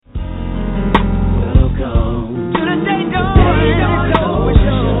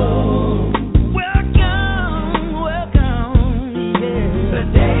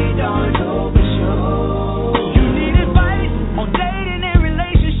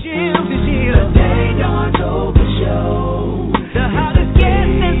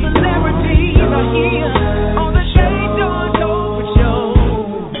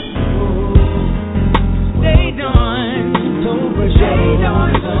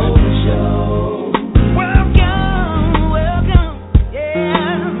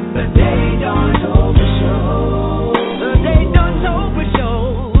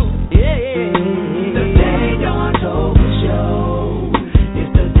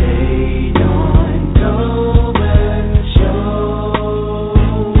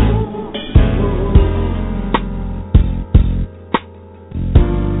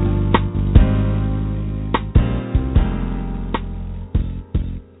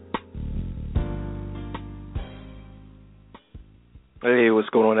Hey, what's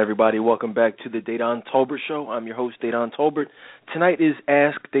going on, everybody? Welcome back to the Dedan Tolbert Show. I'm your host, Dedan Tolbert. Tonight is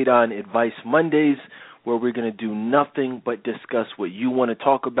Ask Dedan Advice Mondays, where we're going to do nothing but discuss what you want to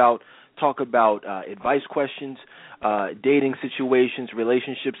talk about advice questions, dating situations,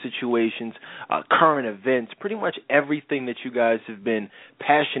 relationship situations, current events, pretty much everything that you guys have been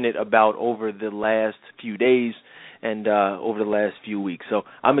passionate about over the last few days and over the last few weeks. So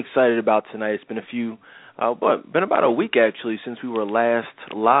I'm excited about tonight. It's been been about a week actually since we were last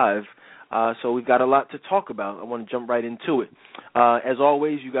live. So we've got a lot to talk about. I want to jump right into it. As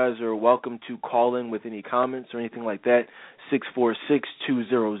always, you guys are welcome to call in with any comments or anything like that.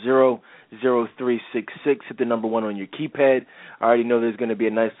 646-200-0366. Hit the number 1 on your keypad. I already know there's going to be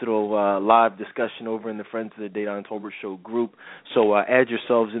a nice little live discussion over in the Friends of the Dedan Tolbert Show group. So add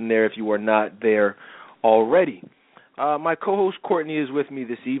yourselves in there if you are not there already. My co-host Courtney is with me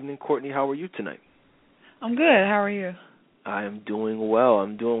this evening. Courtney, how are you tonight? I'm good. How are you? I am doing well.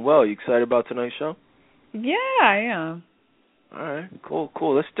 You excited about tonight's show? Yeah, I am. All right, cool.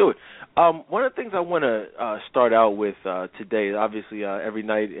 Let's do it. One of the things I want to start out with today, obviously every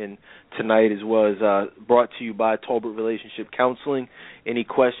night and tonight as well, is brought to you by Tolbert Relationship Counseling. Any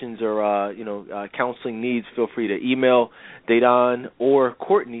questions or counseling needs, feel free to email Dedan or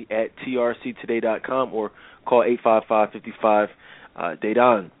Courtney at trctoday.com or call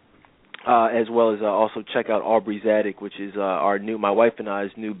 855-55-DEDAN. As well as also check out Aubrey's Attic, which is my wife and I's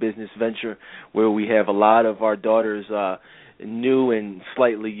new business venture, where we have a lot of our daughters' new and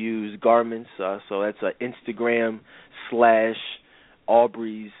slightly used garments. So that's Instagram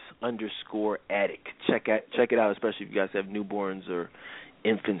 /Aubrey's_attic. Check it out, especially if you guys have newborns or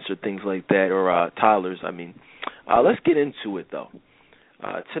infants or things like that, or toddlers. I mean, let's get into it though.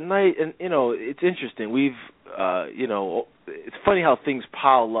 Tonight, and it's interesting. We've, it's funny how things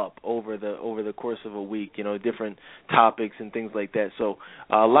pile up over the course of a week. Different topics and things like that. So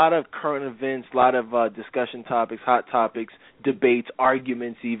a lot of current events, a lot of discussion topics, hot topics, debates,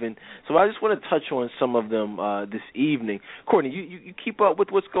 arguments, even. So I just want to touch on some of them this evening. Courtney, you keep up with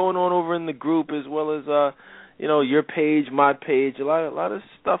what's going on over in the group as well as your page, my page. A lot of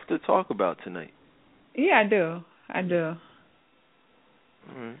stuff to talk about tonight. Yeah, I do.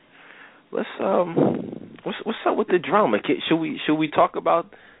 Mm-hmm. Let's what's up with the drama? Should we talk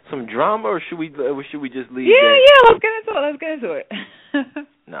about some drama, or should we just leave? Yeah. Let's get into it.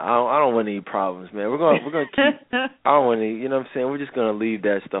 No, I don't want any problems, man. We're gonna keep. I don't want any. You know what I'm saying? We're just gonna leave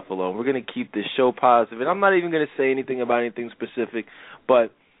that stuff alone. We're gonna keep this show positive, and I'm not even gonna say anything about anything specific.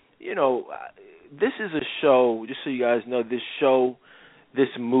 But this is a show. Just so you guys know,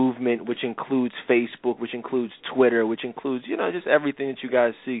 this movement, which includes Facebook, which includes Twitter, which includes, just everything that you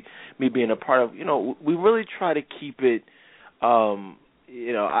guys see me being a part of, we really try to keep it, I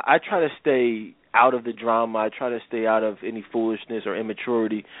try to stay out of the drama. I try to stay out of any foolishness or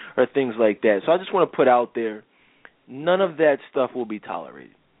immaturity or things like that. So I just want to put out there, none of that stuff will be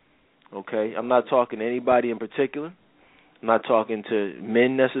tolerated, okay? I'm not talking to anybody in particular. I'm not talking to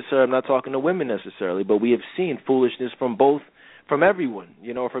men necessarily. I'm not talking to women necessarily. But we have seen foolishness from everyone,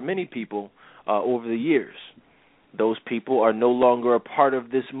 from many people over the years. Those people are no longer a part of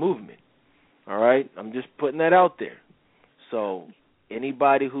this movement, all right? I'm just putting that out there. So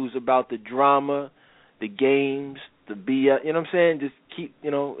anybody who's about the drama, the games, the BS, you know what I'm saying, just keep,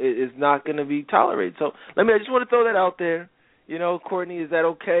 is not going to be tolerated. So I just want to throw that out there. Courtney, is that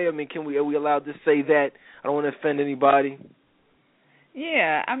okay? I mean, are we allowed to say that? I don't want to offend anybody.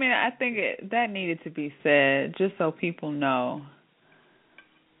 Yeah, I think that needed to be said just so people know.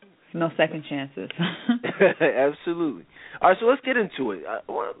 No second chances. Absolutely. All right, so let's get into it. I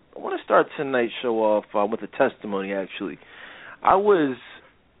want to start tonight's show off with a testimony, actually. I was,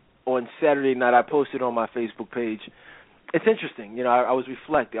 on Saturday night, I posted on my Facebook page. It's interesting. I was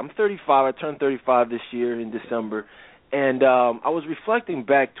reflecting. I'm 35. I turned 35 this year in December. And I was reflecting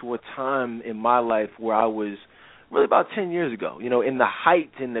back to a time in my life where I was really about 10 years ago, in the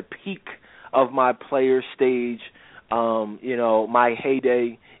height and the peak of my player stage, my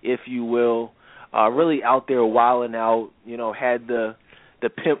heyday, if you will, really out there wilding out, had the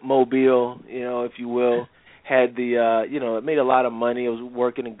pimp mobile, if you will, had the, it made a lot of money. I was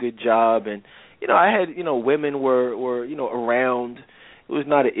working a good job, and, I had, women were around. It was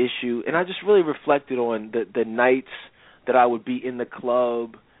not an issue. And I just really reflected on the nights that I would be in the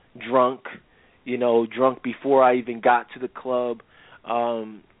club, drunk before I even got to the club,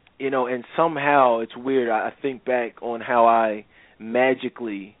 and somehow it's weird. I think back on how I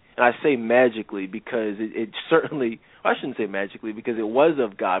magically, and I say magically because it certainly, I shouldn't say magically because it was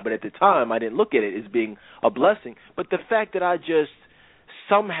of God, but at the time I didn't look at it as being a blessing. But the fact that I just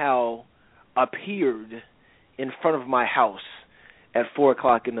somehow appeared in front of my house at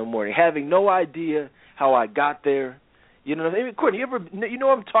 4:00 in the morning, having no idea how I got there. You know what I mean? Courtney, you know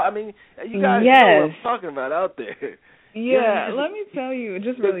what I'm talking? I mean, you guys know what I'm talking about out there. Yeah, let me tell you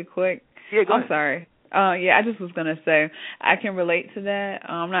just really quick. Yeah, go ahead. I'm sorry. Yeah, I just was going to say, I can relate to that.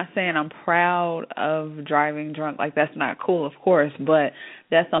 I'm not saying I'm proud of driving drunk. Like, that's not cool, of course, but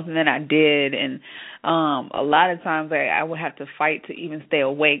that's something that I did. And a lot of times I would have to fight to even stay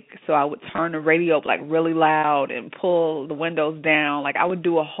awake. So I would turn the radio up, like, really loud and pull the windows down. Like, I would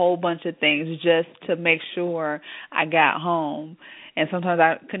do a whole bunch of things just to make sure I got home. And sometimes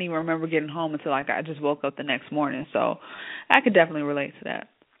I couldn't even remember getting home until, like, I just woke up the next morning. So I could definitely relate to that.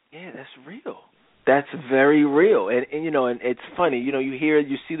 Yeah, that's real. That's very real, and you know, and it's funny. You know, you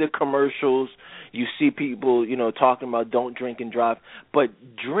see the commercials, you see people, you know, talking about don't drink and drive, but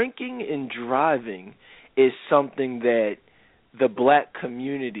drinking and driving is something that the black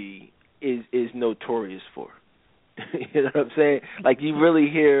community is notorious for. You know what I'm saying? Like, you really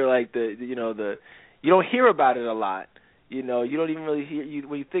hear like you don't hear about it a lot. You know, you don't even really hear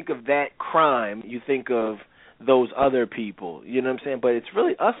when you think of that crime, you think of those other people, you know what I'm saying? But it's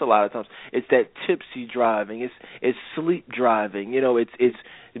really us a lot of times. It's that tipsy driving. It's sleep driving. You know, it's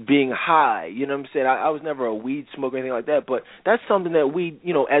being high. You know what I'm saying? I was never a weed smoker or anything like that, but that's something that we,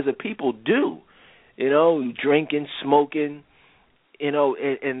 you know, as a people do. You know, drinking, smoking. You know,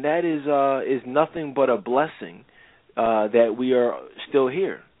 and that is nothing but a blessing that we are still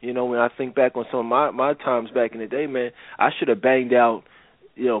here. You know, when I think back on some of my times back in the day, man, I should have banged out,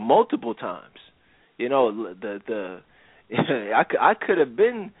 you know, multiple times. You know, I could have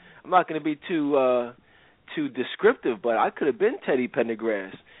been. I'm not going to be too descriptive, but I could have been Teddy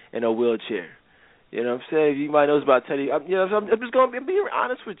Pendergrass in a wheelchair. You know what I'm saying? You might know about Teddy. I'm just going to be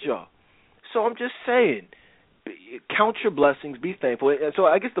honest with y'all. So I'm just saying, count your blessings, be thankful. And so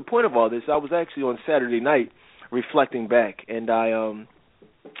I guess the point of all this, I was actually on Saturday night reflecting back, and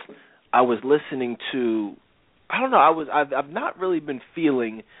I was listening to. I don't know. I've not really been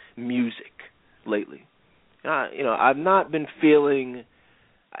feeling music lately. You know, I've not been feeling.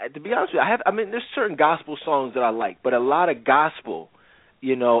 To be honest with you, I mean, there's certain gospel songs that I like, but a lot of gospel,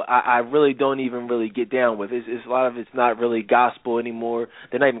 you know, I really don't even really get down with. It's a lot of it's not really gospel anymore.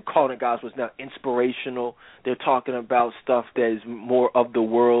 They're not even calling it gospel. It's now inspirational. They're talking about stuff that is more of the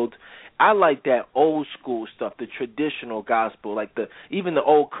world. I like that old school stuff, the traditional gospel, like even the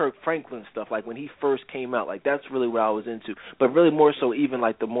old Kirk Franklin stuff, like when he first came out. Like, that's really what I was into. But really more so even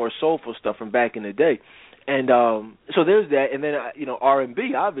like the more soulful stuff from back in the day. And so there's that. And then, you know,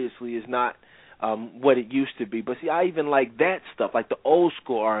 R&B obviously is not what it used to be. But see, I even like that stuff, like the old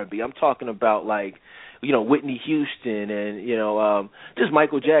school R&B. I'm talking about like, you know, Whitney Houston and, you know, just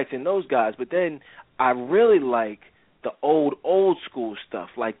Michael Jackson, those guys. But then I really like the old school stuff,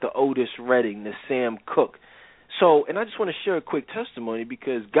 like the Otis Redding, the Sam Cooke. So, and I just want to share a quick testimony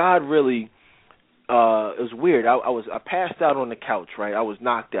because God really, it was weird. I passed out on the couch, right? I was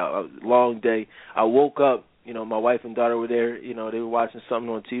knocked out. It was a long day. I woke up, you know, my wife and daughter were there, you know, they were watching something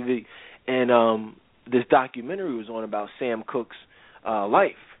on TV, and this documentary was on about Sam Cooke's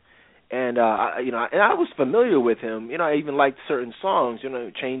life. And I was familiar with him. You know, I even liked certain songs. You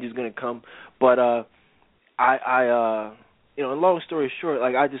know, Change Is Gonna Come, but I you know, and long story short,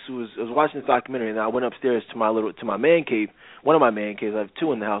 like I was watching this documentary, and I went upstairs to my man cave, one of my man caves. I have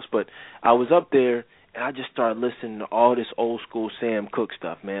two in the house, but I was up there, and I just started listening to all this old school Sam Cooke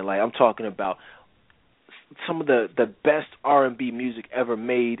stuff, man. Like, I'm talking about some of the best R&B music ever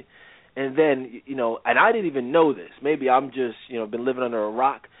made. And then, you know, and I didn't even know this. Maybe I'm just, you know, been living under a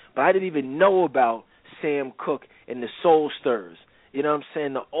rock, but I didn't even know about Sam Cooke and the Soul Stirrers. You know what I'm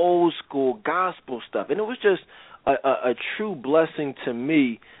saying? The old school gospel stuff. And it was just a true blessing to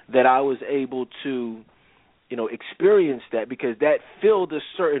me that I was able to, you know, experience that, because that filled a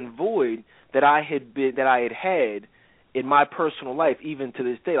certain void that I had in my personal life, even to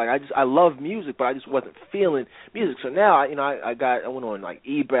this day. Like, I love music, but I just wasn't feeling music. So now, I went on like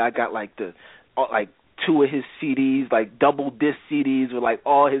eBay. I got like two of his CDs, like double disc CDs with like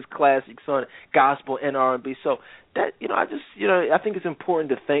all his classics on it, gospel and R&B. So that, you know, I think it's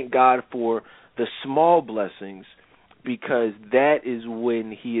important to thank God for the small blessings, because that is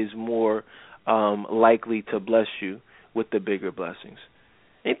when He is more likely to bless you with the bigger blessings.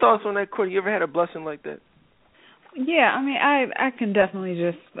 Any thoughts on that, Courtney? You ever had a blessing like that? Yeah, I mean, I can definitely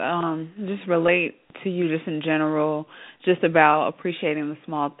just relate to you just in general, just about appreciating the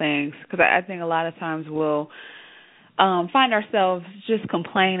small things, because I think a lot of times we'll find ourselves just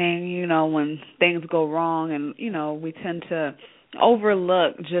complaining, you know, when things go wrong, and, you know, we tend to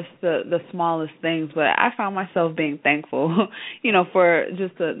overlook just the smallest things, but I found myself being thankful, for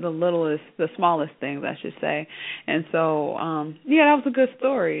just the littlest, the smallest things, I should say. And so, yeah, that was a good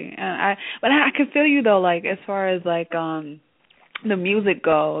story. But I can feel you though, like as far as like the music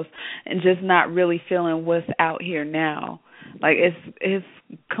goes, and just not really feeling what's out here now. Like it's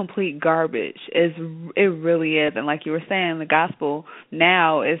complete garbage. It really is. And like you were saying, the gospel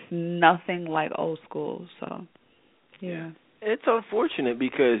now is nothing like old school. So yeah. It's unfortunate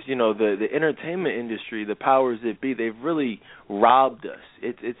because the entertainment industry, the powers that be, they've really robbed us.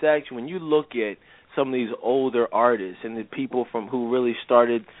 It's actually, when you look at some of these older artists and the people from who really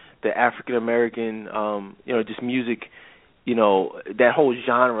started the African American, just music, that whole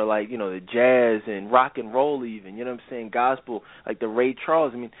genre, like the jazz and rock and roll, even what I'm saying, gospel, like the Ray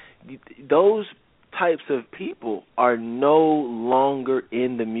Charles. I mean, those types of people are no longer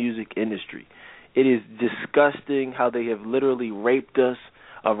in the music industry. It is disgusting how they have literally raped us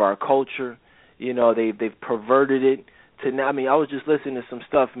of our culture. They've perverted it to now. I mean, I was just listening to some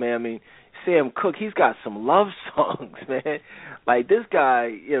stuff, man. I mean, Sam Cooke, he's got some love songs, man. Like this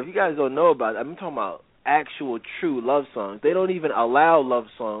guy, if you guys don't know about it, I'm talking about actual true love songs. They don't even allow love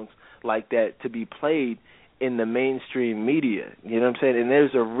songs like that to be played in the mainstream media. You know what I'm saying? And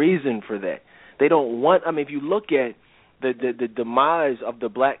there's a reason for that. They don't want. I mean, if you look at the demise of the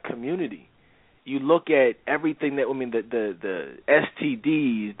black community, you look at everything that, the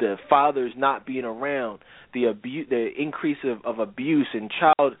STDs, the fathers not being around, the increase of abuse and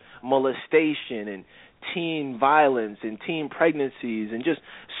child molestation and teen violence and teen pregnancies and just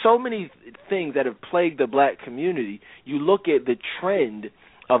so many things that have plagued the black community. You look at the trend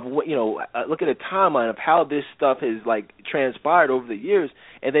of what, look at a timeline of how this stuff has like transpired over the years,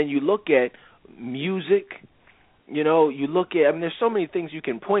 and then you look at music. You look at, there's so many things you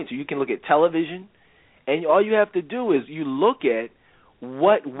can point to. You can look at television, and all you have to do is you look at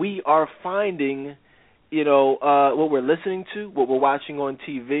what we are finding, what we're listening to, what we're watching on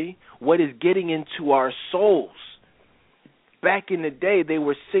TV, what is getting into our souls. Back in the day, they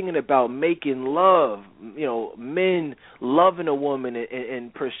were singing about making love, men loving a woman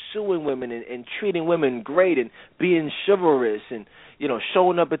and pursuing women and treating women great and being chivalrous and,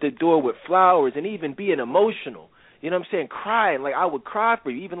 showing up at the door with flowers and even being emotional. You know what I'm saying? Crying, like I would cry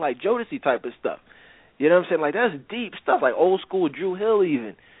for you, even like Jodeci type of stuff. You know what I'm saying? Like that's deep stuff, like old school Drew Hill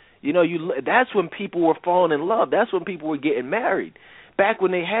even. That's when people were falling in love. That's when people were getting married. Back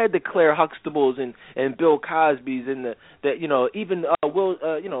when they had the Claire Huxtables and Bill Cosbys and even Uncle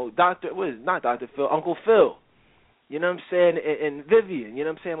Phil. You know what I'm saying? And Vivian. You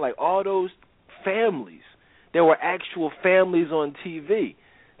know what I'm saying? Like all those families. There were actual families on TV.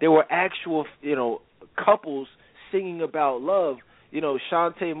 There were actual couples singing about love,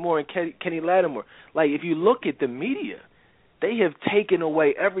 Shantae Moore and Kenny Lattimore. Like, if you look at the media, they have taken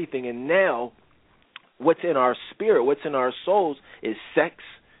away everything, and now what's in our spirit, what's in our souls is sex,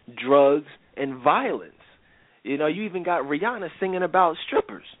 drugs, and violence. You even got Rihanna singing about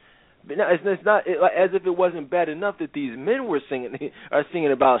strippers. But now, it's not as if it wasn't bad enough that these men were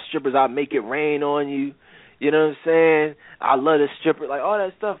singing about strippers. I make it rain on you. You know what I'm saying? I love the stripper. Like, all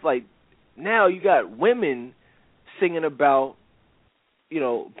that stuff. Like, now you got women singing about,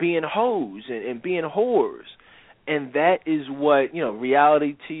 being hoes and being whores. And that is what,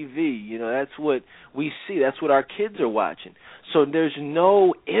 reality TV, that's what we see. That's what our kids are watching. So there's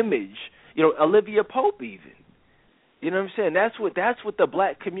no image, Olivia Pope even. You know what I'm saying? That's what the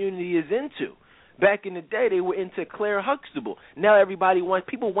black community is into. Back in the day, they were into Claire Huxtable. Now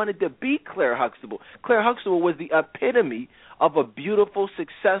people wanted to be Claire Huxtable. Claire Huxtable was the epitome of a beautiful,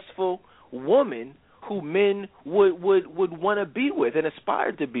 successful woman who men would want to be with and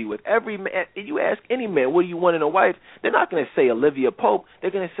aspire to be with. Every man, you ask any man, what do you want in a wife? They're not going to say Olivia Pope.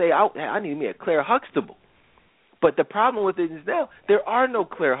 They're going to say, I need me a Claire Huxtable. But the problem with it is now there are no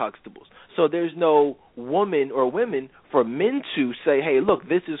Claire Huxtables. So there's no woman or women for men to say, hey, look,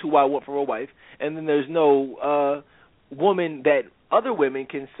 this is who I want for a wife. And then there's no woman that other women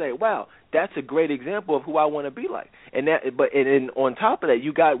can say, wow, that's a great example of who I want to be like. And on top of that,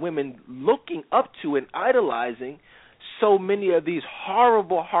 you got women looking up to and idolizing so many of these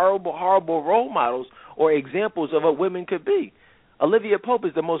horrible, horrible, horrible role models or examples of what women could be. Olivia Pope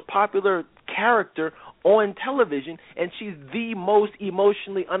is the most popular character on television, and she's the most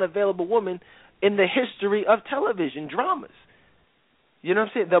emotionally unavailable woman in the history of television dramas. You know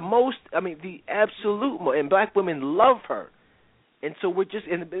what I'm saying? The absolute, and black women love her. And so we're just,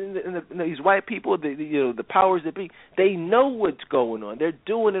 these white people, the powers that be, they know what's going on. They're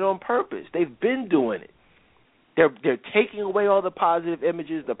doing it on purpose. They've been doing it. They're taking away all the positive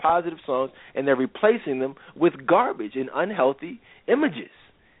images, the positive songs, and they're replacing them with garbage and unhealthy images.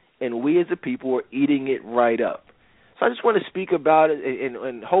 And we as a people are eating it right up. So I just want to speak about it,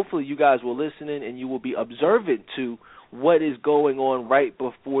 and hopefully you guys will listen in and you will be observant to what is going on right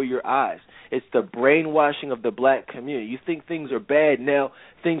before your eyes. It's the brainwashing of the black community. You think things are bad now,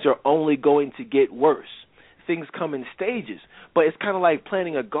 things are only going to get worse. Things come in stages, but it's kind of like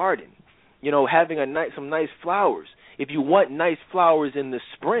planting a garden, having some nice flowers. If you want nice flowers in the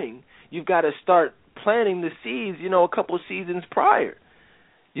spring, you've got to start planting the seeds, a couple of seasons prior.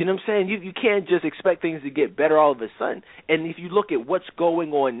 You know what I'm saying? You can't just expect things to get better all of a sudden. And if you look at what's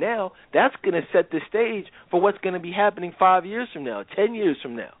going on now, that's going to set the stage for what's going to be happening 5 years from now, 10 years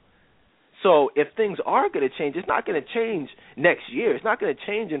from now. So if things are going to change, it's not going to change next year. It's not going to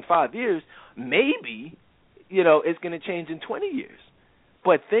change in 5 years. Maybe, it's going to change in 20 years.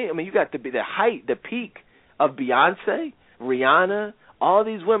 But you got the height, the peak of Beyonce, Rihanna, all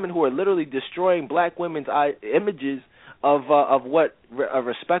these women who are literally destroying black women's images of what a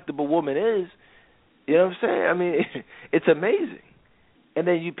respectable woman is. You know what I'm saying? I mean, it's amazing. And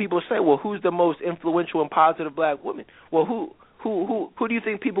then people say, well, who's the most influential and positive black woman? Well, who do you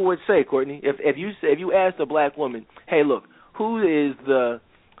think people would say, Courtney? If you asked a black woman, hey, look, who is the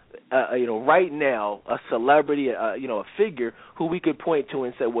right now a celebrity, a figure who we could point to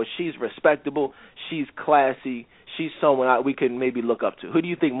and say, well, she's respectable, she's classy, she's someone we can maybe look up to. Who do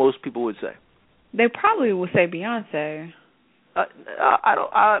you think most people would say? They probably would say Beyonce.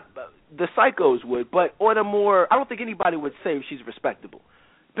 The psychos would, but on a more, I don't think anybody would say she's respectable.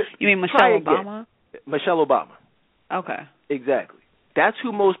 But you mean Michelle Obama? Michelle Obama. Okay. Exactly. That's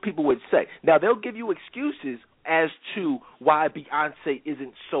who most people would say. Now, they'll give you excuses as to why Beyonce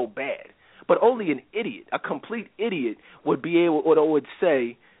isn't so bad, but only an idiot, a complete idiot, would be able or would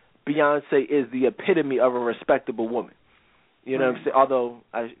say Beyonce is the epitome of a respectable woman. You know what I'm saying? Although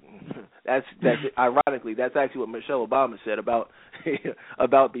that's ironically that's actually what Michelle Obama said about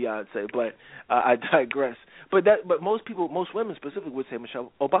Beyonce. But I digress. But most women specifically would say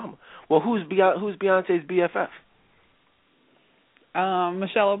Michelle Obama. Well, who's Beyonce's BFF?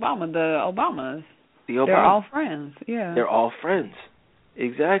 Michelle Obama, the Obamas. The Obamas. They're all friends. Yeah. They're all friends.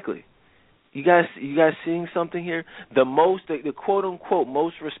 Exactly. You guys seeing something here? The quote unquote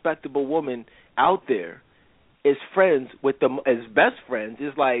most respectable woman out there is friends with as best friends,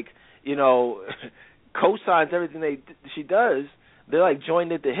 is like, co-signs everything she does. They're like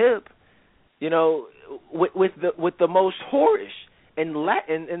joined at the hip, with the most whorish and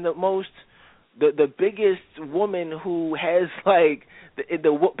Latin and the biggest woman who has like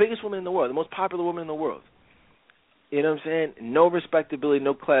the biggest woman in the world, the most popular woman in the world. You know what I'm saying? No respectability,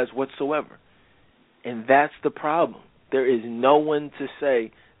 no class whatsoever. And that's the problem. There is no one to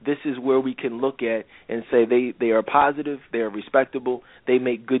say this is where we can look at and say they are positive, they are respectable, they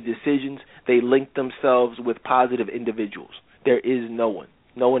make good decisions, they link themselves with positive individuals. There is no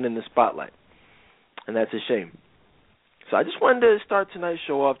one in the spotlight, and that's a shame. So I just wanted to start tonight's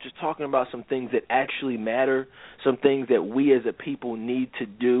show off just talking about some things that actually matter, some things that we as a people need to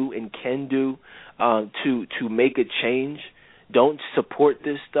do and can do to make a change. Don't support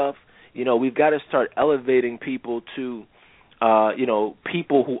this stuff. We've got to start elevating people to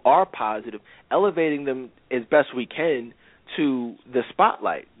people who are positive, elevating them as best we can to the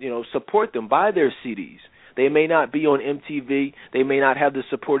spotlight. Support them, buy their CDs. They may not be on MTV. They may not have the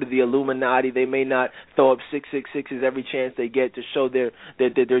support of the Illuminati. They may not throw up 666s every chance they get to show that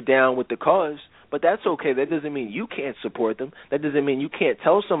they're down with the cause. But that's okay. That doesn't mean you can't support them. That doesn't mean you can't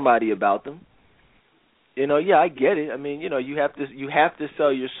tell somebody about them. Yeah, I get it. I mean, you have to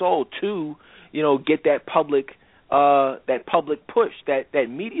sell your soul to, get that public push, that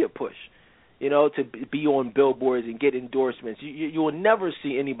media push, to be on billboards and get endorsements. You will never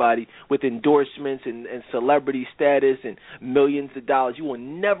see anybody with endorsements and celebrity status and millions of dollars. You will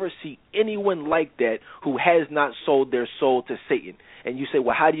never see anyone like that who has not sold their soul to Satan. And you say,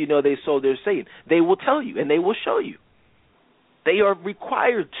 well, how do you know they sold their Satan? They will tell you, and they will show you. They are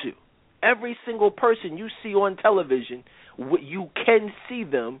required to. Every single person you see on television, you can see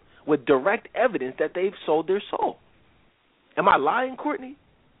them with direct evidence that they've sold their soul. Am I lying, Courtney?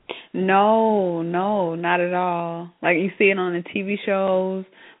 No, not at all. Like you see it on the TV shows,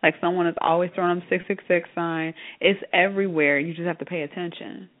 like someone is always throwing up 666 sign. It's everywhere. You just have to pay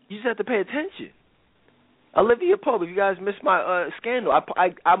attention. You just have to pay attention. Olivia Pope, if you guys missed my scandal,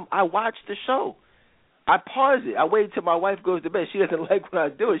 I watched the show. I pause it. I wait till my wife goes to bed. She doesn't like what I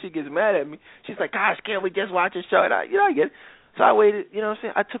do. She gets mad at me. She's like, gosh, can't we just watch a show? And I get it. So I waited, what I'm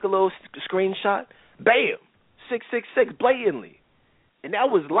saying? I took a little screenshot. Bam! 666 blatantly. And that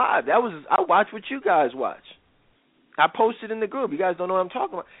was live. I watched what you guys watch. I posted in the group. You guys don't know what I'm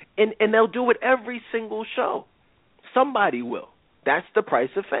talking about. And they'll do it every single show. Somebody will. That's the price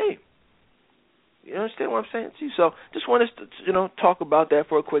of fame. You understand what I'm saying to you? So just want us to, talk about that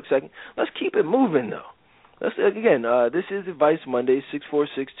for a quick second. Let's keep it moving, though. This is Advice Monday,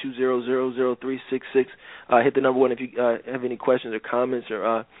 646-200-0366. Hit the number one if you have any questions or comments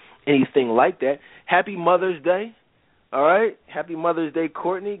or anything like that. Happy Mother's Day. All right? Happy Mother's Day,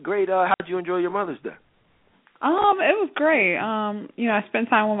 Courtney. Great. How'd you enjoy your Mother's Day? It was great. I spent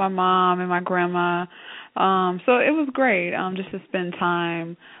time with my mom and my grandma. So it was great, just to spend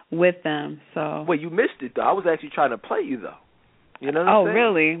time with them. So. Well, you missed it, though. I was actually trying to play you, though. You know what I'm saying?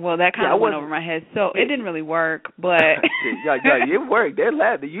 Really? Well, that kind of went over my head. So it didn't really work, but yeah, it worked. They're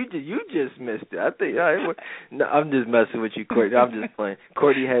laughing. You just missed it. I think. No, I'm just messing with you, Courtney. I'm just playing.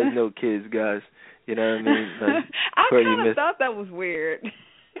 Courtney has no kids, guys. You know what I mean? I kind of thought that was weird.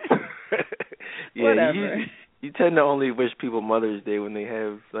 Yeah, whatever. You tend to only wish people Mother's Day when they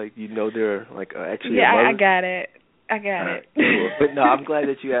have they're actually. Yeah, a mother. I got it. Cool. But no, I'm glad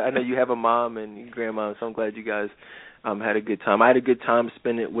that I know you have a mom and grandma, so I'm glad you guys had a good time. I had a good time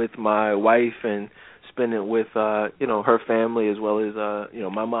spending it with my wife and spending it with her family as well as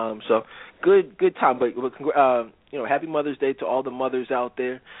my mom. So good time. But happy Mother's Day to all the mothers out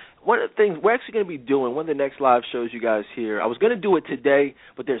there. One of the things we're actually going to be doing, one of the next live shows you guys hear, I was going to do it today,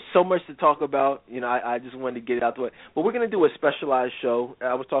 but there's so much to talk about. I just wanted to get it out the way. But we're going to do a specialized show.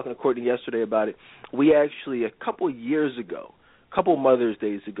 I was talking to Courtney yesterday about it. We actually, a couple Mother's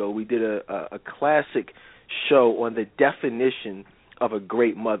Days ago, we did a classic show on the definition of a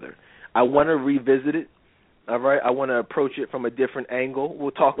great mother. I want to revisit it. All right, I want to approach it from a different angle.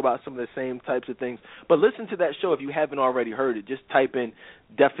 We'll talk about some of the same types of things. But listen to that show if you haven't already heard it. Just type in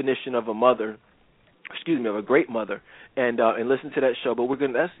definition of a mother, of a great mother, and listen to that show. But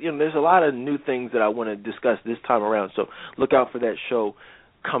there's a lot of new things that I want to discuss this time around. So look out for that show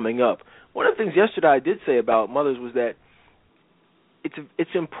coming up. One of the things yesterday I did say about mothers was that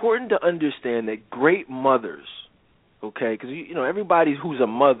it's important to understand that great mothers, okay, because everybody who's a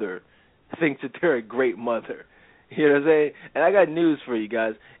mother thinks that they're a great mother. You know what I'm saying? And I got news for you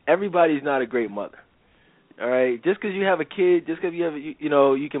guys. Everybody's not a great mother. All right? Just because you have a kid, just because you have,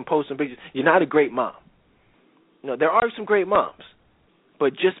 you can post some pictures, you're not a great mom. There are some great moms,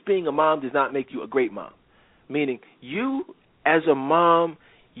 but just being a mom does not make you a great mom. Meaning, you as a mom,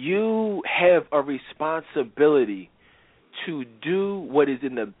 you have a responsibility to do what is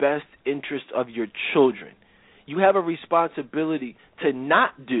in the best interest of your children. You have a responsibility to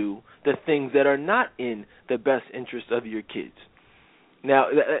not do the things that are not in the best interest of your kids. Now,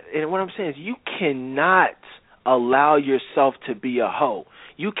 and what I'm saying is you cannot allow yourself to be a hoe.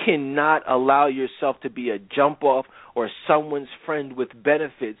 You cannot allow yourself to be a jump-off or someone's friend with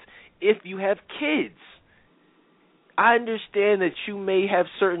benefits if you have kids. I understand that you may have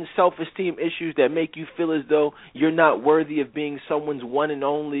certain self-esteem issues that make you feel as though you're not worthy of being someone's one and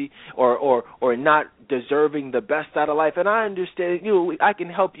only or not deserving the best out of life. And I understand, I can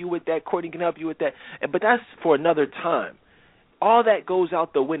help you with that. Courtney can help you with that. But that's for another time. All that goes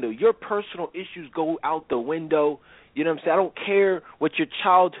out the window. Your personal issues go out the window. You know what I'm saying? I don't care what your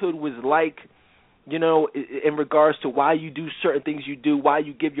childhood was like, in regards to why you do certain things you do, why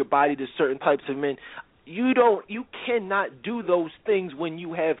you give your body to certain types of men. You cannot do those things when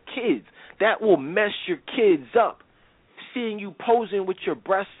you have kids. That will mess your kids up. Seeing you posing with your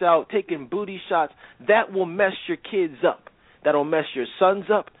breasts out, taking booty shots, that will mess your kids up. That'll mess your sons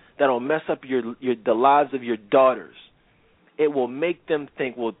up. That'll mess up the lives of your daughters. It will make them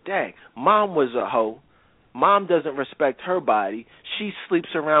think, well, dang, mom was a hoe. Mom doesn't respect her body. She sleeps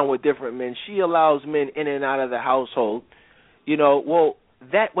around with different men. She allows men in and out of the household.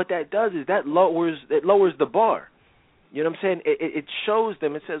 What that does is that lowers the bar. You know what I'm saying? It shows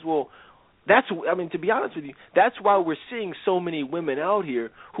them. It says, well, to be honest with you, that's why we're seeing so many women out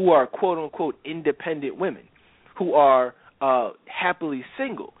here who are quote unquote independent women, who are happily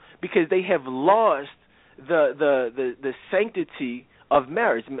single, because they have lost the sanctity of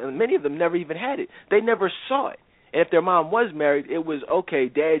marriage. Many of them never even had it. They never saw it. And if their mom was married, it was okay.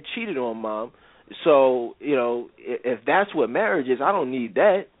 Dad cheated on mom. So, if that's what marriage is, I don't need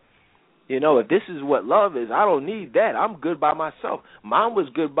that. If this is what love is, I don't need that. I'm good by myself. Mom was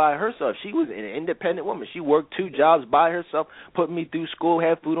good by herself. She was an independent woman. She worked 2 jobs by herself, put me through school,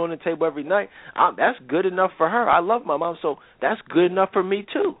 had food on the table every night. That's good enough for her. I love my mom, so that's good enough for me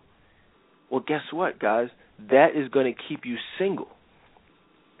too. Well, guess what, guys? That is going to keep you single.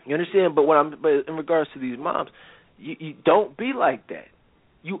 You understand? But in regards to these moms, you don't be like that.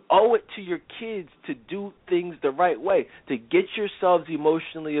 You owe it to your kids to do things the right way, to get yourselves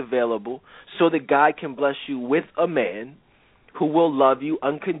emotionally available so that God can bless you with a man who will love you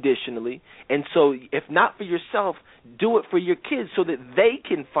unconditionally. And so if not for yourself, do it for your kids so that they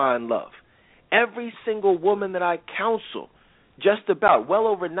can find love. Every single woman that I counsel, just about well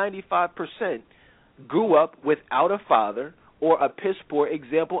over 95%, grew up without a father or a piss poor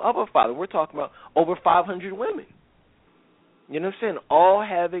example of a father. We're talking about over 500 women. You know what I'm saying? All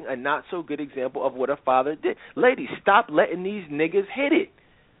having a not-so-good example of what a father did. Ladies, stop letting these niggas hit it.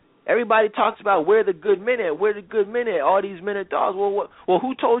 Everybody talks about where the good men at, where the good men at, all these men are dogs. Well,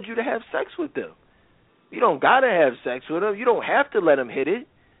 who told you to have sex with them? You don't got to have sex with them. You don't have to let them hit it.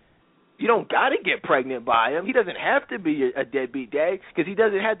 You don't got to get pregnant by him. He doesn't have to be a deadbeat dad because he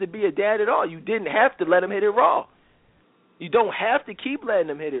doesn't have to be a dad at all. You didn't have to let him hit it raw. You don't have to keep letting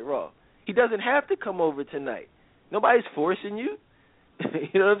him hit it raw. He doesn't have to come over tonight. Nobody's forcing you.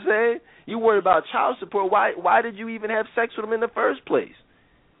 You know what I'm saying? You worry about child support. Why did you even have sex with him in the first place?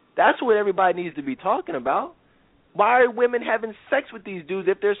 That's what everybody needs to be talking about. Why are women having sex with these dudes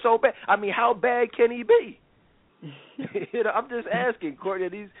if they're so bad? I mean, how bad can he be? You know, I'm just asking,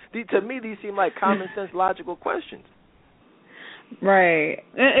 Courtney. To me, these seem like common sense, logical questions. Right.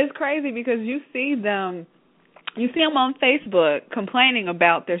 It's crazy because you see them on Facebook complaining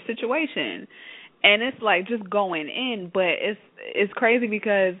about their situation. And it's like just going in, but it's crazy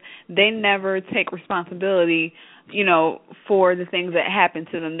because they never take responsibility, you know, for the things that happen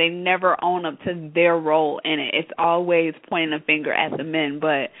to them. They never own up to their role in it. It's always pointing a finger at the men.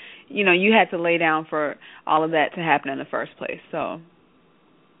 But, you know, you had to lay down for all of that to happen in the first place. So,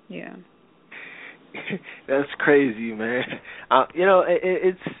 yeah. That's crazy, man. You know,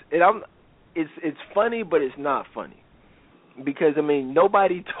 it's funny, but it's not funny. Because, I mean,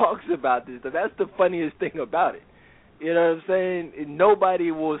 nobody talks about this. That's the funniest thing about it. You know what I'm saying?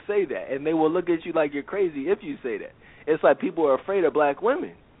 Nobody will say that. And they will look at you like you're crazy if you say that. It's like people are afraid of black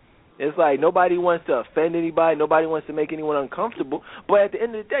women. It's like nobody wants to offend anybody. Nobody wants to make anyone uncomfortable. But at the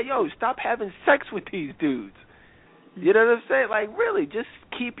end of the day, stop having sex with these dudes. You know what I'm saying? Like, really, just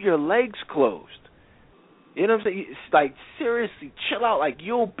keep your legs closed. You know what I'm saying? It's like, seriously, chill out. Like,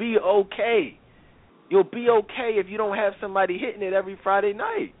 you'll be okay. You'll be okay if you don't have somebody hitting it every Friday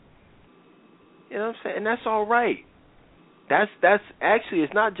night. You know what I'm saying? And that's all right. That's actually,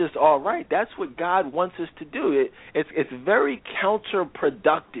 it's not just all right. That's what God wants us to do. It's very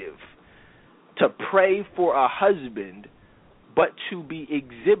counterproductive to pray for a husband, but to be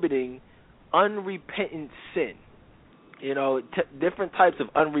exhibiting unrepentant sin. You know, different types of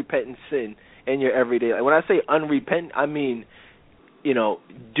unrepentant sin in your everyday life. When I say unrepentant, I mean, you know,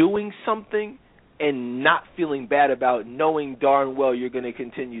 doing something and not feeling bad about knowing darn well you're going to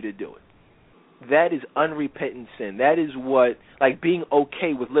continue to do it. That is unrepentant sin. That is what, like being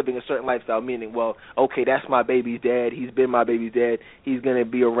okay with living a certain lifestyle, meaning, well, okay, that's my baby's dad. He's been my baby's dad. He's going to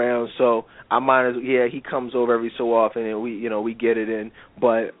be around, so I might as well, yeah, he comes over every so often and we get it in,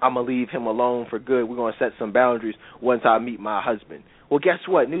 but I'm going to leave him alone for good. We're going to set some boundaries once I meet my husband. Well, guess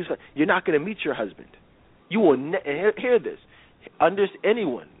what? You're not going to meet your husband. You will hear this.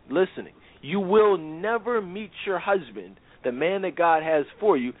 Anyone listening, you will never meet your husband, the man that God has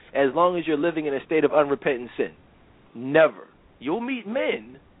for you, as long as you're living in a state of unrepentant sin. Never. You'll meet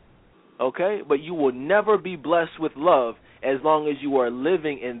men, okay, but you will never be blessed with love as long as you are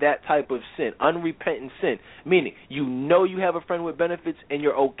living in that type of sin, unrepentant sin, meaning you know you have a friend with benefits and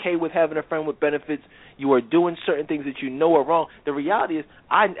you're okay with having a friend with benefits. You are doing certain things that you know are wrong. The reality is,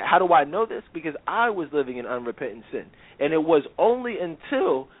 how do I know this? Because I was living in unrepentant sin, and it was only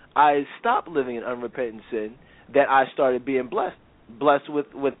until I stopped living in unrepentant sin that I started being blessed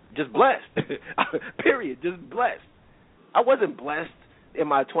with just blessed, period, just blessed. I wasn't blessed in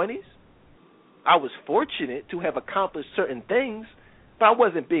my 20s. I was fortunate to have accomplished certain things, but I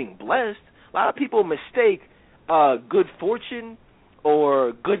wasn't being blessed. A lot of people mistake good fortune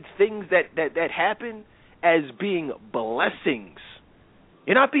or good things that happen as being blessings.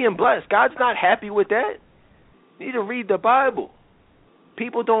 You're not being blessed. God's not happy with that. You need to read the Bible.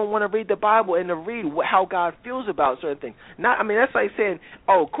 People don't want to read the Bible and to read how God feels about certain things. That's like saying,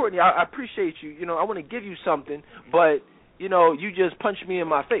 oh, Courtney, I appreciate you. You know, I want to give you something, but, you know, you just punched me in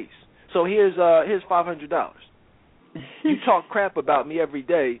my face. So here's $500. You talk crap about me every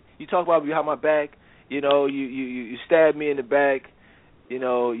day. You talk about me behind my back. You know, you stab me in the back. You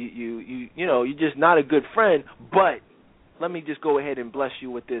know, you're just not a good friend. But let me just go ahead and bless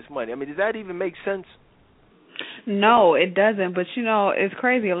you with this money. I mean, does that even make sense? No, it doesn't. But, you know, it's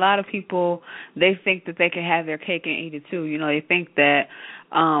crazy. A lot of people, they think that they can have their cake and eat it too. You know, they think that,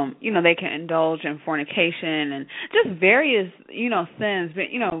 they can indulge in fornication and just various, sins,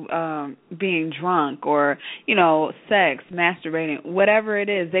 being drunk or, sex, masturbating, whatever it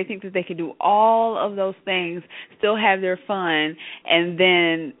is. They think that they can do all of those things, still have their fun, and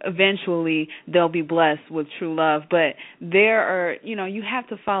then eventually they'll be blessed with true love. But there are, you have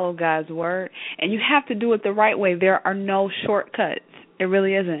to follow God's word, and you have to do it the right way. There are no shortcuts. It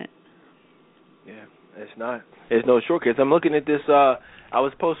really isn't. Yeah, it's not. There's no shortcuts. I'm looking at this. I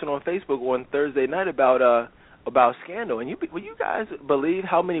was posting on Facebook on Thursday night about scandal, and will you guys believe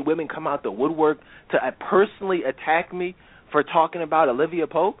how many women come out the woodwork to personally attack me for talking about Olivia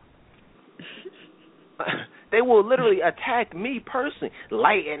Pope? They will literally attack me personally.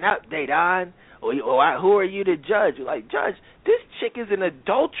 Lighten up, Dedan. Or who are you to judge? Like, Judge, this chick is an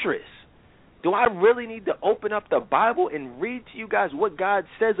adulteress. Do I really need to open up the Bible and read to you guys what God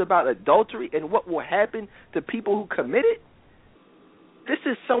says about adultery and what will happen to people who commit it? This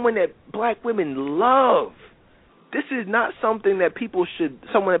is someone that black women love. This is not someone that people should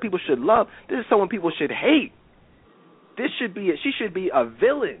love. This is someone people should hate. She should be a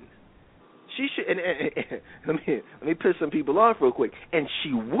villain. She should, and let me piss some people off real quick. And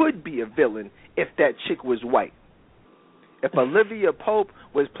she would be a villain if that chick was white. If Olivia Pope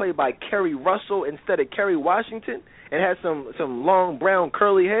was played by Kerry Russell instead of Kerry Washington and had some long brown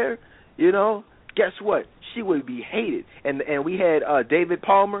curly hair, guess what? She would be hated. And we had David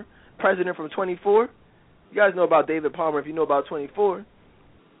Palmer, president from 24. You guys know about David Palmer if you know about 24.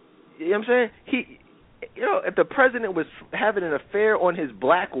 You know what I'm saying? If the president was having an affair on his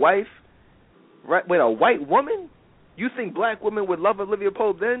black wife, right, with a white woman, you think black women would love Olivia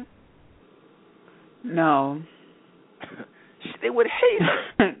Pope then? No. They would hate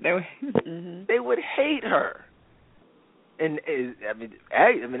her. Mm-hmm. They would hate her. And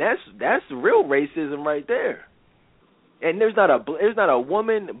that's real racism right there. And there's not a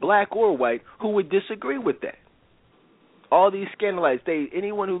woman, black or white, who would disagree with that. All these scandalites,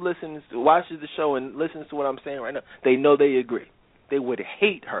 anyone who watches the show and listens to what I'm saying right now, they know they agree. They would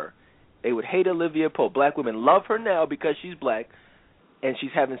hate her. They would hate Olivia Pope. Black women love her now because she's black and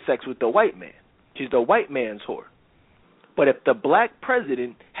she's having sex with the white man. She's the white man's whore. But if the black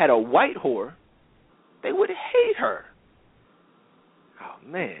president had a white whore, they would hate her. Oh,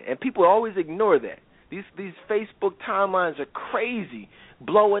 man. And people always ignore that. These Facebook timelines are crazy,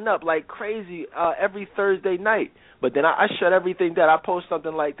 blowing up like crazy every Thursday night. But then I shut everything down. I post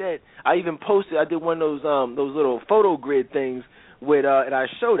something like that. I did one of those little photo grid things with, and I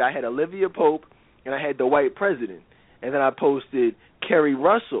had Olivia Pope and I had the white president. And then I posted Kerry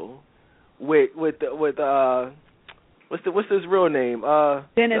Russell with what's his real name?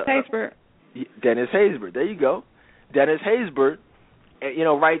 Dennis Haysbert. Dennis Haysbert. There you go. Dennis Haysbert.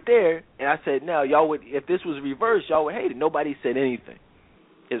 Right there. And I said, now y'all would, if this was reversed, y'all would hate it. Nobody said anything.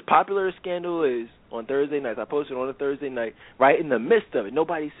 As popular as Scandal is on Thursday nights, I posted on a Thursday night, right in the midst of it,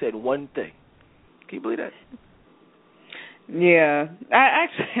 nobody said one thing. Can you believe that? Yeah,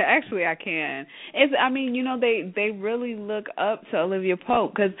 actually I can. They really look up to Olivia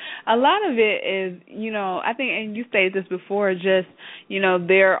Pope because a lot of it is, I think, and you stated this before, just,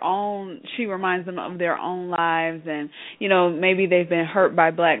 their own, she reminds them of their own lives and, maybe they've been hurt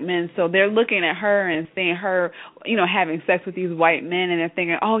by black men. So they're looking at her and seeing her, having sex with these white men and they're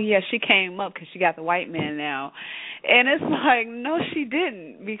thinking, oh, yeah, she came up because she got the white man now. And it's like, no, she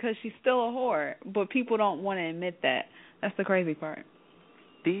didn't because she's still a whore. But people don't want to admit that. That's the crazy part.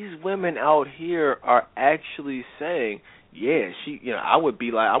 These women out here are actually saying, yeah, I'm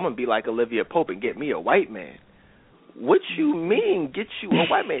gonna be like Olivia Pope and get me a white man. What you mean, get you a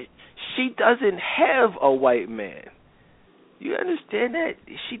white man? She doesn't have a white man. You understand that?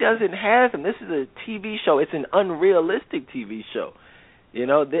 She doesn't have him. This is a TV show. It's an unrealistic TV show.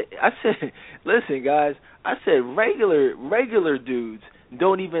 I said, listen, guys, I said regular dudes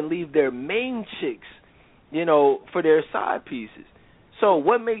don't even leave their main chicks, for their side pieces. So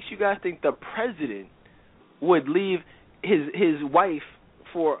what makes you guys think the president would leave his wife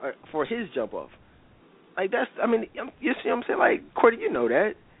for his jump off? Like you see what I'm saying? Like, Courtney, you know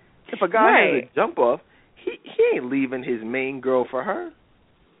that. If a guy has a jump off, he ain't leaving his main girl for her.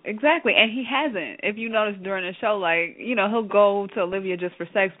 Exactly, and he hasn't. If you notice during the show, he'll go to Olivia just for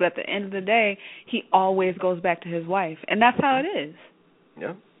sex, but at the end of the day, he always goes back to his wife, and that's how it is.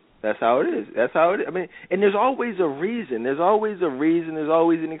 Yeah. That's how it is. And there's always a reason. There's always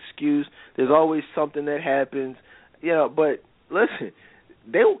an excuse. There's always something that happens. But listen,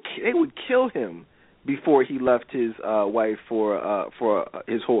 they would kill him before he left his wife for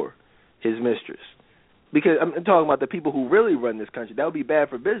his whore, his mistress. Because I'm talking about the people who really run this country. That would be bad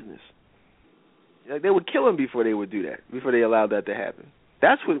for business. They would kill him before they would do that, before they allowed that to happen.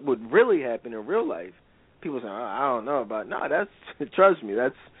 That's what really happened in real life. People say, I don't know about it. No, that's, trust me,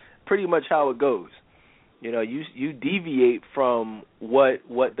 that's pretty much how it goes. You know, you deviate from what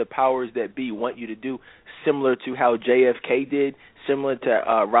the powers that be want you to do, similar to how JFK did, similar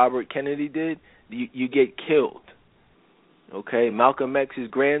to Robert Kennedy did, you get killed. Okay, Malcolm X's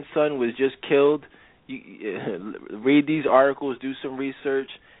grandson was just killed. You read these articles, do some research.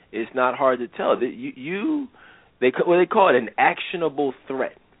 It's not hard to tell. They call it an actionable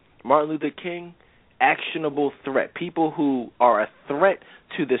threat. Martin Luther King, actionable threat. People who are a threat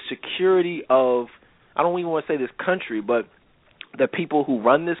to the security of, I don't even want to say this country, but the people who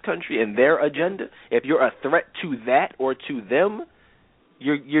run this country and their agenda. If you're a threat to that or to them,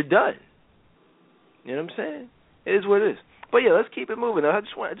 you're done. You know what I'm saying? It is what it is. But yeah, let's keep it moving. I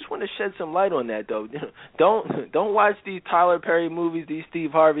just want to shed some light on that, though. Don't watch these Tyler Perry movies, these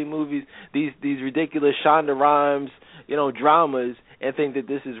Steve Harvey movies, these ridiculous Shonda Rhimes, dramas, and think that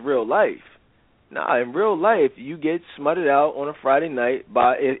this is real life. Nah, in real life, you get smutted out on a Friday night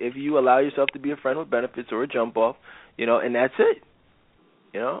by if you allow yourself to be a friend with benefits or a jump off, and that's it.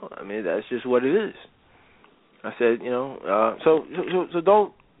 I mean, that's just what it is. I said, so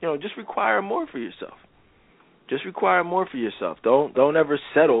don't, just require more for yourself. Just require more for yourself. Don't ever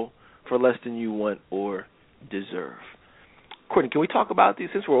settle for less than you want or deserve. Courtney, can we talk about these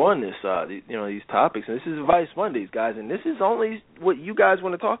since we're on this, these topics? And this is Advice Mondays, guys, and this is only what you guys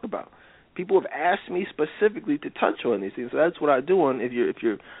want to talk about. People have asked me specifically to touch on these things, so that's what I do on if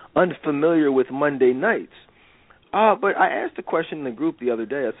you're unfamiliar with Monday nights. But I asked a question in the group the other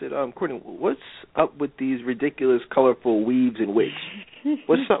day. I said, Courtney, what's up with these ridiculous, colorful weaves and wigs?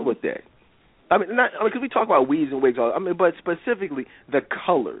 What's up with that? Because we talk about weaves and wigs, but specifically the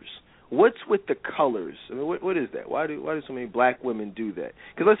colors. What's with the colors? I mean, what is that? Why do so many black women do that?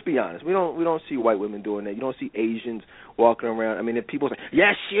 Because let's be honest, we don't see white women doing that. You don't see Asians walking around. I mean, if people say,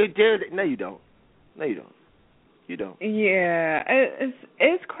 yes, you do, no, you don't. No, you don't. You don't. Yeah,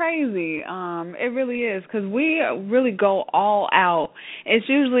 it's crazy. It really is, because we really go all out. It's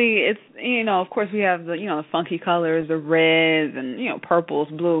usually, of course we have the funky colors, the reds and purples,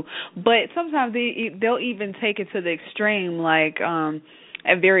 blue. But sometimes they'll even take it to the extreme, like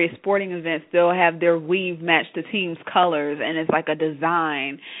at various sporting events, they'll have their weave match the team's colors, and it's like a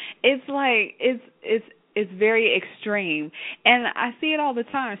design. It's like it's very extreme, and I see it all the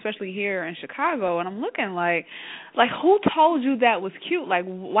time, especially here in Chicago, and I'm looking like who told you that was cute? Like,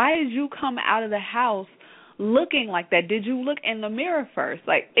 why did you come out of the house looking like that? Did you look in the mirror first?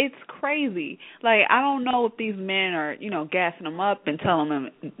 Like, it's crazy. Like, I don't know if these men are, gassing them up and telling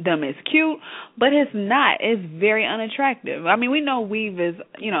them it's cute, but it's not. It's very unattractive. I mean, we know weave is,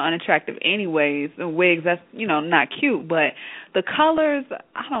 unattractive anyways. The wigs, that's, not cute, but the colors,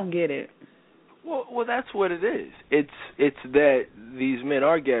 I don't get it. Well, that's what it is. It's that these men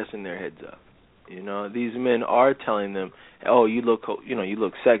are gassing their heads up. These men are telling them, "Oh, you look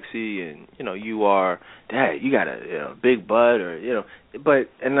sexy, and you are, Dad, you got a big butt, or But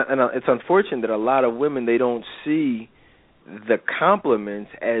it's unfortunate that a lot of women, they don't see the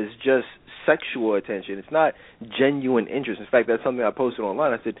compliments as just sexual attention. It's not genuine interest. In fact, that's something I posted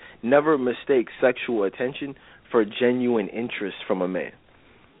online. I said, never mistake sexual attention for genuine interest from a man.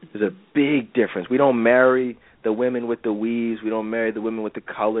 There's a big difference. We don't marry the women with the weaves. We don't marry the women with the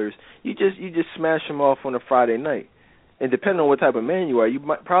colors. You just smash them off on a Friday night. And depending on what type of man you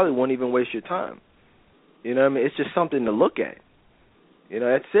are, probably won't even waste your time. You know what I mean? It's just something to look at.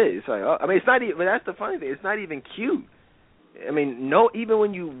 That's it. It's like, it's not even, but that's the funny thing. It's not even cute. I mean, even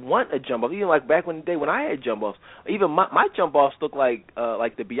when you want a jump off, even like back in the day when I had jump offs, even my jump offs look like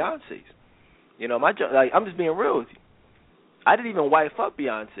the Beyoncé's. I'm just being real with you. I didn't even wife up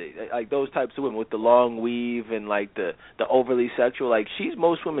Beyonce, like those types of women with the long weave and like the overly sexual. Like, she's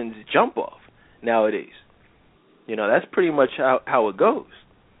most women's jump off nowadays. That's pretty much how it goes.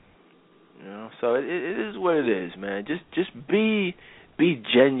 So it is what it is, man. Just be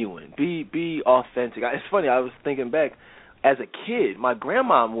genuine, be authentic. It's funny. I was thinking back as a kid, my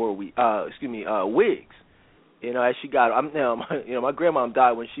grandma wore wigs. As she got, my grandma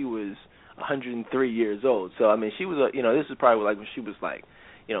died when she was 103 years old. So I mean, she was this is probably like when she was like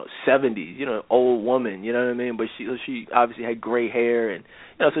 70s, old woman, you know what I mean? But she obviously had gray hair, and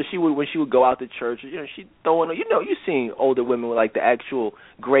so when she would go out to church, she'd throw in, you've seen older women with like the actual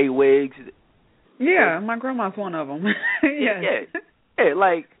gray wigs. Yeah, my grandma's one of them. Yeah,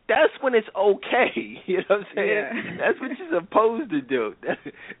 like that's when it's okay. You know what I'm saying? Yeah. That's what you're supposed to do.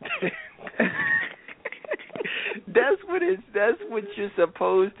 That's what you're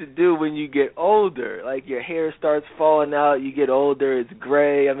supposed to do when you get older. Like, your hair starts falling out, you get older, it's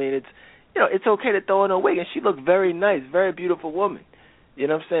gray. I mean, it's it's okay to throw in a wig, and she looked very nice, very beautiful woman. You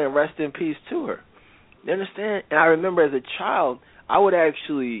know what I'm saying? Rest in peace to her. You understand? And I remember as a child, I would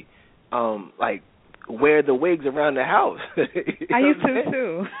actually, like, wear the wigs around the house. I used to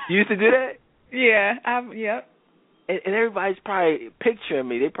too. You used to do that? Yeah. Yep. And everybody's probably picturing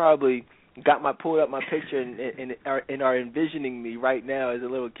me. They probably pulled up my picture and are envisioning me right now as a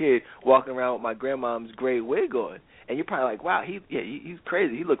little kid walking around with my grandmom's gray wig on. And you're probably like, wow, he's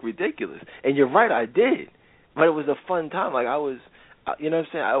crazy. He looked ridiculous. And you're right, I did. But it was a fun time. Like, I was, you know what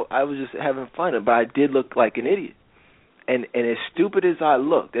I'm saying? I was just having fun. But I did look like an idiot. And as stupid as I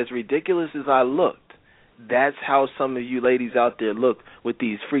looked, as ridiculous as I looked, that's how some of you ladies out there look with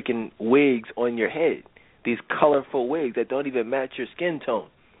these freaking wigs on your head, these colorful wigs that don't even match your skin tone.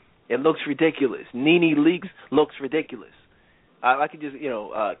 It looks ridiculous. Nene Leakes looks ridiculous. I could just,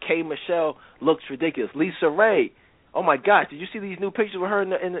 K. Michelle looks ridiculous. Lisa Ray, oh my gosh, did you see these new pictures with her in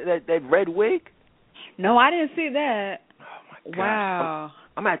that red wig? No, I didn't see that. Oh my gosh. Wow.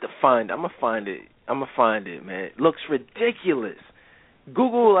 I'm gonna have to find it. I'm gonna find it, man. It looks ridiculous.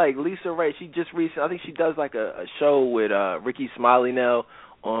 Google like Lisa Ray. She just recently, I think she does like a show with Ricky Smiley now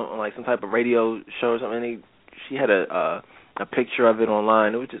on like some type of radio show or something. She had a picture of it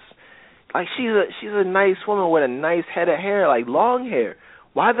online. It was just like she's a nice woman with a nice head of hair, like long hair.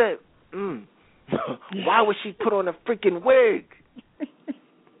 Why would she put on a freaking wig?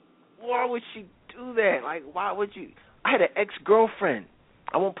 Why would she do that? Like, why would you? I had an ex-girlfriend.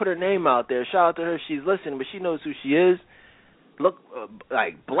 I won't put her name out there. Shout out to her if she's listening, but she knows who she is. Look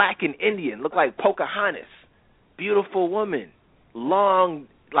like black and Indian. Look like Pocahontas. Beautiful woman. Long,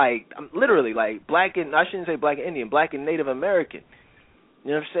 like, literally, like black and, I shouldn't say black and Indian, black and Native American.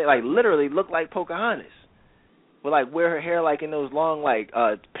 You know what I'm saying? Like, literally look like Pocahontas. But, like, wear her hair, like, in those long, like,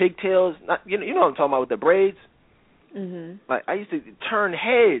 pigtails. Not, you know what I'm talking about with the braids? Mhm. Like, I used to turn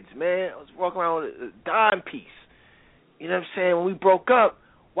heads, man. I was walking around with a dime piece. You know what I'm saying? When we broke up,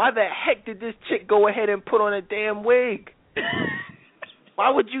 why the heck did this chick go ahead and put on a damn wig? Why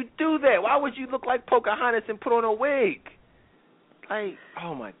would you do that? Why would you look like Pocahontas and put on a wig? Like,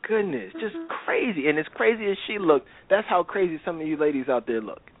 oh my goodness, just crazy. And as crazy as she looked, that's how crazy some of you ladies out there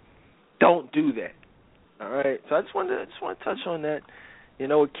look. Don't do that. All right. So I just want to touch on that. You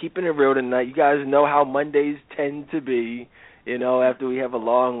know, we're keeping it real tonight. You guys know how Mondays tend to be. You know, after we have a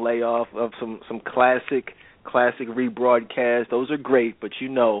long layoff of some classic rebroadcasts. Those are great, but you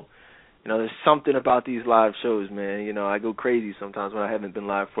know, there's something about these live shows, man. You know, I go crazy sometimes when I haven't been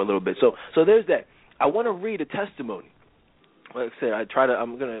live for a little bit. So there's that. I want to read a testimony. Like I said,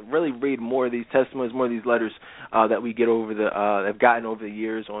 I'm going to really read more of these testimonies, more of these letters that we get have gotten over the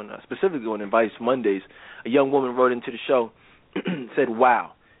years on, specifically on Advice Mondays. A young woman wrote into the show, said,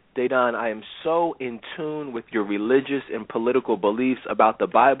 "Wow, Dedan, I am so in tune with your religious and political beliefs about the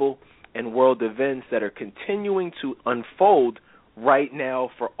Bible and world events that are continuing to unfold right now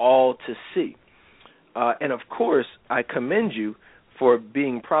for all to see. And, of course, I commend you for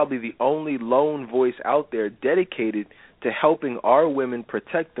being probably the only lone voice out there dedicated to helping our women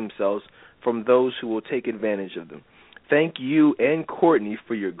protect themselves from those who will take advantage of them. Thank you and Courtney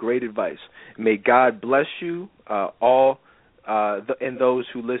for your great advice. May God bless you all and those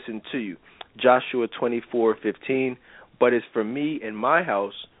who listen to you." Joshua 24:15, "But as for me and my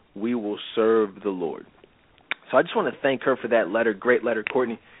house, we will serve the Lord." So I just want to thank her for that letter. Great letter,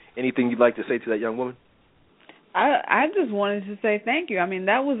 Courtney. Anything you'd like to say to that young woman? I just wanted to say thank you. I mean,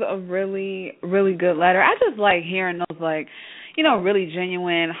 that was a really, really good letter. I just like hearing those, like, really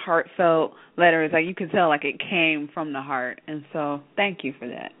genuine, heartfelt letters. Like, you can tell, like, it came from the heart. And so thank you for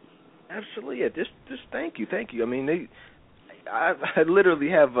that. Absolutely. Yeah, just thank you. I mean, I literally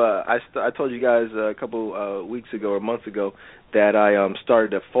have, I told you guys a couple weeks ago or months ago that I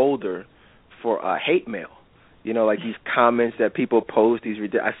started a folder for hate mail. You know, like these comments that people post,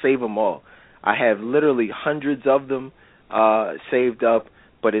 I save them all. I have literally hundreds of them saved up,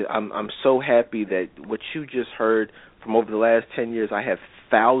 but I'm so happy that what you just heard from over the last 10 years, I have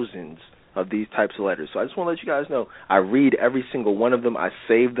thousands of these types of letters. So I just want to let you guys know, I read every single one of them. I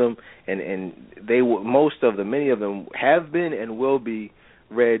save them, and many of them have been and will be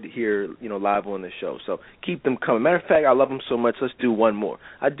read here, live on the show. So keep them coming. Matter of fact, I love them so much. Let's do one more.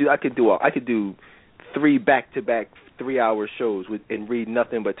 I could do 3 back-to-back 3-hour shows and read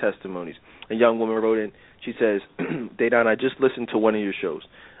nothing but testimonies. A young woman wrote in. She says, "Dedan, I just listened to one of your shows.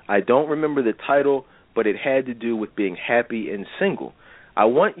 I don't remember the title, but it had to do with being happy and single. I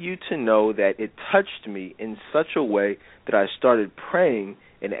want you to know that it touched me in such a way that I started praying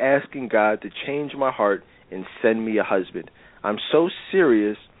and asking God to change my heart and send me a husband. I'm so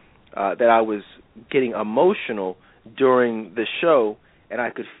serious that I was getting emotional during the show, and I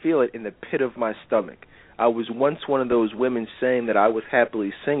could feel it in the pit of my stomach. I was once one of those women saying that I was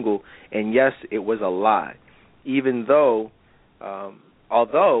happily single, and yes, it was a lie. Even though,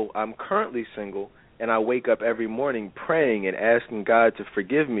 although I'm currently single, and I wake up every morning praying and asking God to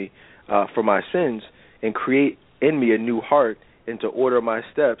forgive me for my sins and create in me a new heart and to order my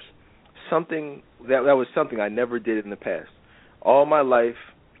steps, something that was something I never did in the past. All my life,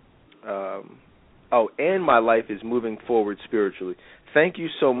 and my life is moving forward spiritually. Thank you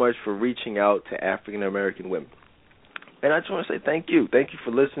so much for reaching out to African American women. And I just want to say thank you. Thank you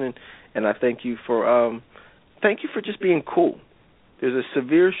for listening, and I thank you for just being cool. There's a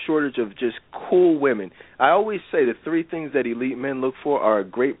severe shortage of just cool women. I always say the three things that elite men look for are a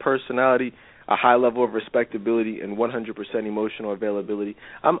great personality, a high level of respectability, and 100% emotional availability.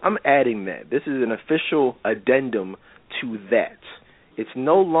 I'm adding that. This is an official addendum to that. It's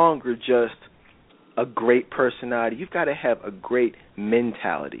no longer just a great personality. You've got to have a great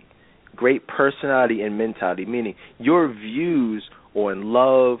mentality. Great personality and mentality, meaning your views on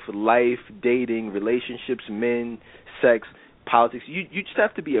love, life, dating, relationships, men, sex, politics. You just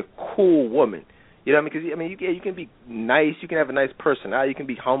have to be a cool woman. You know what I mean? Because you can be nice, you can have a nice personality, you can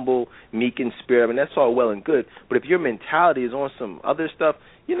be humble, meek in spirit. I mean, that's all well and good. But if your mentality is on some other stuff,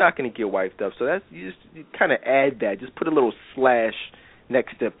 you're not going to get wiped up. So you kind of add that. Just put a little slash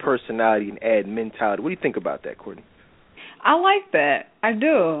next to personality and add mentality. What do you think about that, Courtney? I like that. I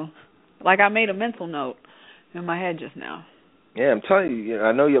do. Like I made a mental note in my head just now. Yeah, I'm telling you,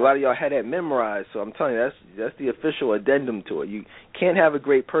 I know a lot of y'all had that memorized, so I'm telling you, that's the official addendum to it. You can't have a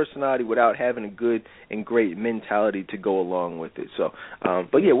great personality without having a good and great mentality to go along with it. So,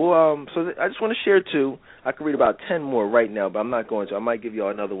 but yeah, I just want to share two. I could read about 10 more right now, but I'm not going to. I might give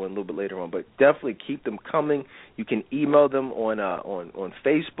y'all another one a little bit later on, but definitely keep them coming. You can email them on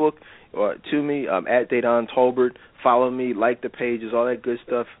Facebook or to me at Dedan Tolbert. Follow me, like the pages, all that good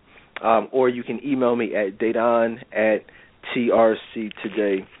stuff. Or you can email me at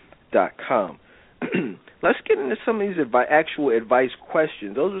dedan@trctoday.com. Let's get into some of these actual advice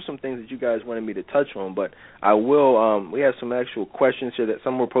questions. Those are some things that you guys wanted me to touch on, but I will. We have some actual questions here that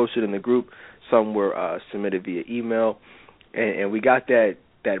some were posted in the group, some were submitted via email, and we got that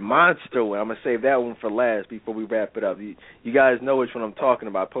monster one. I'm going to save that one for last before we wrap it up. You guys know which one I'm talking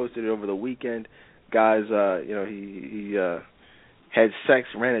about. I posted it over the weekend. Guys, he had sex,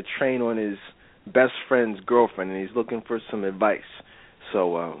 ran a train on his best friend's girlfriend, and he's looking for some advice.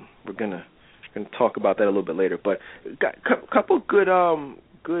 So we're gonna talk about that a little bit later. But got a couple good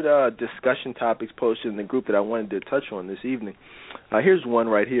discussion topics posted in the group that I wanted to touch on this evening. Here's one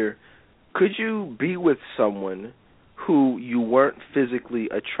right here. Could you be with someone who you weren't physically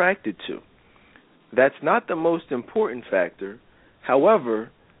attracted to? That's not the most important factor.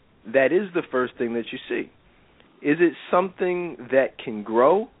 However, that is the first thing that you see. Is it something that can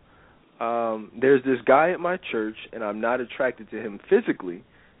grow? There's this guy at my church, and I'm not attracted to him physically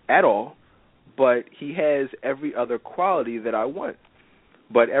at all, but he has every other quality that I want.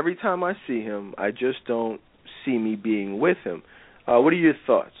 But every time I see him, I just don't see me being with him. What are your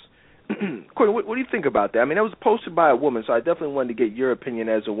thoughts? Courtney, what do you think about that? I mean, that was posted by a woman, so I definitely wanted to get your opinion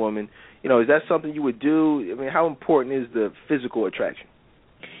as a woman. Is that something you would do? I mean, how important is the physical attraction?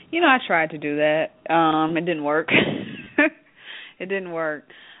 I tried to do that. It didn't work. It didn't work.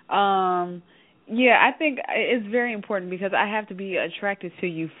 Yeah, I think it's very important because I have to be attracted to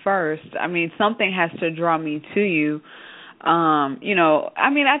you first. I mean, something has to draw me to you.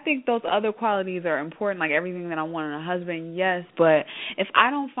 I think those other qualities are important, like everything that I want in a husband, yes, but if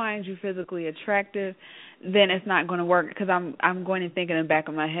I don't find you physically attractive, then it's not going to work because I'm going to think in the back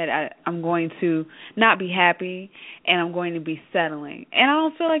of my head I'm going to not be happy and I'm going to be settling. And I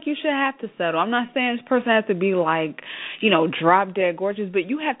don't feel like you should have to settle. I'm not saying this person has to be like, drop dead gorgeous, but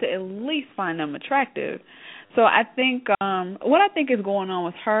you have to at least find them attractive. So I think what I think is going on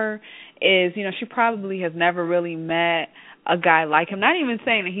with her is, she probably has never really met a guy like him. Not even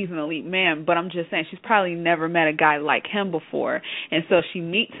saying that he's an elite man, but I'm just saying she's probably never met a guy like him before. And so she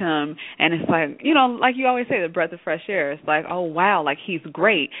meets him, and it's like, like you always say, the breath of fresh air. It's like, oh, wow, like he's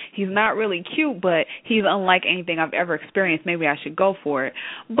great. He's not really cute, but he's unlike anything I've ever experienced. Maybe I should go for it.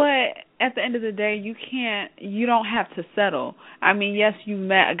 But at the end of the day, you don't have to settle. I mean, yes, you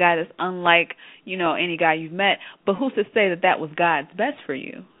met a guy that's unlike, any guy you've met, but who's to say that was God's best for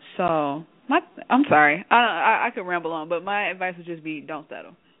you? So I'm sorry. I could ramble on, but my advice would just be don't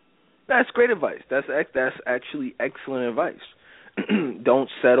settle. That's great advice. That's actually excellent advice. Don't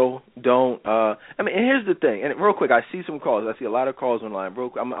settle. Don't. And here's the thing. And real quick, I see some calls. I see a lot of calls online. This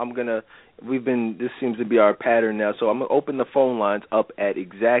seems to be our pattern now. So I'm gonna open the phone lines up at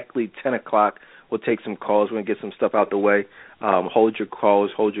exactly 10 o'clock. We'll take some calls. We're going to get some stuff out the way. Hold your calls,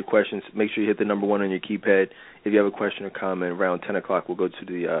 hold your questions. Make sure you hit the number 1 on your keypad. If you have a question or comment, around 10 o'clock, we'll go to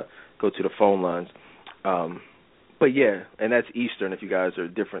the phone lines. But yeah, and that's Eastern. If you guys are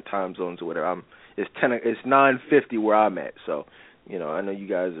different time zones or whatever, it's 9:50 where I'm at. So, I know you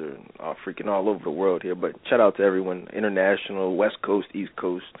guys are freaking all over the world here. But shout out to everyone, international, West Coast, East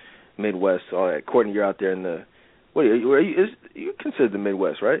Coast, Midwest, all that. Courtney, you're out there in the you considered the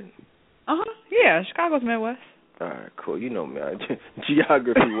Midwest, right? Yeah, Chicago's Midwest. All right, cool. You know me.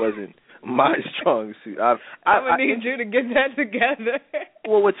 Geography wasn't my strong suit. I would need you to get that together.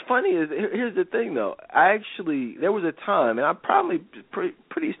 Well, what's funny is, here's the thing, though. There was a time, and I'm probably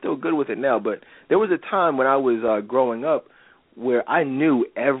pretty still good with it now, but there was a time when I was growing up where I knew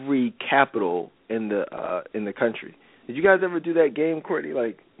every capital in the country. Did you guys ever do that game, Courtney?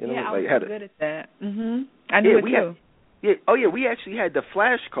 I was good at that. I knew it too. We actually had the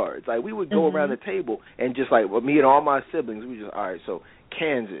flashcards. Like, we would go around the table and just me and all my siblings, we just, all right, so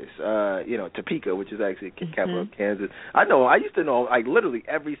Kansas, Topeka, which is actually the capital of Kansas. I used to know literally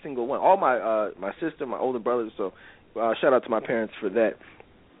every single one. All my sister, my older brothers. So shout out to my parents for that.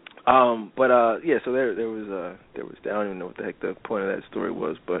 So there was I don't even know what the heck the point of that story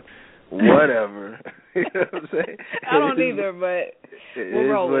was, but whatever. You know what I'm saying? I don't either, but we'll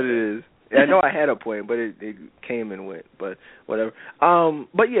roll with it. It is. I know I had a point, but it came and went, but whatever.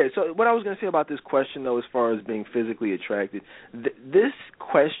 So what I was going to say about this question, though, as far as being physically attracted, this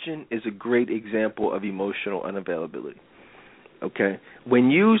question is a great example of emotional unavailability, okay?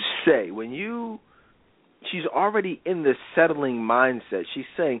 She's already in the settling mindset. She's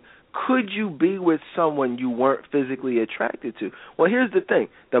saying, could you be with someone you weren't physically attracted to? Well, here's the thing.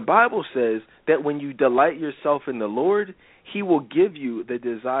 The Bible says that when you delight yourself in the Lord, He will give you the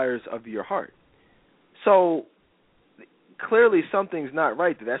desires of your heart. So clearly something's not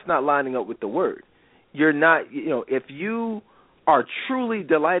right there. That's not lining up with the Word. You're not, if you are truly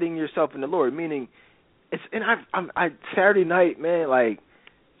delighting yourself in the Lord, meaning Saturday night, man,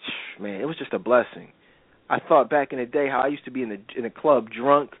 it was just a blessing. I thought back in the day how I used to be in a club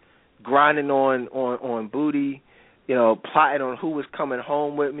drunk, grinding on booty, plotting on who was coming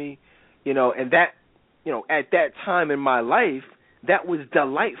home with me, and that, at that time in my life, that was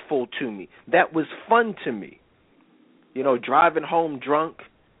delightful to me. That was fun to me. Driving home drunk,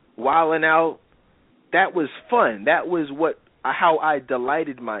 wilding out, that was fun. That was how I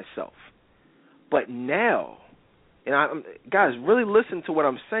delighted myself. But now, guys, really listen to what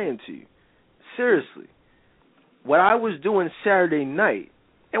I'm saying to you. Seriously. What I was doing Saturday night,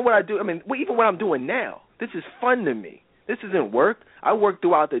 and what I do, even what I'm doing now, this is fun to me. This isn't work. I work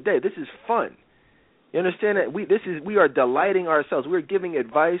throughout the day. This is fun. You understand that? We are delighting ourselves. We're giving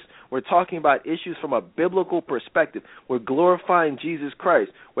advice. We're talking about issues from a biblical perspective. We're glorifying Jesus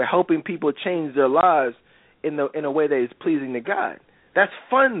Christ. We're helping people change their lives in a way that is pleasing to God. That's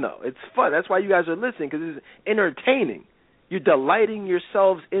fun, though. It's fun. That's why you guys are listening, because it's entertaining. You're delighting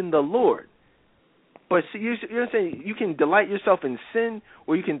yourselves in the Lord. But see, you understand, you can delight yourself in sin,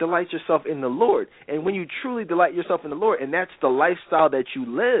 or you can delight yourself in the Lord. And when you truly delight yourself in the Lord, and that's the lifestyle that you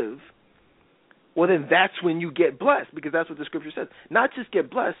live, well, then that's when you get blessed, because that's what the Scripture says. Not just get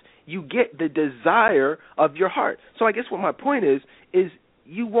blessed, you get the desire of your heart. So I guess what my point is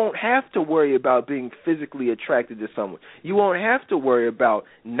you won't have to worry about being physically attracted to someone. You won't have to worry about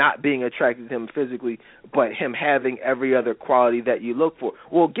not being attracted to him physically, but him having every other quality that you look for.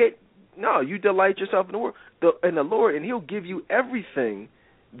 You delight yourself in the Lord, and He'll give you everything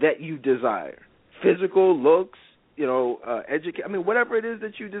that you desire. Physical, looks, education, whatever it is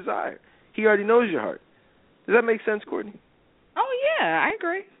that you desire. He already knows your heart. Does that make sense, Courtney? Oh, yeah, I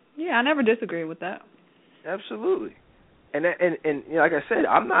agree. Yeah, I never disagree with that. Absolutely. And like I said,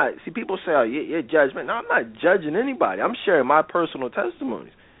 I'm not, people say, oh, you're judgment. No, I'm not judging anybody. I'm sharing my personal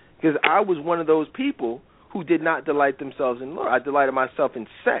testimonies, because I was one of those people who did not delight themselves in the Lord. I delighted myself in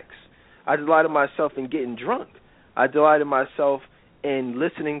sex. I delighted myself in getting drunk. I delighted myself in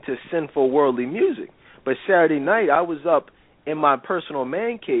listening to sinful worldly music. But Saturday night, I was up in my personal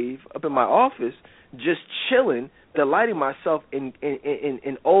man cave, up in my office, just chilling, delighting myself in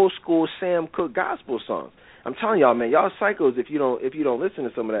old school Sam Cooke gospel songs. I'm telling y'all, man, y'all psychos if you don't listen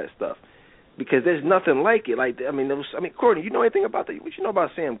to some of that stuff, because there's nothing like it. Courtney, you know anything about that? What you know about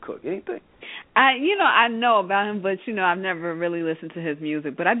Sam Cooke? Anything? I know about him, but I've never really listened to his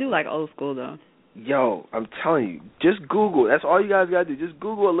music. But I do like old school though. Yo, I'm telling you, just Google. That's all you guys gotta do. Just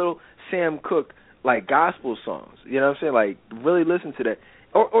Google a little Sam Cooke gospel songs. You know what I'm saying? Really listen to that,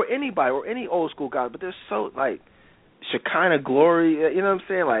 or anybody, or any old school guys. But they're so Shekinah Glory. You know what I'm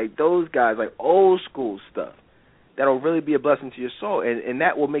saying? Those guys, old school stuff that'll really be a blessing to your soul, and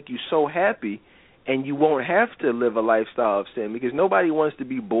that will make you so happy and you won't have to live a lifestyle of sin, because nobody wants to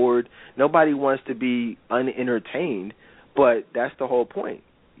be bored, nobody wants to be unentertained, but that's the whole point.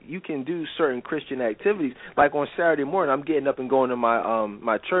 You can do certain Christian activities. Like on Saturday morning, I'm getting up and going to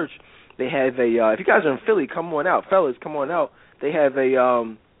my church. They have if you guys are in Philly, come on out, fellas, come on out. They have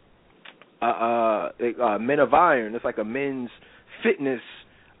a Men of Iron. It's like a men's fitness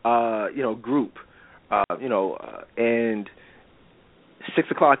group, and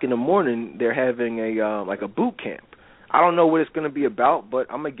 6:00 in the morning they're having a boot camp. I don't know what it's going to be about, but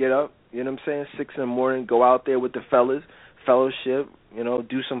I'm gonna get up. You know what I'm saying? 6 in the morning, go out there with the fellas, fellowship.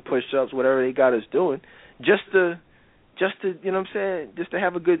 Do some push-ups, whatever they got us doing, just to you know what I'm saying, just to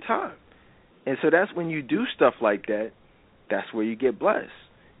have a good time. And so that's when you do stuff like that. That's where you get blessed.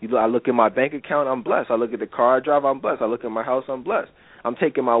 I look at my bank account, I'm blessed. I look at the car I drive, I'm blessed. I look at my house, I'm blessed. I'm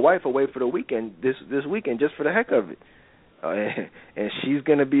taking my wife away for the weekend this weekend just for the heck of it, and she's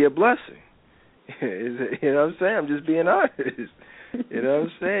gonna be a blessing. You know what I'm saying? I'm just being honest. You know what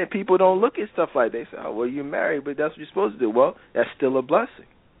I'm saying? People don't look at stuff like that. They say, "Oh, well, you're married, but that's what you're supposed to do." Well, that's still a blessing.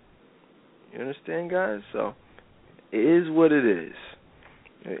 You understand, guys? So it is what it is.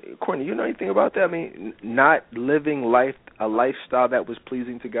 Courtney, you know anything about that? I mean, not living a lifestyle that was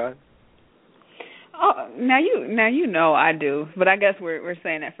pleasing to God. Oh, now you know I do, but I guess we're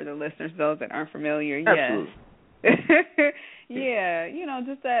saying that for the listeners, those that aren't familiar. Absolutely. Yeah,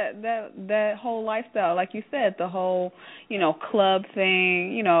 just that whole lifestyle, like you said, the whole, club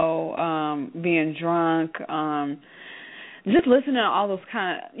thing, being drunk, just listening to all those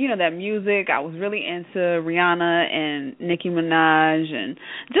kind of, that music. I was really into Rihanna and Nicki Minaj and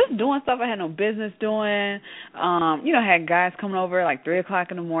just doing stuff I had no business doing. Had guys coming over like 3:00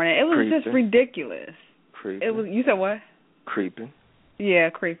 in the morning. It was Creeping. just ridiculous. Creeping. It was. You said what? Creeping. Yeah,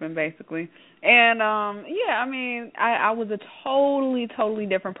 creeping basically. And I was a totally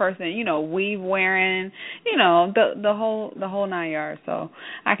different person, weave wearing, the whole 9 yards. So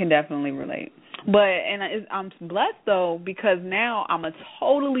I can definitely relate. But I'm blessed though, because now I'm a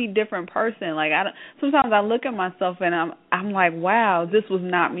totally different person. Like sometimes I look at myself and I'm like, wow, this was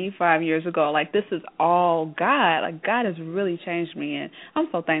not me 5 years ago. Like this is all God. Like God has really changed me, and I'm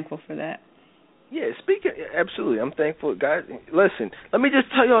so thankful for that. Yeah, absolutely. I'm thankful, guys. Listen, let me just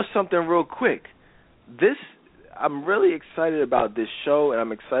tell y'all something real quick. I'm really excited about this show, and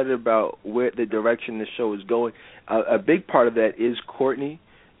I'm excited about where the direction this show is going. A big part of that is Courtney.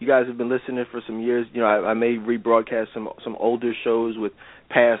 You guys have been listening for some years. I may rebroadcast some older shows with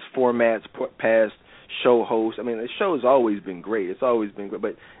past formats, past show hosts. I mean, the show has always been great. It's always been great,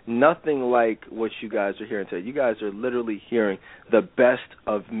 but nothing like what you guys are hearing today. You guys are literally hearing the best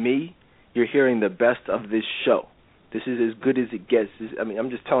of me. You're hearing the best of this show. This is as good as it gets. I'm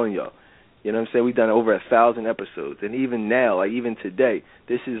just telling y'all. You know what I'm saying? We've done over 1,000 episodes, and even now, like even today,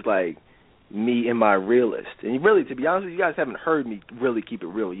 this is like me and my realist. And really, to be honest with you, guys haven't heard me really keep it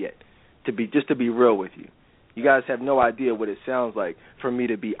real yet. To be real with you, you guys have no idea what it sounds like for me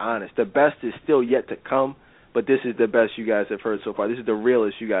to be honest. The best is still yet to come, but this is the best you guys have heard so far. This is the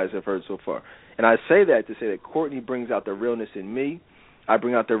realest you guys have heard so far. And I say that to say that Courtney brings out the realness in me. I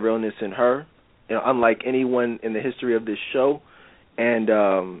bring out the realness in her, unlike anyone in the history of this show, and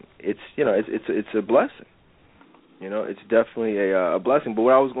it's a blessing. It's definitely a blessing. But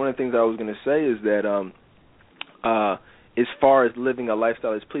one of the things I was going to say is that as far as living a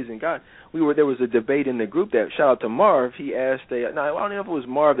lifestyle that's pleasing God, there was a debate in the group that, shout out to Marv. He asked I don't know if it was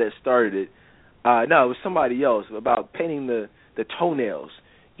Marv that started it. No, it was somebody else, about painting the toenails.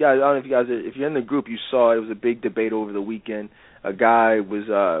 Guys, I don't know if you guys, if you're in the group, you saw it was a big debate over the weekend. A guy was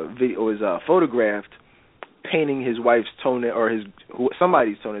photographed painting his wife's toenail, or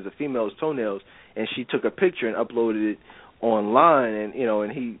somebody's toenails, a female's toenails, and she took a picture and uploaded it online. And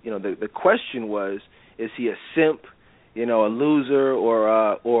he, the question was, is he a simp, a loser,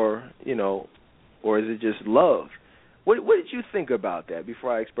 or is it just love? What did you think about that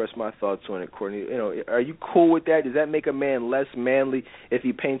before I express my thoughts on it, Courtney? Are you cool with that? Does that make a man less manly if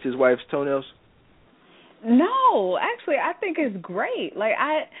he paints his wife's toenails? No, actually, I think it's great. Like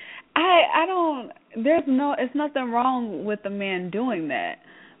I don't. It's nothing wrong with the man doing that.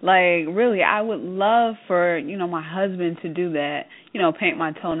 Like really, I would love for my husband to do that. Paint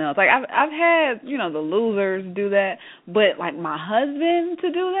my toenails. Like I've had the losers do that, but like my husband to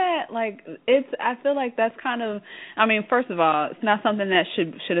do that, like I feel like that's kind of. I mean, first of all, it's not something that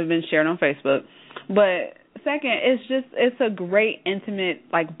should have been shared on Facebook, but. Second, it's a great intimate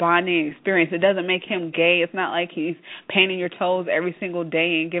like bonding experience. It doesn't make him gay. It's not like he's painting your toes every single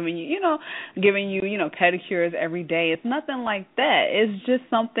day and giving you pedicures every day. It's nothing like that. It's just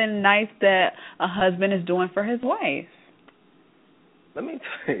something nice that a husband is doing for his wife. Let me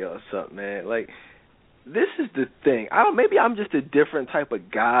tell y'all something, man. Like this is the thing. Maybe I'm just a different type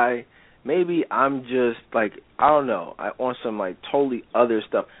of guy. Maybe I'm just like, I don't know, on some like totally other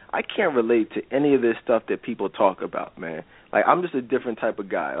stuff. I can't relate to any of this stuff that people talk about, man. Like, I'm just a different type of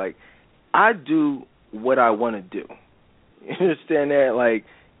guy. Like, I do what I want to do. You understand that? Like,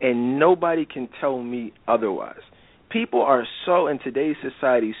 and nobody can tell me otherwise. People are so, in today's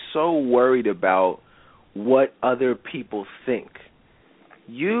society, so worried about what other people think.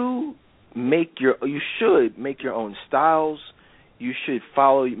 You should make your own styles. You should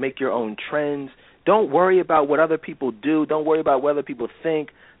make your own trends. Don't worry about what other people do. Don't worry about what other people think.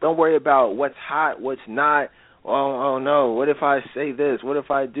 Don't worry about what's hot, what's not. Oh no, what if I say this? What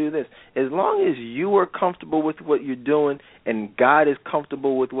if I do this? As long as you are comfortable with what you're doing and God is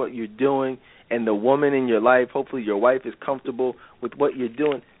comfortable with what you're doing and the woman in your life, hopefully your wife is comfortable with what you're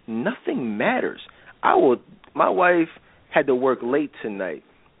doing, nothing matters. My wife had to work late tonight.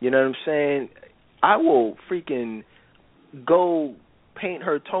 You know what I'm saying? I will freaking go paint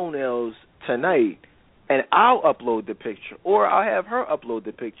her toenails tonight, and I'll upload the picture, or I'll have her upload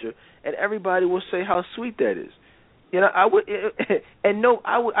the picture, and everybody will say how sweet that is. You know,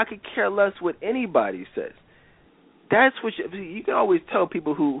 I could care less what anybody says. That's what you can always tell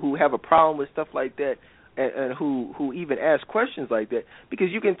people who have a problem with stuff like that, and who even ask questions like that,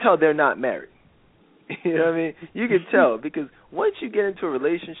 because you can tell they're not married. You know what I mean? You can tell, because once you get into a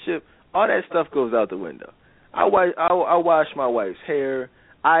relationship, all that stuff goes out the window. I wash my wife's hair.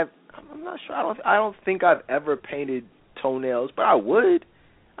 I'm not sure. I don't think I've ever painted toenails, but I would.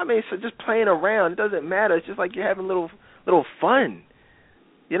 I mean, so just playing around, it doesn't matter. It's just like you're having a little fun.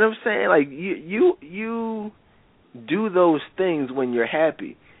 You know what I'm saying? Like you do those things when you're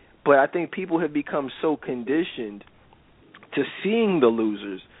happy. But I think people have become so conditioned to seeing the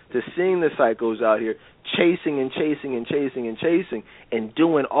losers, to seeing the psychos out here chasing and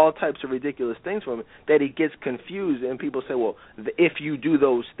doing all types of ridiculous things for him, that he gets confused, and people say, well, if you do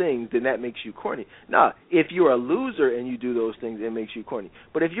those things, then that makes you corny. Nah, if you're a loser and you do those things, it makes you corny.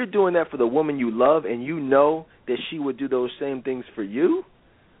 But if you're doing that for the woman you love and you know that she would do those same things for you,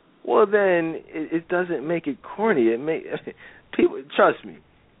 well, then it doesn't make it corny. People, trust me.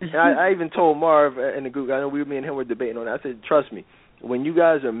 And I even told Marv in the group, I know me and him were debating on it, I said, trust me, when you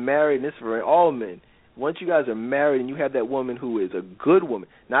guys are married, and this is for all men, once you guys are married and you have that woman who is a good woman,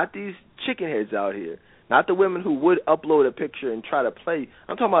 not these chicken heads out here, not the women who would upload a picture and try to play.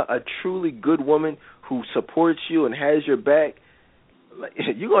 I'm talking about a truly good woman who supports you and has your back.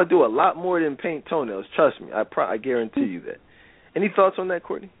 You're going to do a lot more than paint toenails. Trust me. I guarantee you that. Any thoughts on that,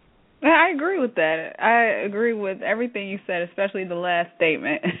 Courtney? I agree with that. I agree with everything you said, especially the last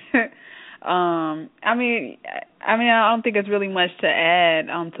statement. I mean, I don't think it's really much to add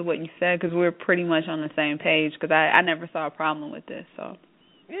to what you said, because we're pretty much on the same page, because I never saw a problem with this. So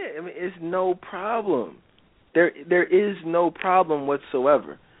yeah, I mean, it's no problem. There is no problem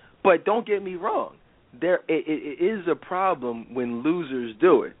whatsoever. But don't get me wrong. It is a problem when losers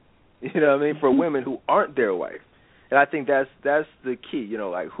do it. You know what I mean? For women who aren't their wife. And I think that's the key. You know,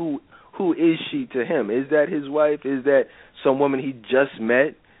 like who is she to him? Is that his wife? Is that some woman he just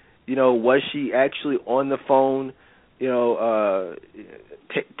met? You know, was she actually on the phone, you know,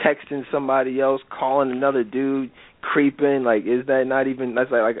 texting somebody else, calling another dude, creeping? Like, is that not even, is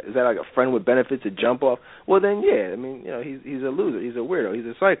that like a friend with benefits to jump off? Well, then, yeah, I mean, you know, he's a loser. He's a weirdo. He's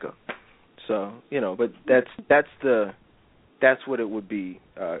a psycho. So, you know, but that's what it would be,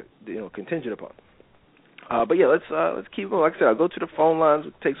 you know, contingent upon. But yeah, let's keep going. Like I said, I'll go to the phone lines,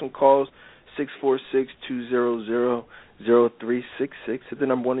 we'll take some calls. 646-200-0366. Hit the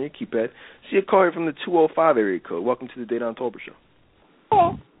number one on your keypad. See a call here from the 205 area code. Welcome to the Dedan Tolbert Show.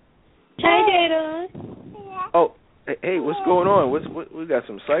 Hello. Hey, Dedan. Oh, hey, what's going on? We got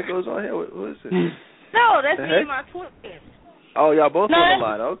some psychos on here? What is it? No, that's me and my twin. Oh, y'all both on the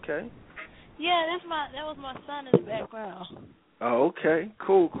line. Okay. Yeah, that was my son in the background. Oh, okay.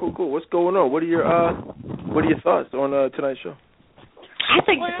 Cool. What's going on? What are your thoughts on tonight's show? I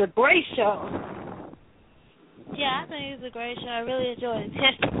think it's a great show. Yeah, I think it's a great show. I really enjoy it.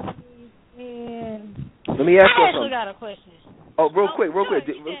 Let me ask you something. I actually got a question. Oh, real quick.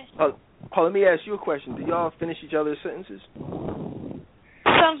 Let me ask you a question. Do y'all finish each other's sentences?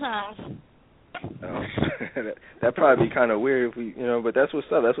 Sometimes. Oh, that'd probably be kind of weird if we, you know, but that's what's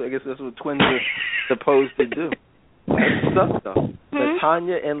up. I guess that's what twins are supposed to do. That's what's up, though.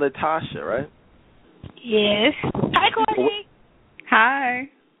 Latanya and Latasha, right? Yes. Hi, Courtney. Hi.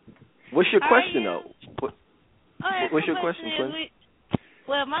 What's your question, though? What's your question, Quinn?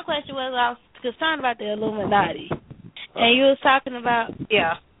 Well, my question was, I was concerned about the Illuminati. And you was talking about,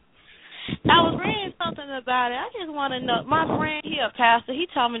 I was reading something about it. I just want to know. My friend, he a pastor. He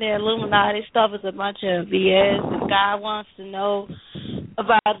told me that Illuminati stuff is a bunch of BS, and God wants to know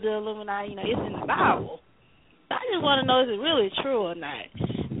about the Illuminati. You know, it's in the Bible. I just want to know, is it really true or not?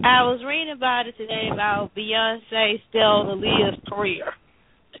 I was reading about it today about Beyonce stealing Aaliyah's career.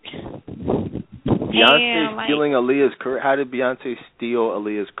 Beyonce stealing Aaliyah's career? How did Beyonce steal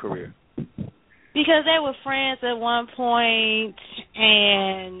Aaliyah's career? Because they were friends at one point,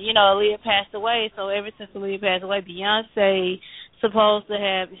 and, you know, Aaliyah passed away. So ever since Aaliyah passed away, Beyonce supposed to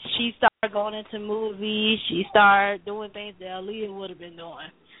have, she started going into movies. She started doing things that Aaliyah would have been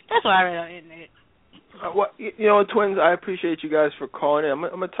doing. That's what I read on the internet. Well, you know, twins, I appreciate you guys for calling in. I'm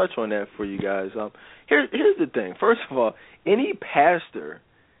gonna touch on that for you guys. Here's the thing. First of all, any pastor,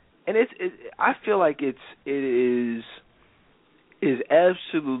 and I feel like it is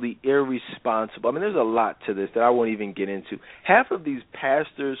absolutely irresponsible. I mean, there's a lot to this that I won't even get into. Half of these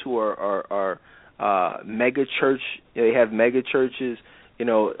pastors who are mega church, you know, they have mega churches, you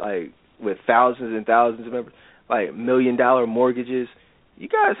know, like with thousands and thousands of members, like $1 million mortgages. You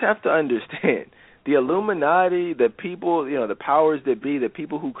guys have to understand. The Illuminati, the people, you know, the powers that be, the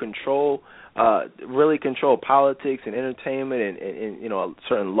people who really control politics and entertainment and you know,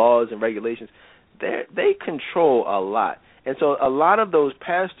 certain laws and regulations, they control a lot. And so a lot of those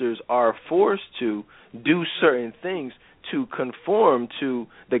pastors are forced to do certain things to conform to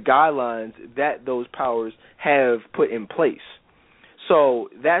the guidelines that those powers have put in place. So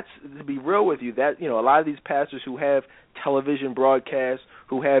that's, to be real with you, that, you know, a lot of these pastors who have television broadcasts,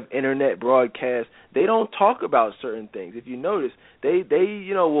 who have internet broadcasts, they don't talk about certain things. If you notice, they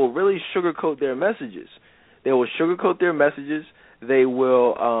you know, will really sugarcoat their messages. They will sugarcoat their messages. They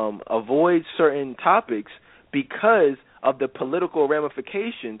will avoid certain topics because of the political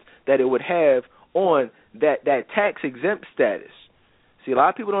ramifications that it would have on that tax-exempt status. See, a lot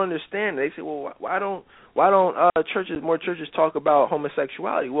of people don't understand. They say, well, why don't more churches talk about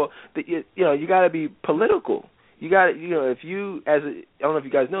homosexuality? Well, you know, you got to be political. You got to, you know, if you, I don't know if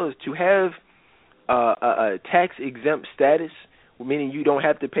you guys know this, to have a tax-exempt status, meaning you don't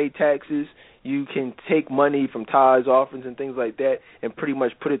have to pay taxes, you can take money from tithes, offerings, and things like that, and pretty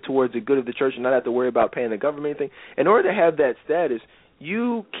much put it towards the good of the church and not have to worry about paying the government anything. In order to have that status,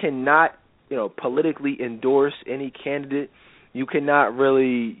 you cannot, you know, politically endorse any candidate. You cannot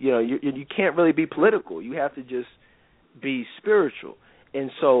really, you know, you can't really be political. You have to just be spiritual.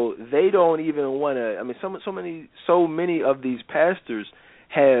 And so they don't even want to. I mean, so many of these pastors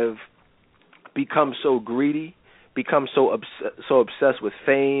have become so greedy, become so obsessed with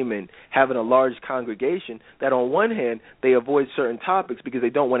fame and having a large congregation that on one hand they avoid certain topics because they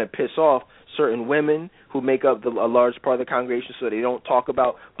don't want to piss off certain women who make up a large part of the congregation, so they don't talk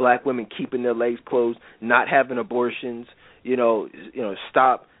about black women keeping their legs closed, not having abortions, you know,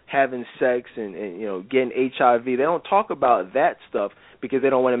 stop having sex and you know, getting HIV. They don't talk about that stuff because they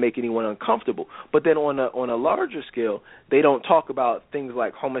don't want to make anyone uncomfortable. But then on a larger scale, they don't talk about things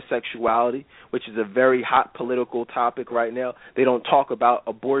like homosexuality, which is a very hot political topic right now. They don't talk about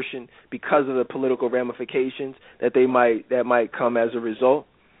abortion because of the political ramifications that might come as a result.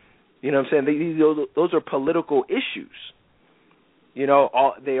 You know what I'm saying? Those are political issues. You know,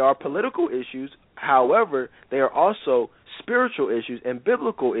 they are political issues. However, they are also spiritual issues and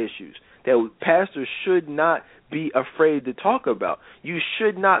biblical issues that pastors should not be afraid to talk about. You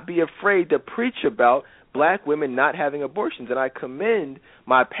should not be afraid to preach about black women not having abortions. And I commend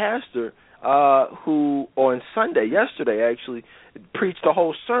my pastor who on yesterday actually, preached a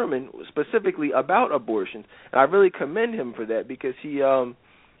whole sermon specifically about abortions. And I really commend him for that because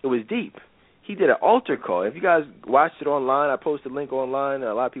it was deep. He did an altar call. If you guys watched it online, I posted a link online.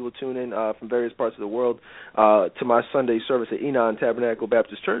 A lot of people tune in from various parts of the world to my Sunday service at Enon Tabernacle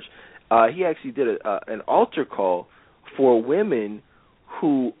Baptist Church. He actually did an altar call for women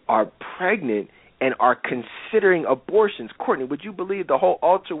who are pregnant and are considering abortions. Courtney, would you believe the whole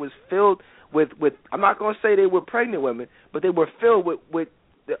altar was filled with I'm not going to say they were pregnant women, but they were filled with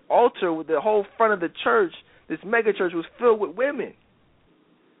the altar, with the whole front of the church, this mega church was filled with women.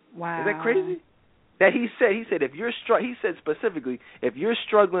 Wow. Is that crazy? That he said if you're he said specifically, if you're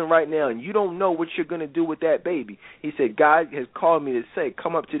struggling right now and you don't know what you're going to do with that baby, he said God has called me to say,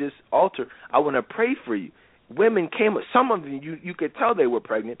 come up to this altar. I want to pray for you. Women came, some of them you could tell they were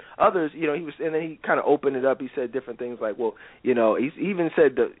pregnant. Others, you know, and then he kind of opened it up. He said different things like, well, you know, he even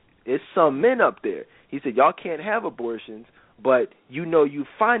said it's some men up there. He said y'all can't have abortions, but you know you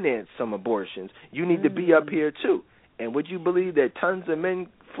finance some abortions. You need to be up here too. And would you believe that tons of men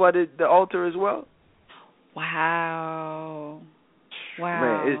flooded the altar as well? Wow.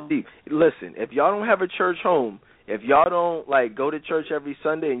 Man, man. It's deep. Listen, if y'all don't have a church home, if y'all don't like go to church every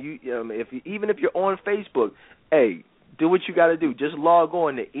Sunday, and even if you're on Facebook, hey, do what you got to do. Just log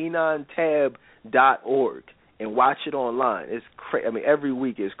on to enontab.org and watch it online. It's every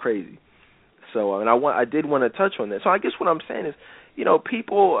week is crazy. So, and I did want to touch on that. So, I guess what I'm saying is,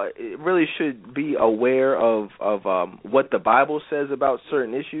 people really should be aware of what the Bible says about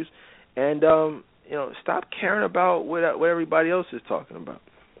certain issues, and stop caring about what everybody else is talking about.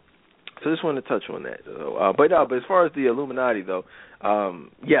 So, I just wanted to touch on that. So, but as far as the Illuminati, though,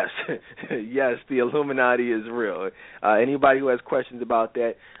 yes, yes, the Illuminati is real. Anybody who has questions about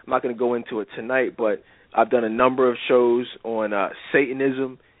that, I'm not going to go into it tonight, but I've done a number of shows on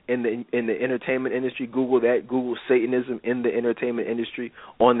Satanism in the entertainment industry. Google that. Google Satanism in the entertainment industry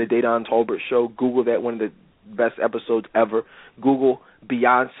on the Dedan Tolbert Show. Google that, one of the best episodes ever. Google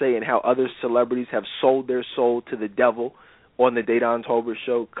Beyonce and how other celebrities have sold their soul to the devil on the Dedan Tolbert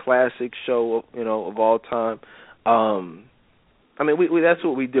Show. Classic show, of all time. We that's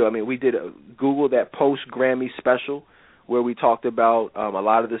what we do. We did Google that post-Grammy special where we talked about a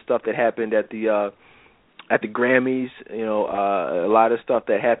lot of the stuff that happened at the Grammys, a lot of stuff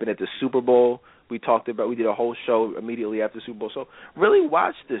that happened at the Super Bowl. We did a whole show immediately after the Super Bowl. So really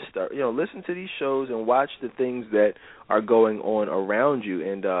watch this stuff. Listen to these shows and watch the things that are going on around you,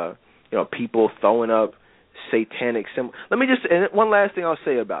 and people throwing up satanic symbols. And one last thing I'll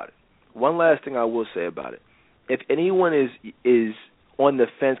say about it. One last thing I will say about it. If anyone is on the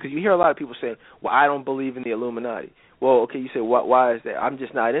fence, because you hear a lot of people saying, well, I don't believe in the Illuminati. Well, okay, you say, why is that? I'm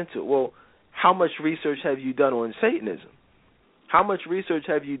just not into it. Well, how much research have you done on Satanism? How much research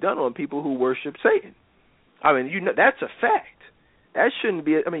have you done on people who worship Satan? That's a fact. That shouldn't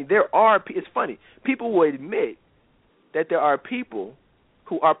be. It's funny. People will admit that there are people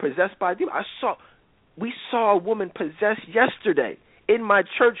who are possessed by demons. We saw a woman possessed yesterday in my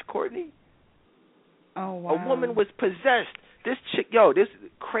church, Courtney. Oh, wow. A woman was possessed. This chick, this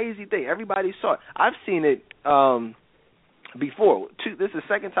crazy thing. Everybody saw it. I've seen it before. This is the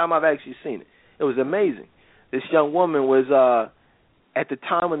second time I've actually seen it. It was amazing. This young woman was at the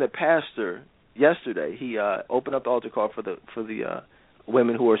time when the pastor yesterday he opened up the altar call for the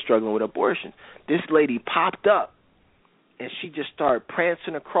women who are struggling with abortion. This lady popped up and she just started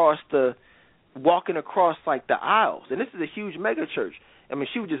walking across like the aisles. And this is a huge mega church.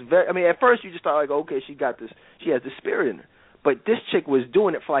 She was just at first you just thought, like, okay, she has the spirit in her. But this chick was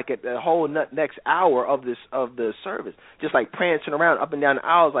doing it for like the whole next hour of the service, just like prancing around up and down the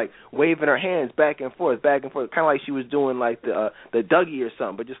aisles, like waving her hands back and forth, kind of like she was doing like the Dougie or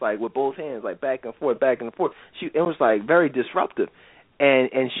something, but just like with both hands, like back and forth. It was like very disruptive,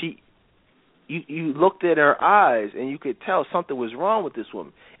 and you looked at her eyes and you could tell something was wrong with this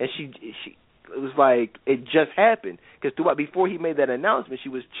woman, and she it was like it just happened because before he made that announcement, she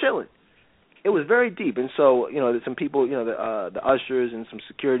was chilling. It was very deep, and so some people, the ushers and some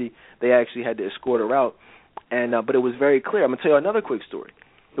security, they actually had to escort her out, and but it was very clear. I'm gonna tell you another quick story.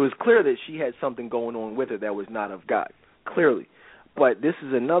 It was clear that she had something going on with her that was not of God, clearly. But this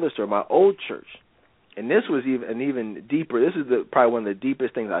is another story. My old church, and this was even deeper. This is probably one of the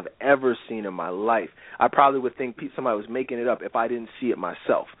deepest things I've ever seen in my life. I probably would think somebody was making it up if I didn't see it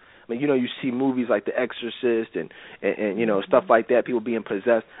myself. You see movies like The Exorcist and stuff like that, people being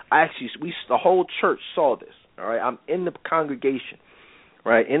possessed. The whole church saw this, all right? I'm in the congregation,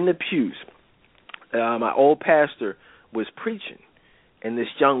 right, in the pews. My old pastor was preaching, and this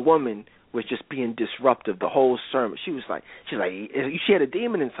young woman was just being disruptive the whole sermon. She had a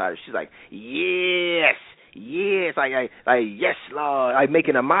demon inside her. She's like, yes, like yes, Lord, like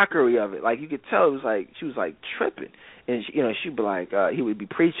making a mockery of it. Like you could tell it was like she was like tripping. And she'd be like, he would be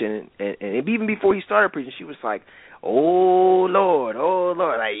preaching, and even before he started preaching, she was like, oh Lord,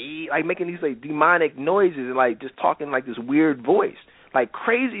 like making these like demonic noises and like just talking like this weird voice, like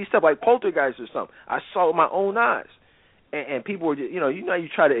crazy stuff, like poltergeist or something. I saw it with my own eyes, and people were just, you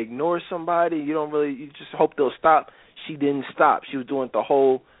try to ignore somebody, you just hope they'll stop. She didn't stop. She was doing it the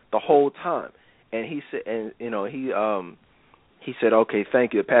whole time, and he said, he said, okay,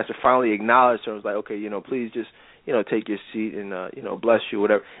 thank you. The pastor finally acknowledged her and was like, okay, please just, take your seat and, bless you,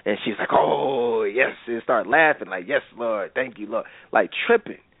 whatever. And she's like, oh, yes, and start laughing like, yes, Lord, thank you, Lord, like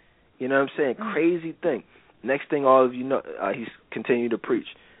tripping. You know what I'm saying? Crazy thing. Next thing all of you know, he's continued to preach.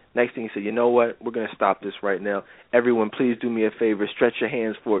 Next thing he said, you know what? We're going to stop this right now. Everyone, please do me a favor. Stretch your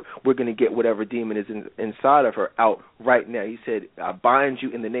hands forward. We're going to get whatever demon is inside of her out right now. He said, I bind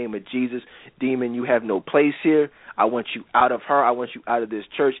you in the name of Jesus. Demon, you have no place here. I want you out of her. I want you out of this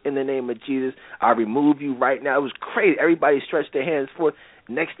church in the name of Jesus. I remove you right now. It was crazy. Everybody stretched their hands forward.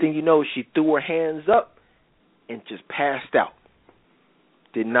 Next thing you know, she threw her hands up and just passed out.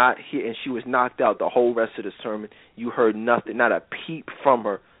 did not hear, and she was knocked out the whole rest of the sermon. You heard nothing, not a peep from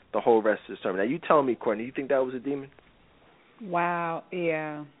her the whole rest of the sermon. Now, you telling me, Courtney, you think that was a demon? Wow,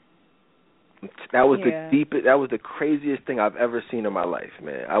 yeah. That was the deepest, that was the craziest thing I've ever seen in my life,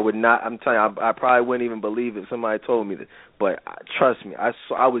 man. I would not, I'm telling you, I probably wouldn't even believe it if somebody told me that. But trust me,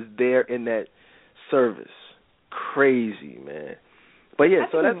 I was there in that service. Crazy, man. But yeah,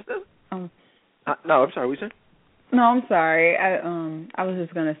 so that's no, I'm sorry, what you saying? No, I'm sorry. I was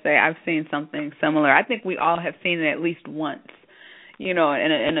just gonna say I've seen something similar. I think we all have seen it at least once, in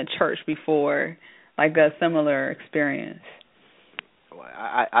a church before, like a similar experience.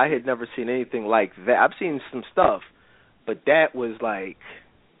 I had never seen anything like that. I've seen some stuff, but that was like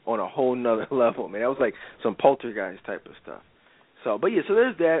on a whole nother level, man. That was like some poltergeist type of stuff. So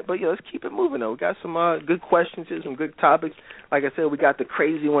there's that. But yeah, let's keep it moving though. We got some good questions here, some good topics. Like I said, we got the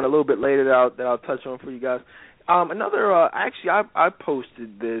crazy one a little bit later that I'll touch on for you guys. I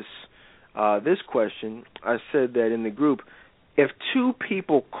posted this question. I said that in the group, if two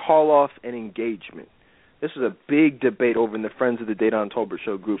people call off an engagement. This is a big debate over in the Friends of the Dedan Tolbert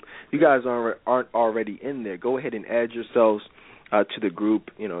Show group. If you guys aren't already in there, go ahead and add yourselves to the group.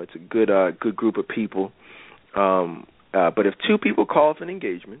 It's a good group of people. But if two people call off an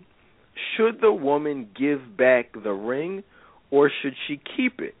engagement, should the woman give back the ring or should she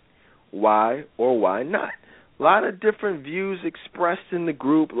keep it? Why or why not? A lot of different views expressed in the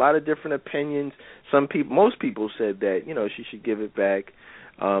group, a lot of different opinions. Most people said that, she should give it back.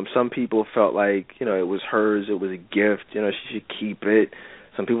 Some people felt like, it was hers, it was a gift, she should keep it.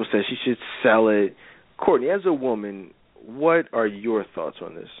 Some people said she should sell it. Courtney, as a woman, what are your thoughts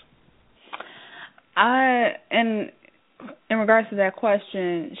on this? In regards to that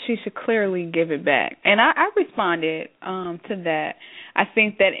question, she should clearly give it back. And I responded to that. I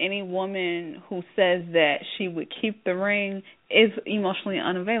think that any woman who says that she would keep the ring is emotionally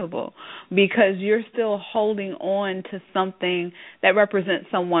unavailable because you're still holding on to something that represents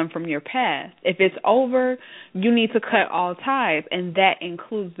someone from your past. If it's over, you need to cut all ties, and that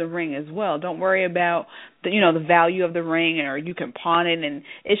includes the ring as well. Don't worry about the value of the ring, or you can pawn it, and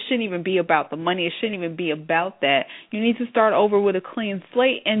it shouldn't even be about the money. It shouldn't even be about that. You need to start over with a clean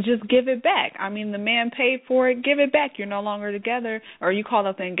slate and just give it back. I mean, the man paid for it. Give it back. You're no longer together, or you called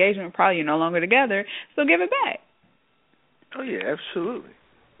up the engagement, probably you're no longer together, so give it back. Oh yeah, absolutely.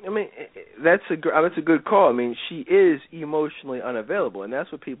 I mean, that's a good call. I mean, she is emotionally unavailable, and that's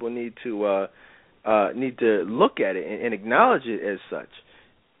what people need to look at it and acknowledge it as such.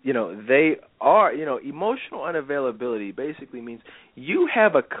 They are. Emotional unavailability basically means you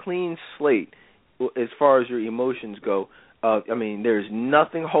have a clean slate as far as your emotions go. There's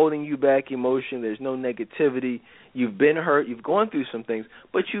nothing holding you back emotionally. There's no negativity. You've been hurt. You've gone through some things,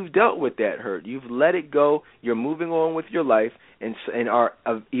 but you've dealt with that hurt. You've let it go. You're moving on with your life and are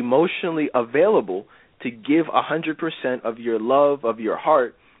emotionally available to give 100% of your love, of your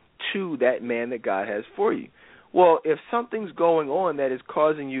heart, to that man that God has for you. Well, if something's going on that is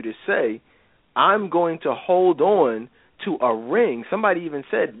causing you to say, I'm going to hold on to a ring, somebody even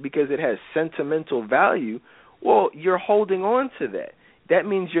said because it has sentimental value, well, you're holding on to that. That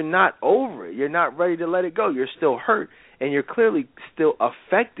means you're not over it. You're not ready to let it go. You're still hurt, and you're clearly still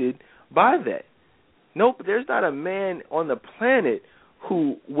affected by that. Nope, there's not a man on the planet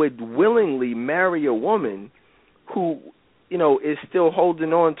who would willingly marry a woman who, is still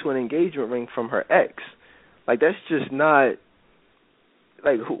holding on to an engagement ring from her ex. Like, that's just not,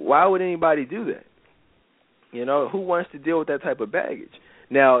 why would anybody do that? Who wants to deal with that type of baggage?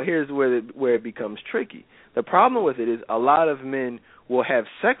 Now, here's where it becomes tricky. The problem with it is a lot of men will have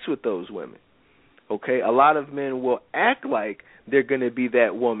sex with those women, okay? A lot of men will act like they're going to be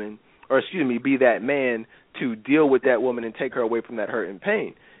that woman, be that man to deal with that woman and take her away from that hurt and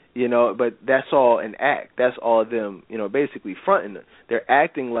pain, but that's all an act. That's all them, basically fronting. They're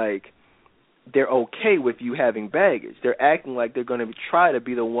acting like they're okay with you having baggage. They're acting like they're going to try to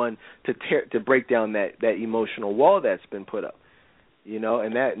be the one to break down that emotional wall that's been put up.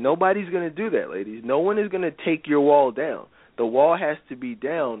 And that nobody's going to do that, ladies. No one is going to take your wall down. The wall has to be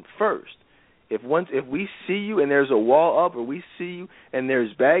down first. If we see you and there's a wall up, or we see you and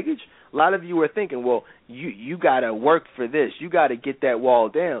there's baggage, a lot of you are thinking, well, you got to work for this. You got to get that wall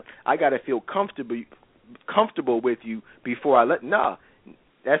down. I got to feel comfortable with you before I let. Nah,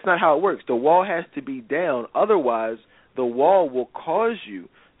 that's not how it works. The wall has to be down. Otherwise, the wall will cause you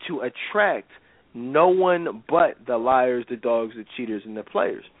to attract no one but the liars, the dogs, the cheaters, and the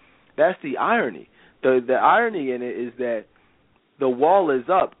players. That's the irony. The irony in it is that the wall is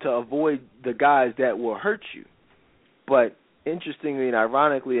up to avoid the guys that will hurt you. But interestingly and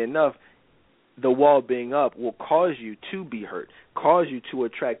ironically enough, the wall being up will cause you to be hurt, cause you to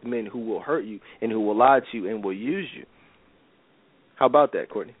attract men who will hurt you and who will lie to you and will use you. How about that,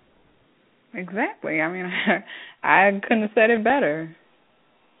 Courtney? Exactly. I mean, I couldn't have said it better.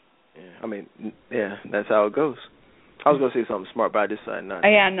 Yeah, I mean, yeah, that's how it goes. I was going to say something smart, but I decided not to.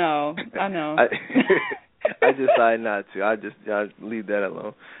 Yeah, I know. I decided not to. I leave that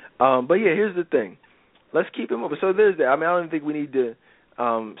alone. But yeah, here's the thing. Let's keep it moving. So there's that. I mean, I don't think we need to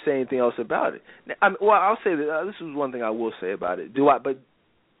say anything else about it. I'll say that this is one thing I will say about it. But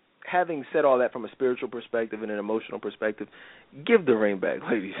having said all that from a spiritual perspective and an emotional perspective, give the ring back,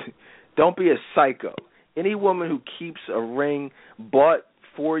 ladies. Don't be a psycho. Any woman who keeps a ring bought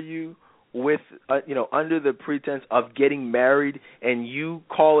for you with, under the pretense of getting married, and you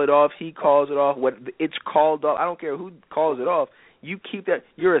call it off, he calls it off, it's called off, I don't care who calls it off, you keep that,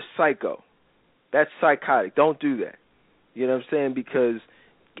 you're a psycho. That's psychotic. Don't do that. You know what I'm saying? Because,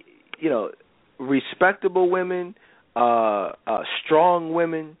 respectable women, strong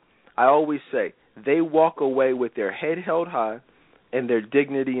women, I always say, they walk away with their head held high and their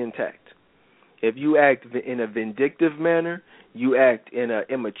dignity intact. If you act in a vindictive manner, you act in an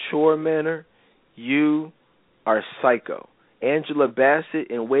immature manner, you are psycho. Angela Bassett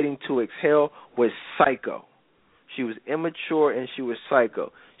in Waiting to Exhale was psycho. She was immature and she was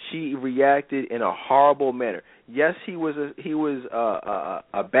psycho. She reacted in a horrible manner. Yes, he was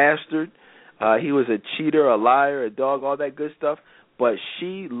a bastard. He was a cheater, a liar, a dog, all that good stuff. But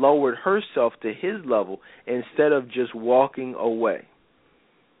she lowered herself to his level instead of just walking away.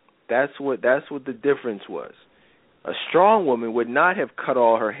 That's what the difference was. A strong woman would not have cut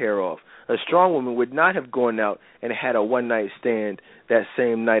all her hair off. A strong woman would not have gone out and had a one-night stand that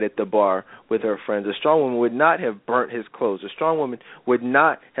same night at the bar with her friends. A strong woman would not have burnt his clothes. A strong woman would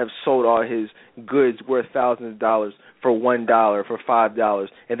not have sold all his goods worth thousands of dollars for $1, for $5,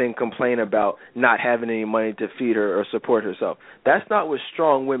 and then complain about not having any money to feed her or support herself. That's not what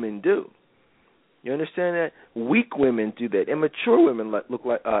strong women do. You understand that? Weak women do that. Immature women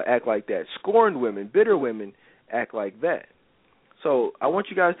act like that. Scorned women, bitter women act like that. So I want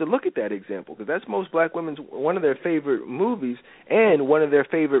you guys to look at that example, because that's most black women's one of their favorite movies and one of their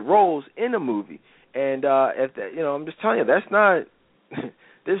favorite roles in a movie. And I'm just telling you, that's not.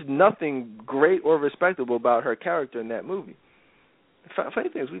 There's nothing great or respectable about her character in that movie. Funny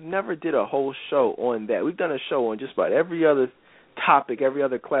thing is, we never did a whole show on that. We've done a show on just about every other topic, every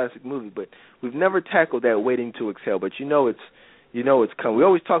other classic movie, but we've never tackled that Waiting to Exhale. But it's coming. We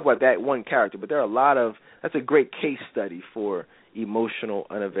always talk about that one character, but there are a lot of. That's a great case study for emotional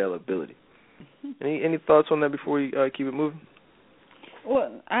unavailability. Any thoughts on that before we keep it moving?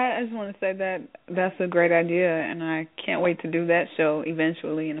 Well, I just want to say that that's a great idea, and I can't wait to do that show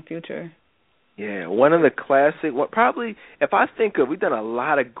eventually in the future. Yeah, one of the classic, probably, if I think of, we've done a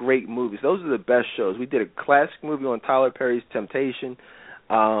lot of great movies. Those are the best shows. We did a classic movie on Tyler Perry's Temptation.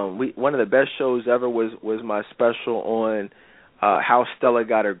 One of the best shows ever was my special on How Stella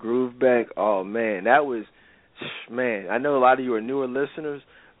Got Her Groove Back. Oh, man, I know a lot of you are newer listeners,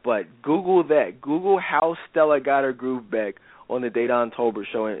 but Google that. Google How Stella Got Her Groove Back on the Dedan Tolbert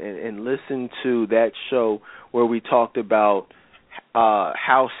show and listen to that show where we talked about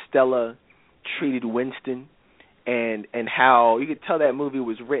how Stella treated Winston and how you could tell that movie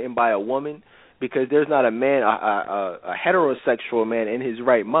was written by a woman, because there's not a man, a heterosexual man in his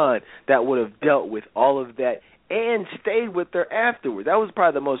right mind that would have dealt with all of that and stayed with her afterwards. That was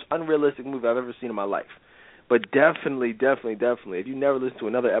probably the most unrealistic movie I've ever seen in my life. But definitely, if you never listened to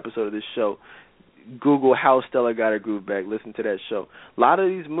another episode of this show, Google How Stella Got Her Groove Back. Listen to that show. A lot of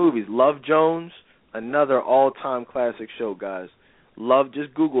these movies. Love Jones, another all-time classic show, guys.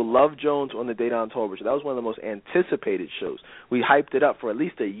 Just Google Love Jones on the Dedan Tolbert show. That was one of the most anticipated shows. We hyped it up for at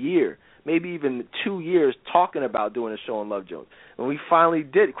least a year, maybe even 2 years, talking about doing a show on Love Jones. And we finally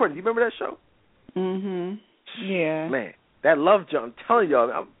did it. Courtney, do you remember that show? Mm-hmm. Yeah. Man, that Love Jones, I'm telling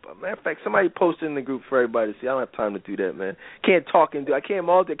y'all, matter of fact, somebody posted in the group for everybody to see. I don't have time to do that, man. I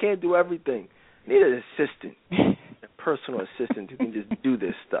can't do everything. I need an assistant, a personal assistant who can just do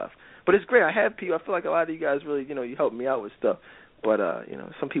this stuff. But it's great. I have people. I feel like a lot of you guys really, you help me out with stuff. But,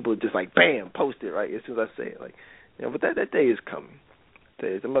 some people just like, bam, post it, right, as soon as I say it. Like, but that day is coming.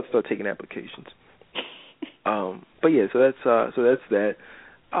 I'm about to start taking applications. But, yeah, so that's that.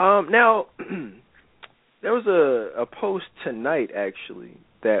 Now, there was a post tonight, actually,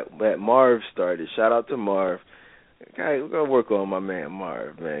 that Marv started. Shout out to Marv. Okay, we're going to work on my man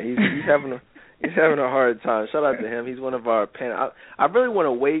Marv, man. He's having a hard time. Shout out to him. He's one of our panel. I really want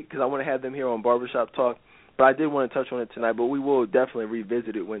to wait because I want to have them here on Barbershop Talk. But I did want to touch on it tonight. But we will definitely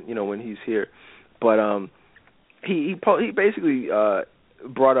revisit it when he's here. But he basically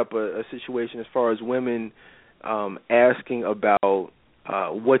brought up a situation as far as women asking about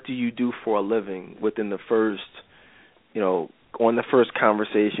what do you do for a living within the first, on the first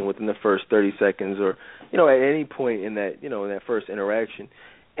conversation, within the first 30 seconds, or at any point in that in that first interaction,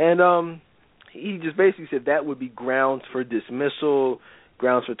 and he just basically said that would be grounds for dismissal,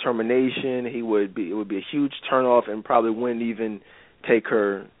 grounds for termination. It would be a huge turnoff, and probably wouldn't even take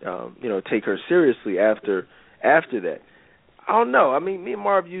her seriously after that. I don't know. I mean, me and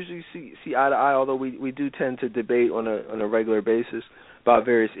Marv usually see eye to eye, although we do tend to debate on a regular basis about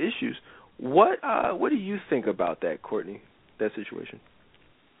various issues. What do you think about that, Courtney? That situation?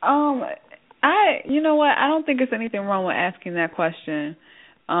 You know what? I don't think there's anything wrong with asking that question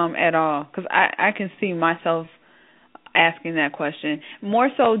at all, because I can see myself asking that question. More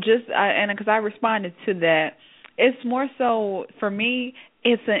so because I responded to that. It's more so, for me,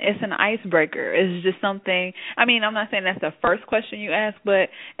 it's an icebreaker. It's just something, I mean, I'm not saying that's the first question you ask, but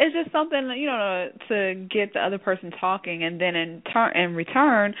it's just something, to get the other person talking, and then in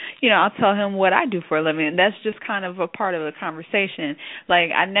return, I'll tell him what I do for a living. And that's just kind of a part of the conversation.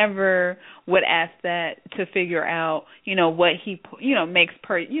 Like, I never would ask that to figure out, what he, makes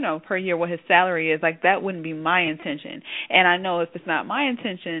per year, what his salary is. Like, that wouldn't be my intention. And I know if it's not my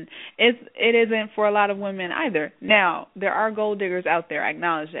intention, it isn't for a lot of women either. Now, there are gold diggers out there. I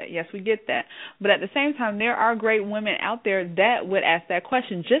acknowledge that. Yes, we get that. But at the same time, there are great women out there that would ask that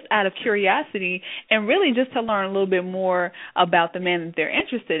question just out of curiosity and really just to learn a little bit more about the man that they're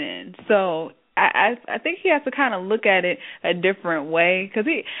interested in. So I think he has to kind of look at it a different way, because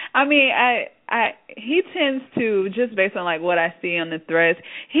he tends to, just based on like what I see on the threads,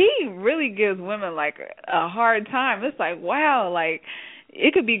 he really gives women like a hard time. It's like, wow, like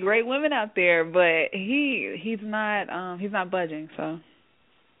it could be great women out there, but he's not budging. So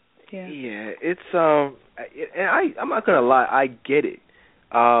yeah, it's and I'm not gonna lie, I get it.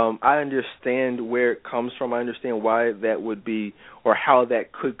 I understand where it comes from. I understand why that would be, or how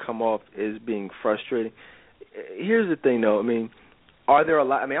that could come off as being frustrating. Here's the thing, though. I mean, are there a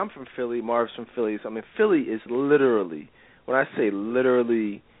lot? I mean, I'm from Philly. Marv's from Philly. So, I mean, Philly is literally, when I say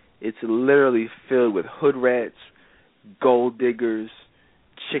literally, it's literally filled with hood rats, gold diggers,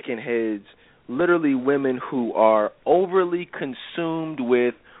 chicken heads, literally women who are overly consumed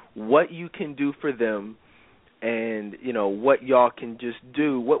with what you can do for them, and what y'all can just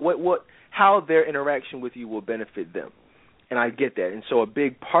do, how their interaction with you will benefit them. And I get that. And so a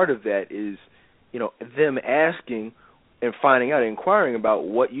big part of that is, them asking and finding out, inquiring about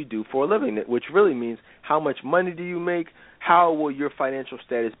what you do for a living, which really means how much money do you make, how will your financial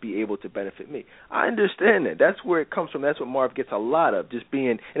status be able to benefit me. I understand that. That's where it comes from. That's what Marv gets a lot of, just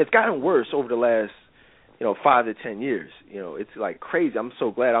being, and it's gotten worse over the last 5 to 10 years. It's like crazy. I'm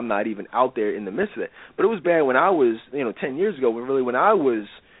so glad I'm not even out there in the midst of it. But it was bad when I was, 10 years ago, when I was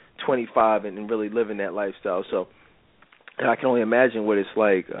 25 and really living that lifestyle. So I can only imagine what it's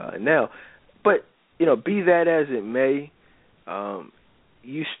like now. But, be that as it may,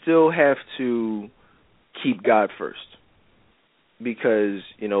 you still have to keep God first. Because,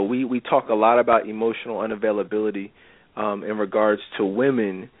 we talk a lot about emotional unavailability in regards to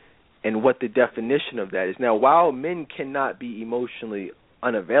women, and what the definition of that is. Now, while men cannot be emotionally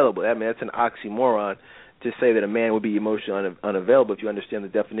unavailable, I mean, that's an oxymoron to say that a man would be emotionally unavailable if you understand the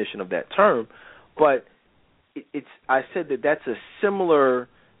definition of that term. But I said that that's a similar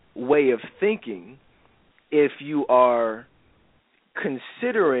way of thinking if you are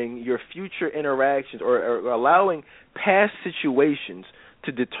considering your future interactions or allowing past situations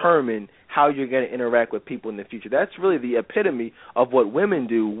to determine how you're going to interact with people in the future. That's really the epitome of what women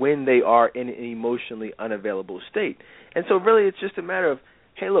do when they are in an emotionally unavailable state. And so really it's just a matter of,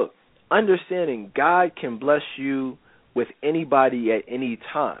 hey, look, understanding God can bless you with anybody at any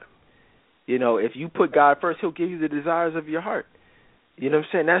time. If you put God first, he'll give you the desires of your heart. You know what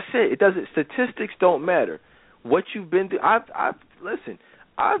I'm saying? That's it. Statistics don't matter. What you've been through,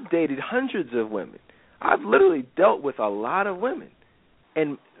 I've dated hundreds of women. I've literally dealt with a lot of women.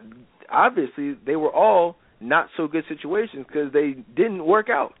 And obviously, they were all not so good situations because they didn't work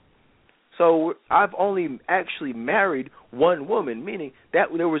out. So I've only actually married one woman, meaning that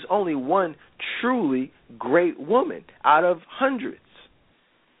there was only one truly great woman out of hundreds.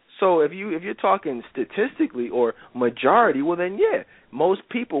 So if you're talking statistically or majority, well then yeah, most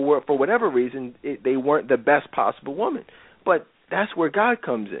people were, for whatever reason, they weren't the best possible woman. But that's where God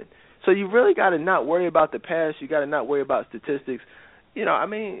comes in. So you really got to not worry about the past. You got to not worry about statistics.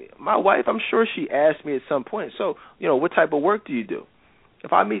 My wife, I'm sure she asked me at some point, so, what type of work do you do?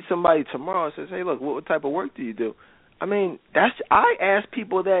 If I meet somebody tomorrow and says, hey, look, what type of work do you do? I ask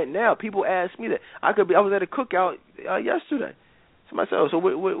people that now. People ask me that. I was at a cookout yesterday. Somebody said, "Oh, so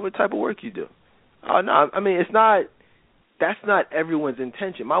what type of work you do?" Oh no, I mean it's not. That's not everyone's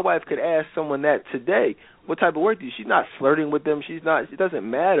intention. My wife could ask someone that today, "What type of work do you?" She's not flirting with them. She's not. It doesn't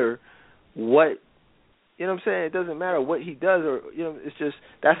matter what. You know what I'm saying? It doesn't matter what he does, or it's just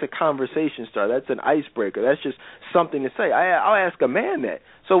that's a conversation starter. That's an icebreaker. That's just something to say. I'll ask a man that.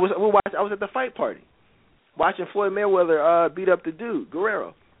 So I was at the fight party, watching Floyd Mayweather beat up the dude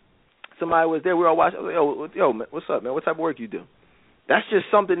Guerrero. Somebody was there. We were all watching. I was like, yo, man, what's up, man? What type of work you do? That's just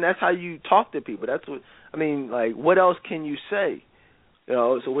something. That's how you talk to people. That's what I mean. Like, what else can you say?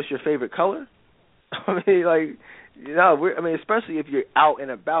 So what's your favorite color? I mean, like. Especially if you're out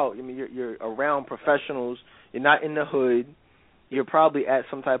and about. I mean, you're around professionals. You're not in the hood. You're probably at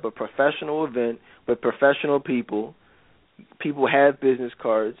some type of professional event with professional people. People have business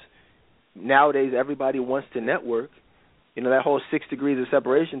cards. Nowadays, everybody wants to network. That whole 6 degrees of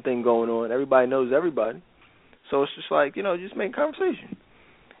separation thing going on. Everybody knows everybody. So it's just like, just make conversation.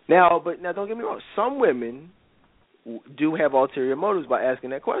 Now, don't get me wrong. Some women do have ulterior motives by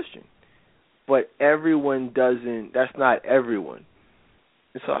asking that question. But everyone doesn't. That's not everyone.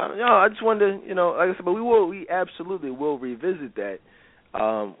 And so I just wanted to, like I said, but we absolutely will revisit that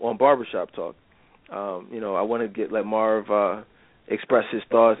on Barbershop Talk. I want to let Marv express his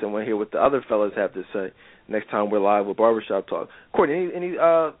thoughts and want to hear what the other fellas have to say next time we're live with Barbershop Talk. Courtney, any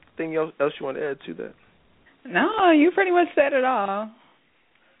thing else you want to add to that? No, you pretty much said it all.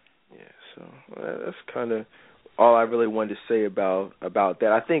 Yeah, so that's kind of all I really wanted to say about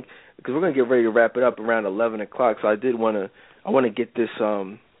that. I think because we're going to get ready to wrap it up around 11 o'clock, so I want to get this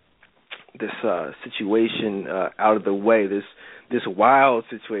situation out of the way. This wild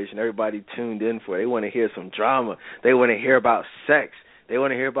situation everybody tuned in for. They want to hear some drama. They want to hear about sex. They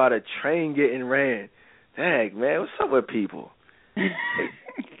want to hear about a train getting ran. Dang, man, what's up with people?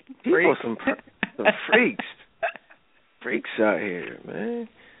 People, some freaks. Freaks out here, man.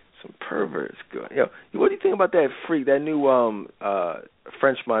 Some perverts. Yo, what do you think about that freak, that new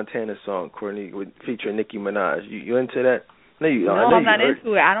French Montana song, Courtney, featuring Nicki Minaj? You into that? No, I'm not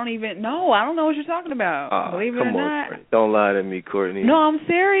into it. I don't know what you're talking about. Believe it or not. Courtney. Don't lie to me, Courtney. No, I'm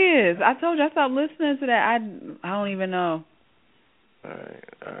serious. I told you I stopped listening to that. I don't even know. All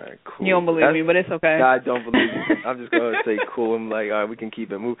right, cool. You don't believe me, but it's okay. No, I don't believe you. I'm just going to say cool. I'm like, all right, we can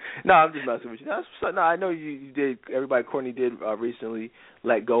keep it moving. No, I'm just messing with you. No, I know you did, Courtney did recently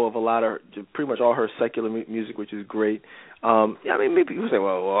let go of a lot of, pretty much all her secular music, which is great. Maybe people say,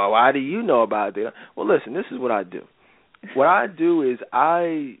 well, why do you know about it? Well, listen, this is what I do. What I do is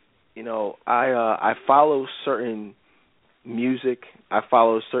I follow certain music, I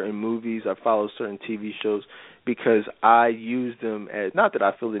follow certain movies, I follow certain TV shows, because I use them as, not that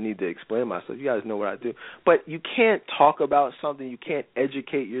I feel the need to explain myself, you guys know what I do, but you can't talk about something, you can't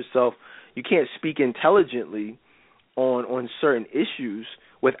educate yourself, you can't speak intelligently on certain issues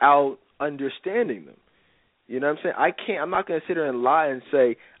without understanding them. You know what I'm saying? I'm not going to sit here and lie and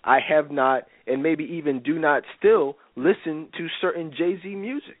say I have not, and maybe even do not still listen to certain Jay-Z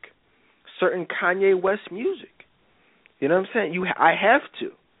music, certain Kanye West music. You know what I'm saying? I have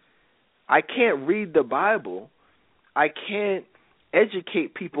to. I can't read the Bible. I can't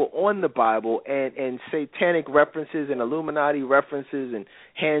educate people on the Bible and satanic references and Illuminati references and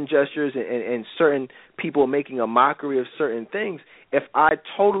hand gestures and certain people making a mockery of certain things if I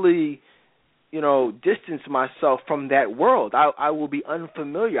totally, distance myself from that world. I will be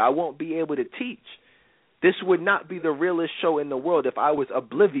unfamiliar. I won't be able to teach. This would not be the realest show in the world if I was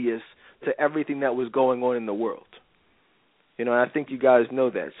oblivious to everything that was going on in the world. And I think you guys know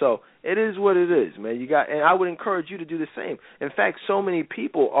that. So it is what it is, man. And I would encourage you to do the same. In fact, so many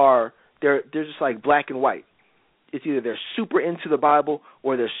people they're just like black and white. It's either they're super into the Bible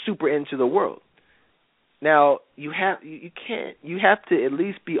or they're super into the world. Now you have to at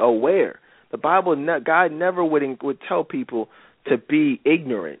least be aware. The Bible, God never would tell people to be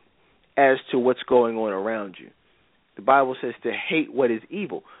ignorant as to what's going on around you. The Bible says to hate what is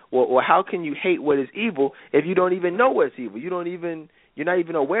evil. Well, how can you hate what is evil if you don't even know what's evil? You're not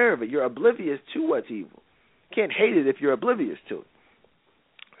even aware of it. You're oblivious to what's evil. You can't hate it if you're oblivious to it.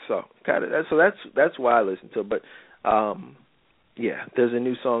 So that's why I listen to it. But there's a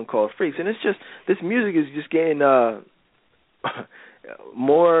new song called Freaks, and it's just this music is just getting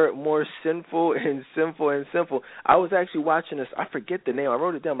more sinful and sinful and sinful. I was actually watching this. I forget the name. I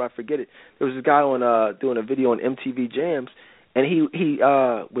wrote it down, but I forget it. There was this guy on doing a video on MTV Jams, and he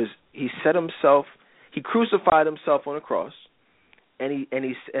set himself. He crucified himself on a cross, and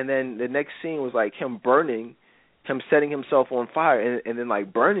then the next scene was like him setting himself on fire, and then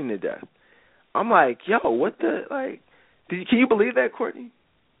like burning to death. I'm like, yo, what the like? Can you believe that, Courtney?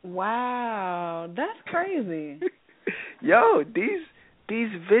 Wow, that's crazy. Yo, these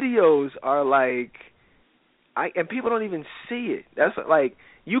videos are like, and people don't even see it. That's like,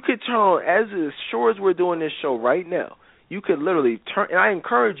 you could turn on, as sure as we're doing this show right now, you could literally turn, and I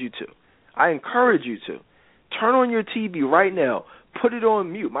encourage you to turn on your TV right now, put it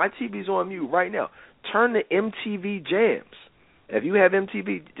on mute. My TV's on mute right now. Turn to MTV Jams. If you have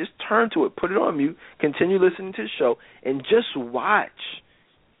MTV, just turn to it, put it on mute, continue listening to the show, and just watch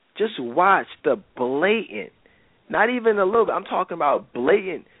the blatant, not even a little bit, I'm talking about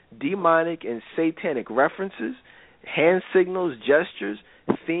blatant demonic and satanic references, hand signals, gestures,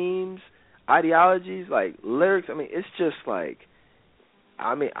 themes, ideologies, like lyrics. I mean, it's just like,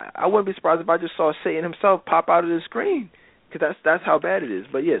 I wouldn't be surprised if I just saw Satan himself pop out of the screen, because that's how bad it is.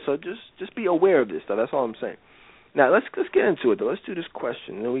 But yeah, so just be aware of this stuff. That's all I'm saying. Now let's get into it though. Let's do this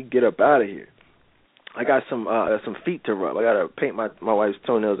question, and then we get up out of here. I got some feet to rub. I got to paint my wife's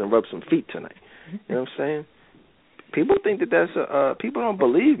toenails and rub some feet tonight. You know what I'm saying? People think that's people don't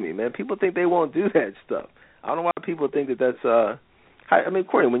believe me, man. People think they won't do that stuff. I don't know why people think that's I mean,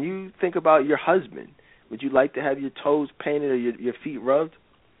 Courtney, when you think about your husband, would you like to have your toes painted or your feet rubbed?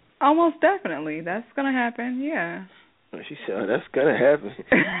 Almost definitely. That's going to happen, yeah. She said, oh, that's going to happen.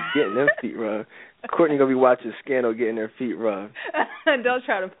 Getting them feet rubbed. Courtney going to be watching Scandal getting her feet rubbed. Don't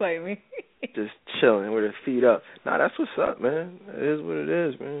try to play me. Just chilling with her feet up. Nah, that's what's up, man. It is what it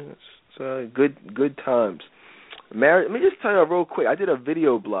is, man. It's good times. Let me just tell you real quick. I did a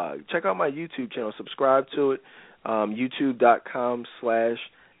video blog. Check out my YouTube channel. Subscribe to it.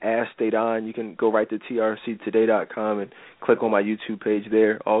 YouTube.com/AskDedan. You can go right to trctoday.com and click on my YouTube page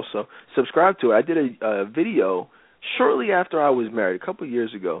there also. Subscribe to it. I did a video shortly after I was married, a couple of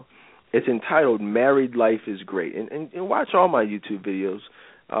years ago. It's entitled Married Life is Great. And watch all my YouTube videos.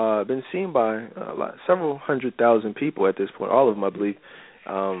 Been seen by several 100,000 people at this point, all of them, I believe.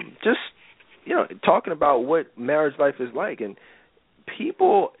 Just, talking about what marriage life is like. And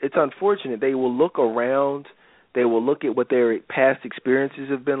people, it's unfortunate, they will look around, they will look at what their past experiences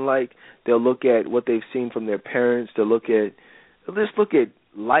have been like, they'll look at what they've seen from their parents, they'll just look at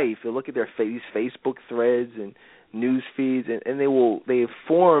life, they'll look at their Facebook threads and news feeds, and they have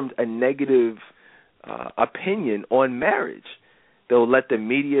formed a negative opinion on marriage. They'll let the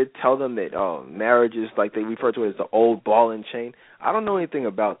media tell them that marriage is, like they refer to it as the old ball and chain. I don't know anything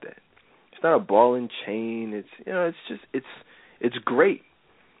about that. It's not a ball and chain. It's great.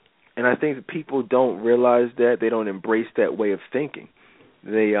 And I think that people don't realize that. They don't embrace that way of thinking.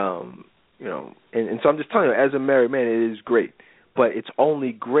 They and so I'm just telling you, as a married man, it is great. But it's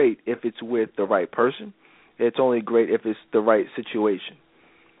only great if it's with the right person. It's only great if it's the right situation.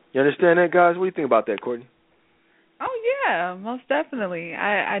 You understand that, guys? What do you think about that, Courtney? Oh yeah, most definitely.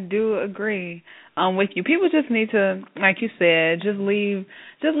 I do agree with you. People just need to, like you said, just leave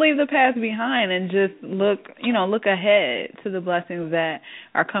the past behind and just look ahead to the blessings that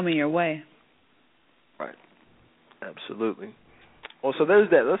are coming your way. Right. Absolutely. Well, so there's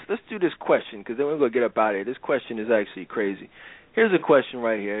that. Let's do this question, because then we're going to get up out of here. This question is actually crazy. Here's a question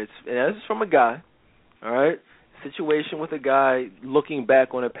right here. This is from a guy. All right. Situation with a guy looking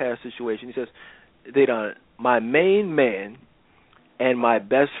back on a past situation. He says, Dedan, my main man and my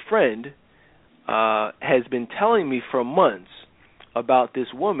best friend has been telling me for months about this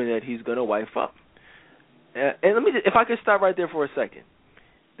woman that he's going to wife up. And let me, if I could stop right there for a second.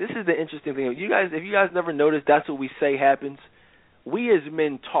 This is the interesting thing. If you guys never noticed, that's what we say happens. We as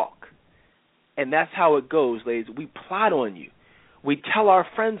men talk, and that's how it goes, ladies. We plot on you. We tell our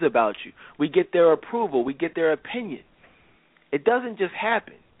friends about you. We get their approval. We get their opinion. It doesn't just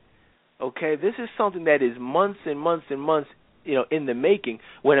happen. Okay, this is something that is months and months and months, in the making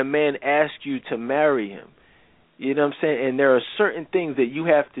when a man asks you to marry him. You know what I'm saying? And there are certain things that you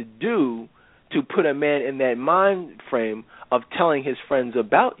have to do to put a man in that mind frame of telling his friends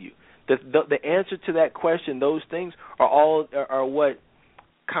about you. The answer to that question, those things are what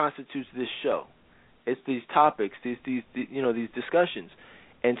constitutes this show. It's these topics, these discussions.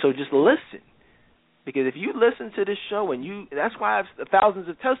 And so just listen. Because if you listen to this show, that's why I have thousands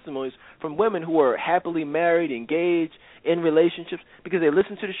of testimonies from women who are happily married, engaged, in relationships, because they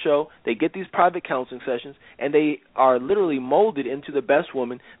listen to the show, they get these private counseling sessions, and they are literally molded into the best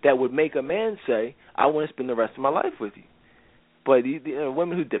woman that would make a man say, I want to spend the rest of my life with you. But the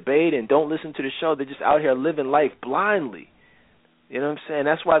women who debate and don't listen to the show, they're just out here living life blindly. You know what I'm saying?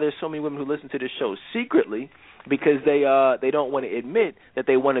 That's why there's so many women who listen to this show secretly, because they don't want to admit that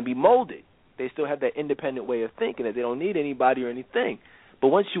they want to be molded. They still have that independent way of thinking, that they don't need anybody or anything. But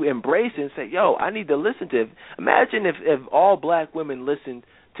once you embrace it and say, yo, I need to listen to it. Imagine if all black women listened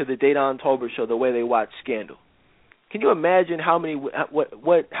to the Dedan Tolbert show the way they watch Scandal. Can you imagine how many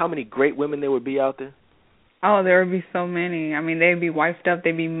great women there would be out there? Oh, there would be so many. I mean, they'd be wifed up.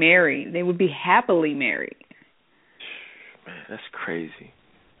 They'd be married. They would be happily married. Man, that's crazy.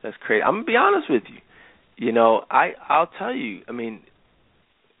 That's crazy. I'm gonna be honest with you. I'll tell you. I mean,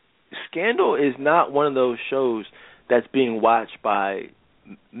 Scandal is not one of those shows that's being watched by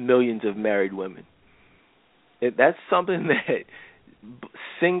millions of married women. That's something that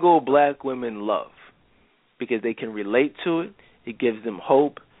single black women love because they can relate to it. It gives them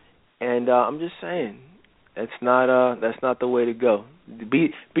hope, and I'm just saying that's not the way to go.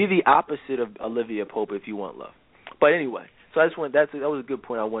 Be the opposite of Olivia Pope if you want love. But anyway, so that was a good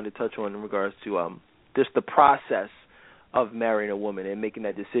point I wanted to touch on in regards to just the process of marrying a woman and making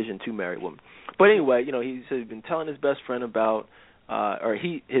that decision to marry a woman. But anyway, he said he's been telling his best friend about,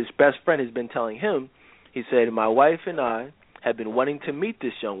 his best friend has been telling him. He said, my wife and I have been wanting to meet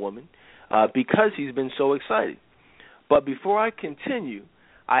this young woman because he's been so excited. But before I continue,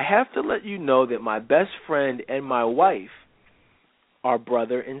 I have to let you know that my best friend and my wife are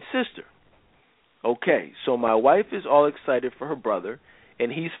brother and sister. Okay, so my wife is all excited for her brother,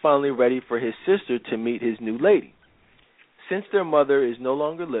 and he's finally ready for his sister to meet his new lady. Since their mother is no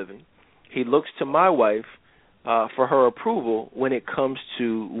longer living, he looks to my wife for her approval when it comes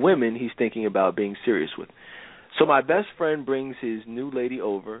to women he's thinking about being serious with. So my best friend brings his new lady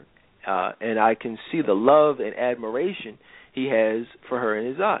over, and I can see the love and admiration he has for her in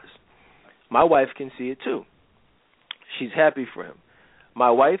his eyes. My wife can see it too. She's happy for him.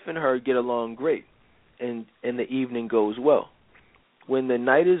 My wife and her get along great, and the evening goes well. When the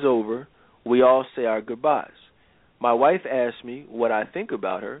night is over, we all say our goodbyes. My wife asks me what I think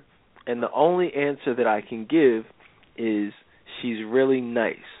about her, and the only answer that I can give is she's really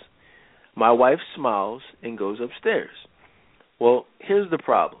nice. My wife smiles and goes upstairs. Well, here's the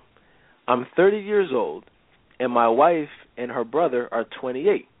problem. I'm 30 years old, and my wife and her brother are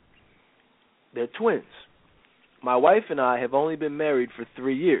 28. They're twins. My wife and I have only been married for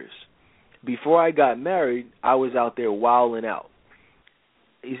 3 years. Before I got married, I was out there wilding out.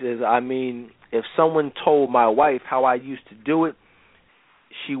 He says, if someone told my wife how I used to do it,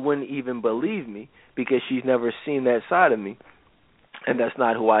 she wouldn't even believe me because she's never seen that side of me, and that's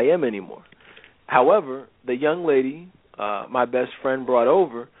not who I am anymore. However, the young lady my best friend brought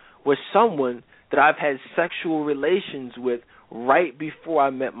over was someone that I've had sexual relations with right before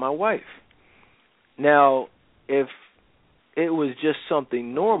I met my wife. Now, if it was just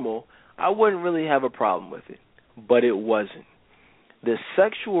something normal, I wouldn't really have a problem with it, but it wasn't. The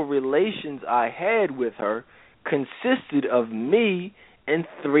sexual relations I had with her consisted of me and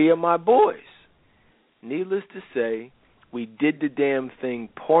 3 of my boys. Needless to say, we did the damn thing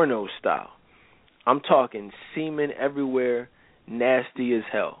porno style. I'm talking semen everywhere, nasty as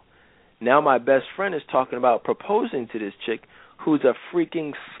hell. Now my best friend is talking about proposing to this chick who's a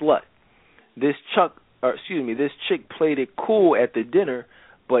freaking slut. This chick played it cool at the dinner,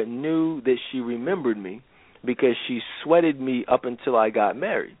 but knew that she remembered me because she sweated me up until I got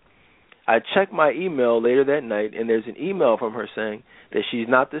married. I checked my email later that night, and there's an email from her saying that she's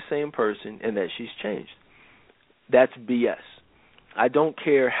not the same person and that she's changed. That's BS. I don't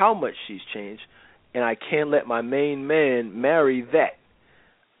care how much she's changed, and I can't let my main man marry that.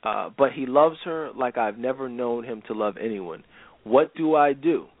 But he loves her like I've never known him to love anyone. What do I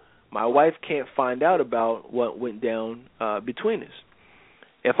do? My wife can't find out about what went down between us.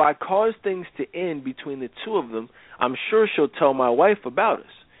 If I cause things to end between the two of them, I'm sure she'll tell my wife about us.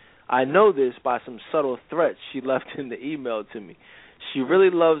 I know this by some subtle threats she left in the email to me. She really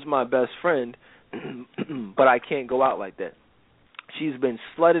loves my best friend, but I can't go out like that. She's been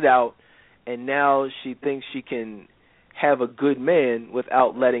slutted out, and now she thinks she can have a good man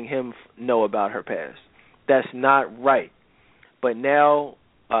without letting him know about her past. That's not right. But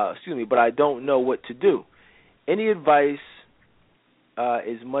I don't know what to do. Any advice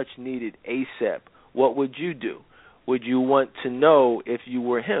is much needed ASAP. What would you do? Would you want to know if you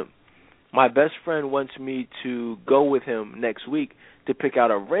were him? My best friend wants me to go with him next week to pick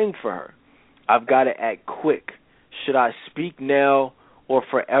out a ring for her. I've got to act quick. Should I speak now or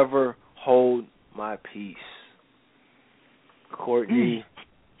forever hold my peace? Courtney,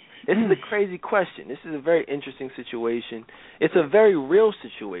 this is a crazy question. This is a very interesting situation. It's a very real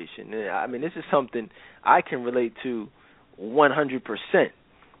situation. I mean, this is something I can relate to 100%.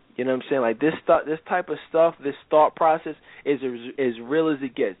 You know what I'm saying? Like this type of stuff, this thought process is as real as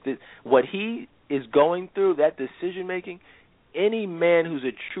it gets. What he is going through, that decision making, any man who's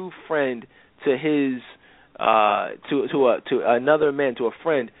a true friend to his to another man, to a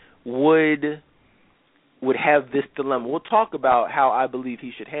friend, would would have this dilemma. We'll talk about how I believe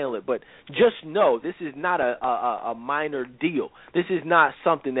he should handle it, but just know this is not a minor deal. This is not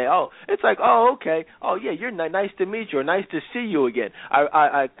something that, it's like, okay, yeah, you're nice to meet you or nice to see you again.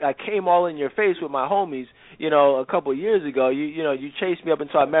 I came all in your face with my homies, a couple of years ago. You chased me up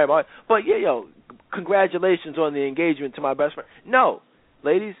until I married my wife. But yeah, congratulations on the engagement to my best friend. No,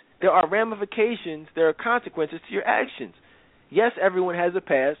 ladies, there are ramifications, there are consequences to your actions. Yes, everyone has a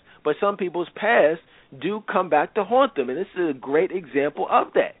past, but some people's past do come back to haunt them, and this is a great example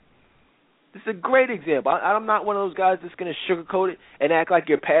of that. This is a great example. I'm not one of those guys that's going to sugarcoat it and act like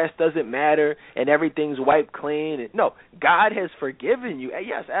your past doesn't matter and everything's wiped clean. No, God has forgiven you.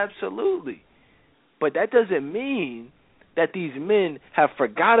 Yes, absolutely. But that doesn't mean that these men have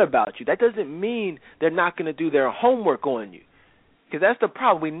forgot about you. That doesn't mean they're not going to do their homework on you. Because that's the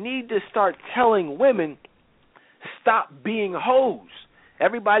problem. We need to start telling women, stop being hoes.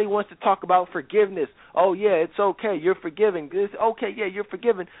 Everybody wants to talk about forgiveness. Oh, yeah, it's okay. You're forgiving. It's okay, yeah, you're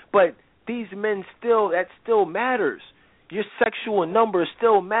forgiven. But these men that still matters. Your sexual number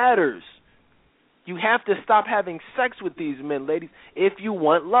still matters. You have to stop having sex with these men, ladies, if you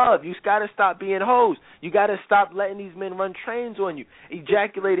want love. You got to stop being hoes. You got to stop letting these men run trains on you,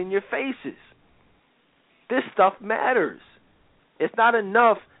 ejaculate in your faces. This stuff matters. It's not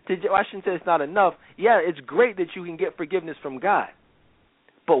enough I shouldn't say it's not enough. Yeah, it's great that you can get forgiveness from God.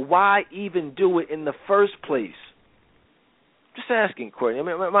 But why even do it in the first place? Just asking, Courtney. I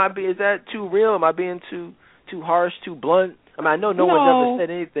mean, is that too real? Am I being too harsh, too blunt? I mean, I know no one's ever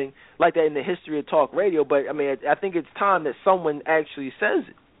said anything like that in the history of talk radio, but I mean, I think it's time that someone actually says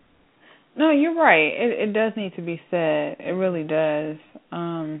it. No, you're right. It does need to be said. It really does.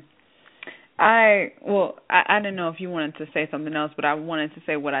 I didn't know if you wanted to say something else, but I wanted to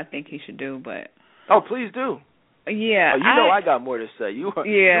say what I think he should do. But please do. Yeah, I got more to say. You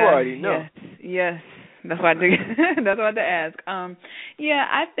already know. Yes. That's why I had to ask.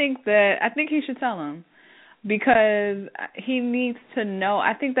 I think he should tell him, because he needs to know.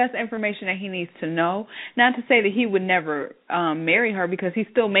 I think that's information that he needs to know. Not to say that he would never marry her, because he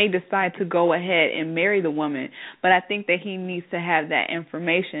still may decide to go ahead and marry the woman. But I think that he needs to have that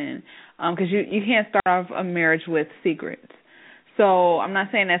information, because you can't start off a marriage with secrets. So I'm not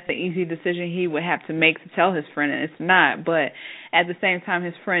saying that's the easy decision he would have to make to tell his friend, and it's not. But at the same time,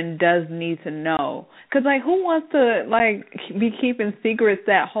 his friend does need to know. Because, who wants to, be keeping secrets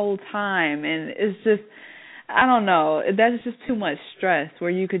that whole time? And it's just, I don't know. That's just too much stress, where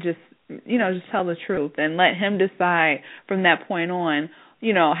you could just tell the truth and let him decide from that point on,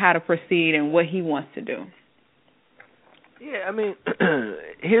 how to proceed and what he wants to do. Yeah, I mean,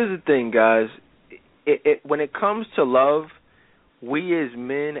 here's the thing, guys. When it comes to love, we as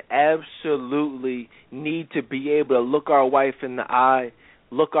men absolutely need to be able to look our wife in the eye,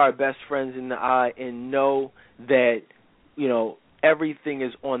 look our best friends in the eye, and know that, everything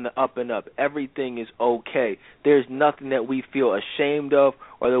is on the up and up. Everything is okay. There's nothing that we feel ashamed of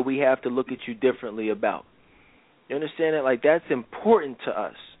or that we have to look at you differently about. You understand that? That's important to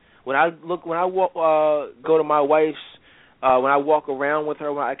us. When I go to my wife's, when I walk around with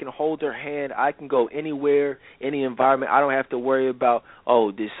her, when I can hold her hand, I can go anywhere, any environment. I don't have to worry about,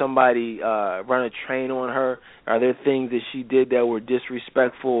 did somebody run a train on her? Are there things that she did that were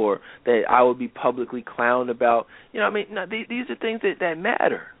disrespectful or that I would be publicly clowned about? No, these are things that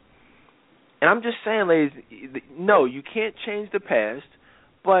matter. And I'm just saying, ladies, no, you can't change the past,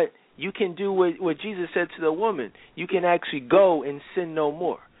 but you can do what Jesus said to the woman. You can actually go and sin no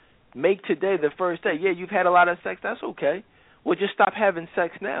more. Make today the first day. Yeah, you've had a lot of sex. That's okay. Well, just stop having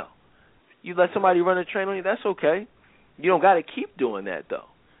sex now. You let somebody run a train on you. That's okay. You don't got to keep doing that, though.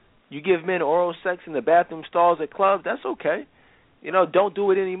 You give men oral sex in the bathroom stalls at clubs. That's okay. Don't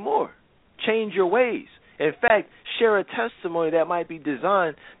do it anymore. Change your ways. In fact, share a testimony that might be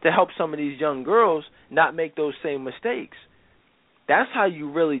designed to help some of these young girls not make those same mistakes. That's how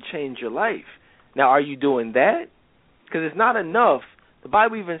you really change your life. Now, are you doing that? Because it's not enough. The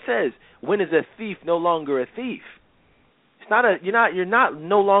Bible even says, when is a thief no longer a thief? You're not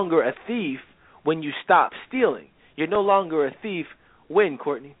no longer a thief when you stop stealing. You're no longer a thief when,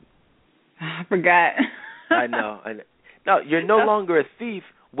 Courtney? I forgot. I know. No, you're no longer a thief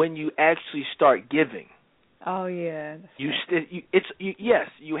when you actually start giving. Oh yeah. Yes,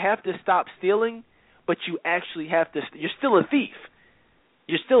 you have to stop stealing, but you actually have to. You're still a thief.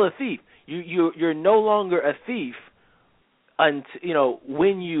 You're still a thief. You're no longer a thief.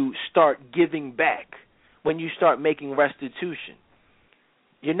 When you start giving back, when you start making restitution.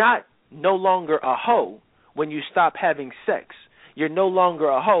 You're no longer a hoe when you stop having sex. You're no longer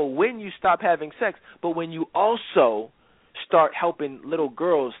a hoe when you stop having sex, but when you also start helping little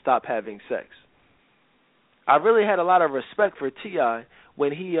girls stop having sex. I really had a lot of respect for T.I.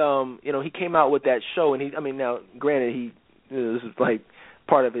 when he he came out with that show, and now granted this is like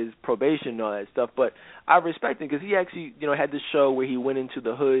part of his probation and all that stuff, but I respect him because he actually had this show where he went into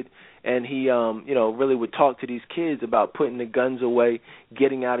the hood and he really would talk to these kids about putting the guns away,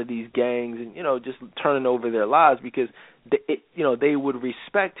 getting out of these gangs, and just turning over their lives because they would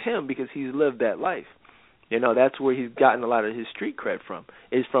respect him because he's lived that life. That's where he's gotten a lot of his street cred from,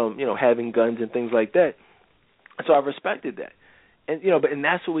 is from having guns and things like that. So I respected that, and and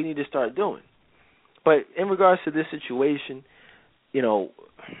that's what we need to start doing. But in regards to this situation,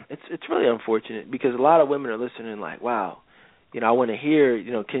 it's really unfortunate because a lot of women are listening like, wow, I want to hear,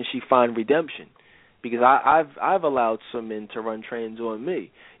 can she find redemption? Because I've allowed some men to run trains on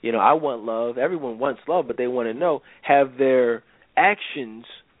me. I want love. Everyone wants love, but they want to know, have their actions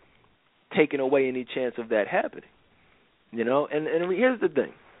taken away any chance of that happening? And here's the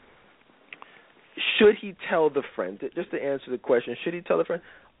thing. Should he tell the friend? Just to answer the question, should he tell the friend?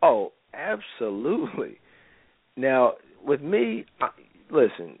 Oh, absolutely. Now, with me,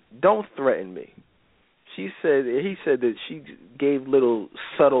 listen, don't threaten me. He said that she gave little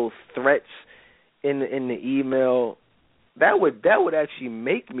subtle threats in the email. That would actually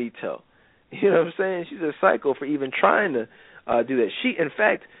make me tell. You know what I'm saying? She's a psycho for even trying to do that. She, in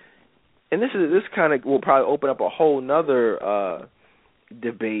fact, and this kind of will probably open up a whole nother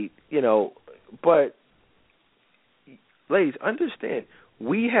debate, but ladies, understand,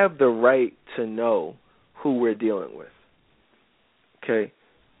 we have the right to know who we're dealing with. Okay?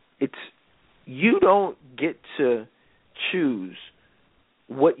 You don't get to choose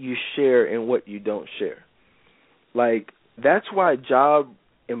what you share and what you don't share. Like, that's why job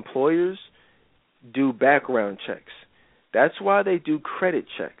employers do background checks. That's why they do credit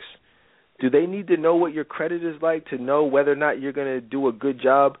checks. Do they need to know what your credit is like to know whether or not you're going to do a good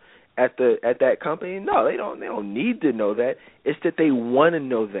job at that company? No, they don't. They don't need to know that. It's that they want to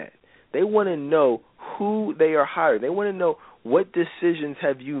know that. They want to know who they are hiring. They want to know, what decisions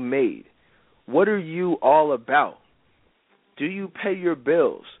have you made? What are you all about? Do you pay your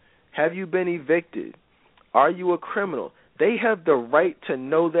bills? Have you been evicted? Are you a criminal? They have the right to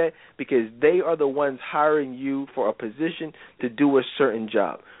know that because they are the ones hiring you for a position to do a certain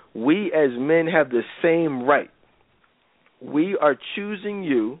job. We as men have the same right. We are choosing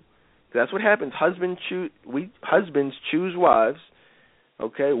you. That's what happens. Husbands choose wives.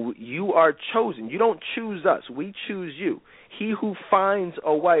 Okay, you are chosen. You don't choose us. We choose you. He who finds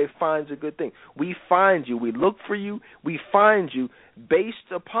a wife finds a good thing. We find you. We look for you. We find you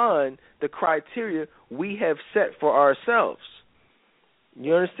based upon the criteria we have set for ourselves.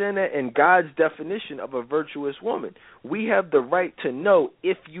 You understand that? And God's definition of a virtuous woman. We have the right to know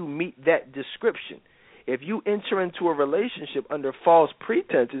if you meet that description. If you enter into a relationship under false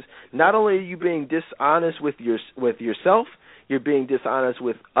pretenses, not only are you being dishonest with yourself, you're being dishonest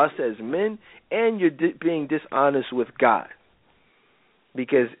with us as men, and you're being dishonest with God.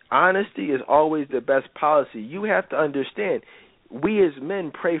 Because honesty is always the best policy. You have to understand, we as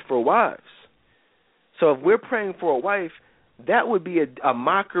men pray for wives. So if we're praying for a wife, that would be a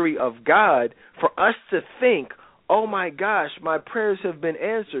mockery of God for us to think, oh my gosh, my prayers have been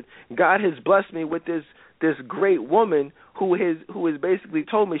answered. God has blessed me with this great woman who has basically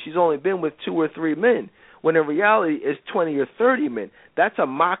told me she's only been with 2 or 3 men, when in reality it's 20 or 30 men. That's a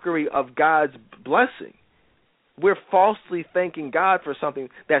mockery of God's blessing. We're falsely thanking God for something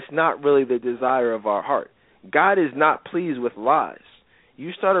that's not really the desire of our heart. God is not pleased with lies.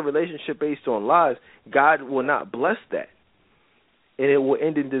 You start a relationship based on lies, God will not bless that. And it will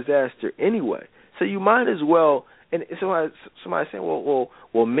end in disaster anyway. So you might as well, and somebody saying,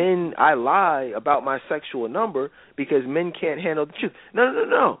 well, men, I lie about my sexual number because men can't handle the truth.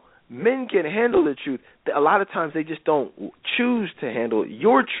 No. Men can handle the truth. A lot of times they just don't choose to handle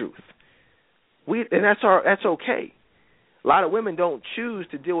your truth. And that's okay. A lot of women don't choose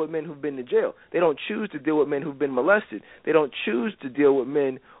to deal with men who've been to jail. They don't choose to deal with men who've been molested. They don't choose to deal with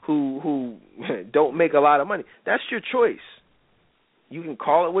men who don't make a lot of money. That's your choice. You can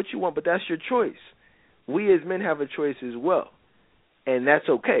call it what you want, but that's your choice. We as men have a choice as well, and that's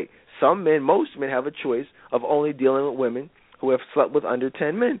okay. Most men have a choice of only dealing with women who have slept with under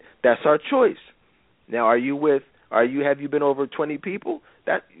 10 men. That's our choice. Now, have you been over 20 people?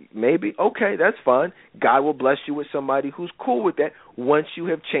 That maybe, okay, that's fine. God will bless you with somebody who's cool with that once you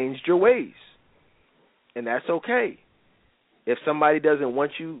have changed your ways, and that's okay. If somebody doesn't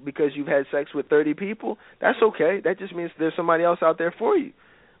want you because you've had sex with 30 people, that's okay. That just means there's somebody else out there for you.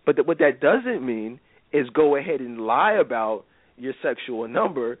 But what that doesn't mean is go ahead and lie about your sexual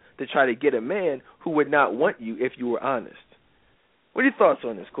number to try to get a man who would not want you if you were honest. What are your thoughts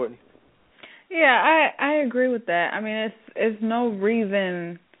on this, Courtney? Yeah, I agree with that. I mean, it's no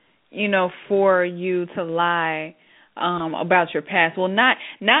reason, for you to lie about your past. Well, not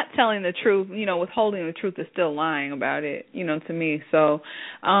telling the truth, withholding the truth is still lying about it, to me. So,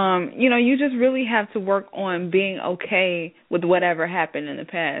 you just really have to work on being okay with whatever happened in the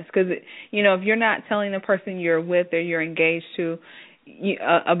past, because if you're not telling the person you're with or you're engaged to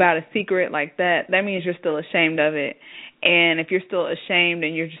about a secret like that, that means you're still ashamed of it. And if you're still ashamed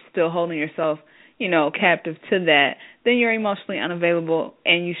and you're just still holding yourself, captive to that, then you're emotionally unavailable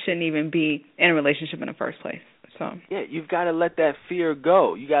and you shouldn't even be in a relationship in the first place. So yeah, you've got to let that fear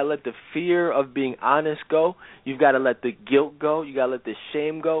go. You got to let the fear of being honest go. You've got to let the guilt go. You got to let the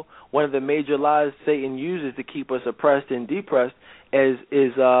shame go. One of the major lies Satan uses to keep us oppressed and depressed is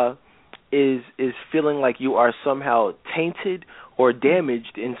feeling like you are somehow tainted or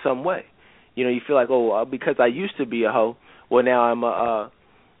damaged in some way. You feel like, because I used to be a hoe, well now I'm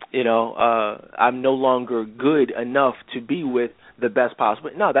I'm no longer good enough to be with the best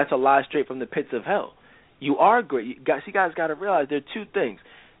possible. No, that's a lie straight from the pits of hell. You are great. You guys got to realize there are two things.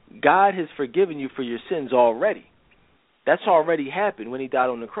 God has forgiven you for your sins already. That's already happened when he died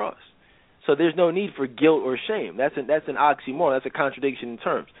on the cross. So there's no need for guilt or shame. That's an oxymoron. That's a contradiction in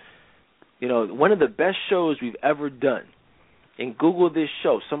terms. One of the best shows we've ever done, and Google this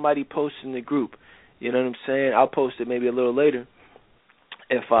show. Somebody posted in the group. You know what I'm saying? I'll post it maybe a little later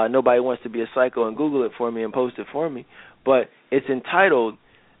if nobody wants to be a psycho and Google it for me and post it for me. But it's entitled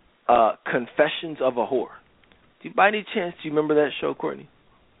Confessions of a Whore. By any chance, do you remember that show, Courtney?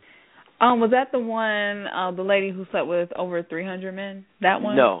 Was that the one, the lady who slept with over 300 men? That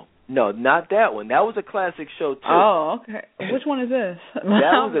one? No, not that one. That was a classic show, too. Oh, okay. Which one is this?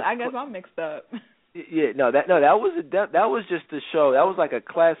 I guess I'm mixed up. Yeah, that was just the show. That was like a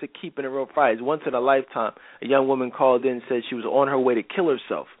classic Keeping It Real Fridays. Once in a lifetime, a young woman called in and said she was on her way to kill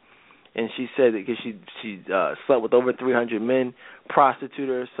herself, and she said that because she slept with over 300 men, prostituted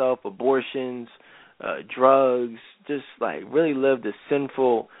herself, abortions, drugs, just like really lived a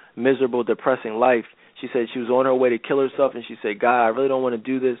sinful, miserable, depressing life. She said she was on her way to kill herself, and she said, "God, I really don't want to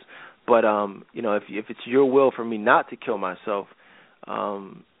do this, but if it's your will for me not to kill myself,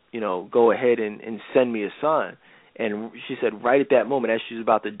 go ahead and send me a sign." And she said right at that moment, as she was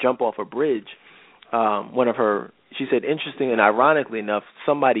about to jump off a bridge, she said, interestingly and ironically enough,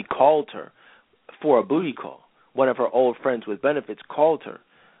 somebody called her for a booty call. One of her old friends with benefits called her,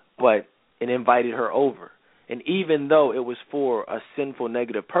 and invited her over. And even though it was for a sinful,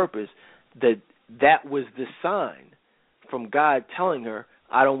 negative purpose, that was the sign from God telling her,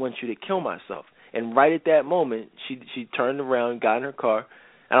 "I don't want you to kill myself." And right at that moment, she turned around, got in her car.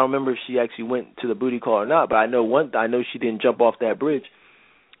 I don't remember if she actually went to the booty call or not, but I know she didn't jump off that bridge.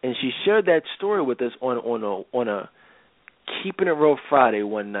 And she shared that story with us on a Keeping It Real Friday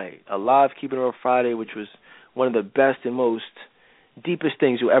one night, a live Keeping It Real Friday, which was one of the best and most deepest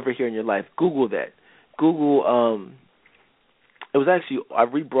things you'll ever hear in your life. Google that. It was actually, I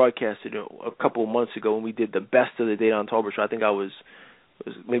rebroadcasted it a couple of months ago when we did the best of the Dedan Tolbert show. I think it was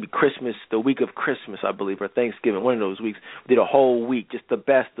maybe Christmas, the week of Christmas, I believe, or Thanksgiving, one of those weeks. We did a whole week, just the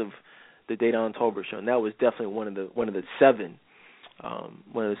best of the Dedan Tolbert show, and that was definitely one of the seven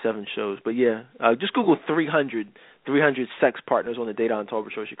shows. But yeah, just Google 300 sex partners on the Dedan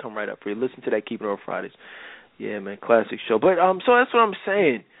Tolbert show. It should come right up for you. Listen to that Keeping It Real Fridays. Yeah, man, classic show. But so that's what I'm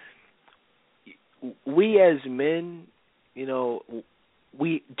saying. We as men,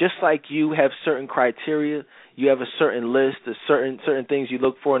 we just like you have certain criteria. You have a certain list of certain things you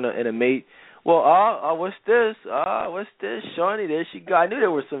look for in a mate. Well, what's this? What's this? Shawnee, there she go. I knew there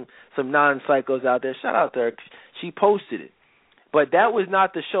were some non-psychos out there. Shout out to her. She posted it. But that was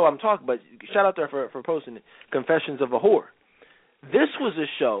not the show I'm talking about. Shout out to her for posting it. Confessions of a Whore. This was a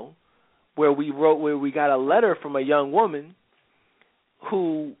show where we got a letter from a young woman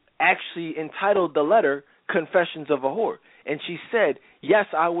who actually entitled the letter Confessions of a Whore. And she said, yes,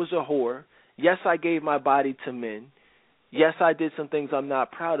 I was a whore. Yes, I gave my body to men. Yes, I did some things I'm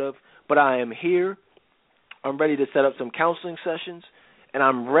not proud of, but I am here. I'm ready to set up some counseling sessions, and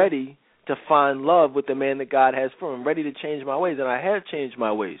I'm ready to find love with the man that God has for me. I'm ready to change my ways, and I have changed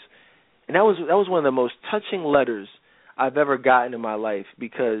my ways. And that was one of the most touching letters I've ever gotten in my life,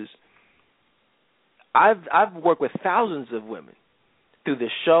 because I've worked with thousands of women through the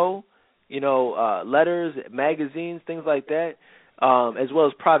show, letters, magazines, things like that, as well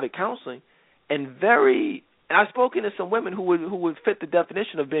as private counseling. And I've spoken to some women who would fit the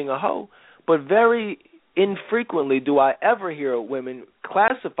definition of being a hoe, but very infrequently do I ever hear women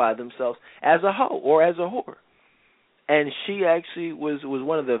classify themselves as a hoe or as a whore. And she actually was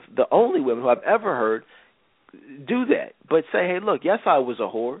one of the only women who I've ever heard do that. But say, hey, look, yes, I was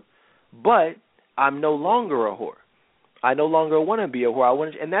a whore, but I'm no longer a whore. I no longer want to be a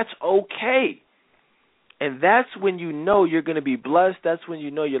whore. And that's okay. And that's when you know you're going to be blessed. That's when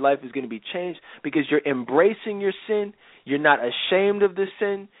you know your life is going to be changed, because you're embracing your sin. You're not ashamed of the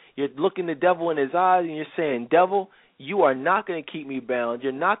sin. You're looking the devil in his eyes and you're saying, devil, you are not going to keep me bound.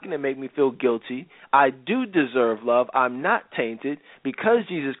 You're not going to make me feel guilty. I do deserve love. I'm not tainted because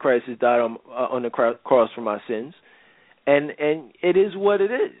Jesus Christ has died on the cross for my sins. And it is what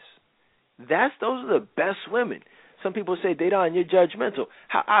it is. Those are the best women. Some people say, Dedan, you're judgmental.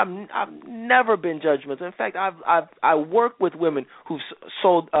 I've never been judgmental. In fact, I work with women who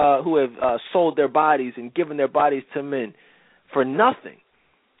have sold their bodies and given their bodies to men for nothing.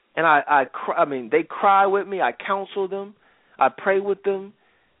 And they cry with me. I counsel them. I pray with them.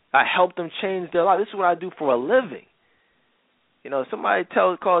 I help them change their life. This is what I do for a living. Somebody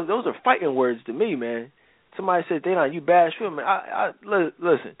calls those are fighting words to me, man. Somebody says, Dedan, you bash women.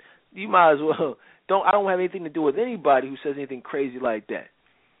 Listen, you might as well. I don't have anything to do with anybody who says anything crazy like that.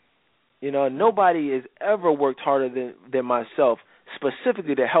 Nobody has ever worked harder than myself,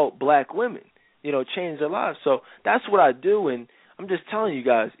 specifically to help black women, change their lives. So that's what I do, and I'm just telling you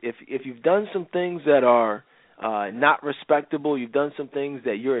guys, if you've done some things that are not respectable, you've done some things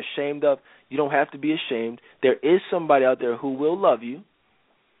that you're ashamed of, you don't have to be ashamed. There is somebody out there who will love you,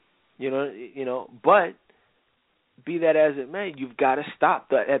 but be that as it may, you've got to stop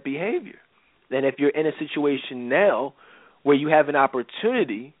that behavior. And if you're in a situation now where you have an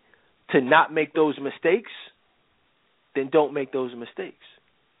opportunity to not make those mistakes, then don't make those mistakes.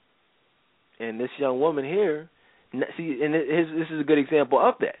 And this young woman here, see, and this is a good example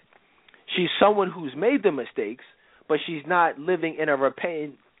of that. She's someone who's made the mistakes, but she's not living in a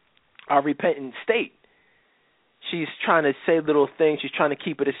repentant state. She's trying to say little things. She's trying to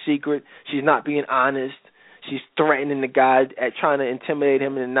keep it a secret. She's not being honest. She's threatening the guy, trying to intimidate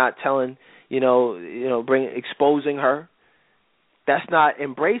him and not telling, exposing her. That's not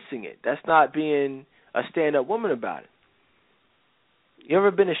embracing it. That's not being a stand-up woman about it. You ever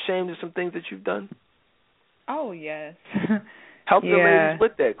been ashamed of some things that you've done? Oh, yes. Help the ladies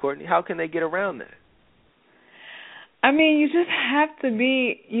with that, Courtney. How can they get around that? I mean, you just have to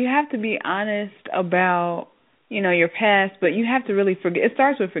be honest about, your past, but you have to really forget. It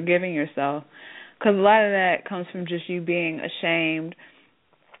starts with forgiving yourself, because a lot of that comes from just you being ashamed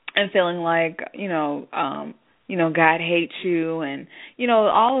and feeling like, God hates you, and,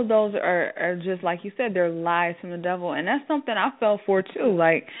 all of those are just, like you said, they're lies from the devil, and that's something I fell for, too.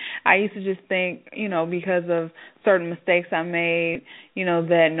 Like, I used to just think, because of certain mistakes I made,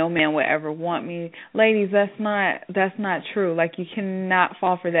 that no man would ever want me. Ladies, that's not true. Like, you cannot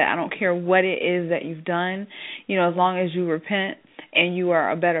fall for that. I don't care what it is that you've done, as long as you repent and you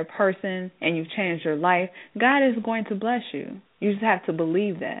are a better person and you've changed your life, God is going to bless you. You just have to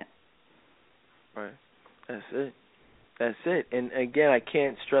believe that. Right. That's it. And again, I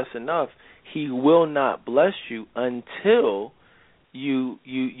can't stress enough, he will not bless you until you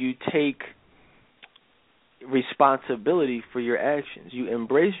take responsibility for your actions. You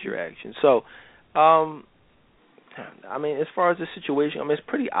embrace your actions. So, as far as the situation, it's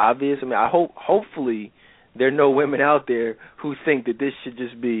pretty obvious. Hopefully there are no women out there who think that this should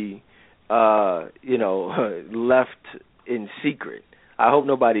just be, left in secret. I hope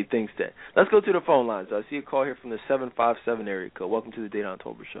nobody thinks that. Let's go to the phone lines. I see a call here from the 757 area code. Welcome to the Dedan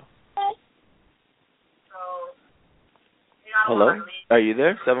Tolbert Show. Hello? Are you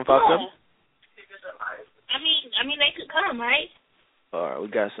there? 757? I mean, they could come, right? All right, we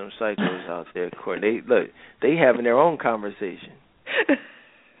got some psychos out there, Courtney. They having their own conversation.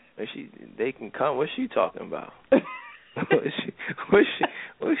 They can come. What's she talking about? What's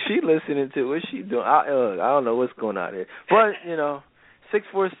she listening to? What's she doing? I don't know what's going on here. But,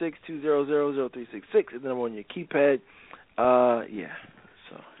 646-200-0366 is the number on your keypad. So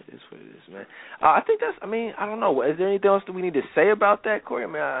it is what it is, man. I think that's, I don't know. Is there anything else that we need to say about that, Corey?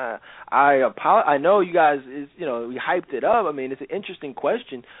 I know you guys, we hyped it up. It's an interesting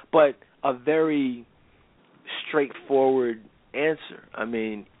question, but a very straightforward answer.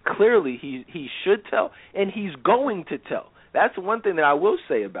 Clearly he should tell, and he's going to tell. That's one thing that I will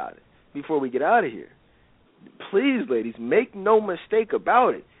say about it before we get out of here. Please, ladies, make no mistake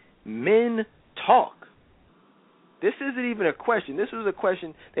about it. Men talk. This isn't even a question. This was a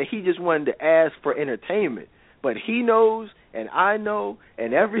question that he just wanted to ask for entertainment. But he knows, and I know,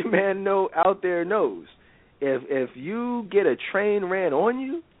 and every man out there knows. If you get a train ran on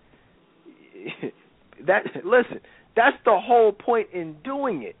you, that's the whole point in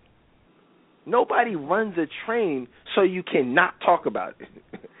doing it. Nobody runs a train so you cannot talk about it.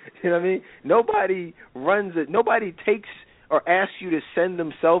 You know what I mean? Nobody takes or asks you to send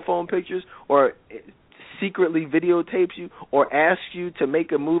them cell phone pictures or secretly videotapes you or asks you to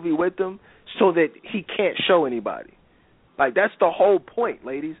make a movie with them so that he can't show anybody. Like, that's the whole point,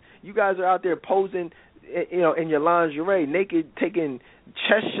 ladies. You guys are out there posing, in your lingerie, naked, taking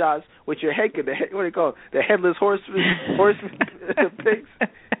chest shots with your head, what do they call it? The headless horseman pics.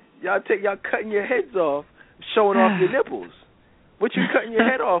 Y'all cutting your heads off, showing off your nipples. What you cutting your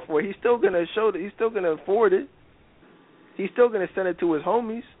head off for? He's still gonna show that. He's still gonna afford it. He's still gonna send it to his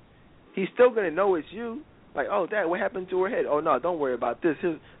homies. He's still gonna know it's you. Like, oh, Dad, what happened to her head? Oh no, don't worry about this.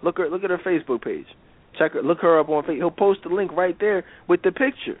 Look at her Facebook page. Check her. Look her up on Facebook. He'll post the link right there with the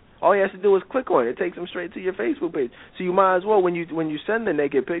picture. All he has to do is click on it. It takes him straight to your Facebook page. So you might as well, when you send the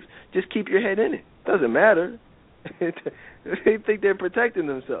naked pics, just keep your head in it. Doesn't matter. They think they're protecting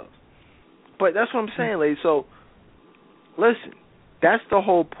themselves. But that's what I'm saying, ladies. So listen, that's the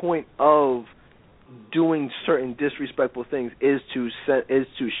whole point of doing certain disrespectful things is to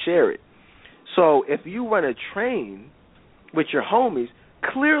share it. So if you run a train with your homies,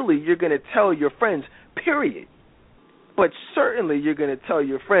 clearly you're going to tell your friends, period. But certainly you're going to tell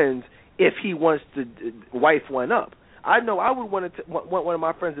your friends if he wants to wife one up. I know I would want one of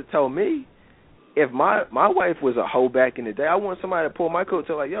my friends to tell me if my wife was a hoe back in the day. I want somebody to pull my coat and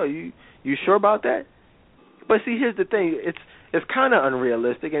tell, like, yo, you sure about that? But see, here's the thing. It's kind of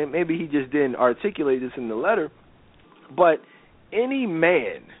unrealistic, and maybe he just didn't articulate this in the letter. But any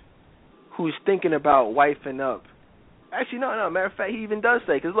man who's thinking about wifing up, actually, no, matter of fact, he even does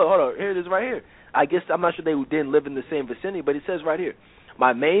say, because look, hold on, here it is right here. I guess I'm not sure they didn't live in the same vicinity, but it says right here,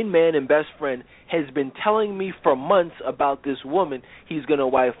 my main man and best friend has been telling me for months about this woman he's going to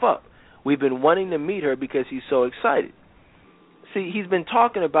wife up. We've been wanting to meet her because he's so excited. See, he's been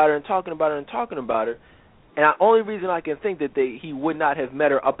talking about her and talking about her and talking about her, and the only reason I can think that he would not have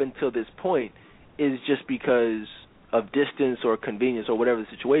met her up until this point is just because of distance or convenience or whatever the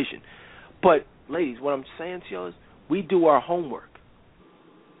situation. But, ladies, what I'm saying to y'all is we do our homework.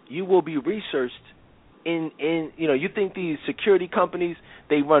 You will be researched in you think these security companies,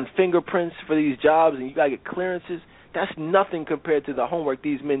 they run fingerprints for these jobs and you got to get clearances. That's nothing compared to the homework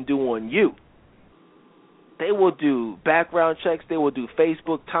these men do on you. They will do background checks. They will do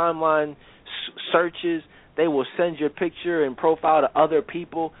Facebook timeline searches. They will send your picture and profile to other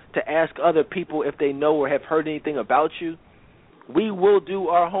people to ask other people if they know or have heard anything about you. We will do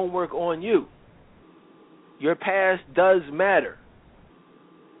our homework on you. Your past does matter.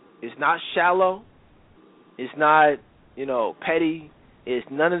 It's not shallow. It's not, petty. It's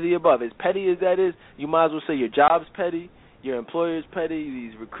none of the above. As petty as that is, you might as well say your job's petty, your employer's petty,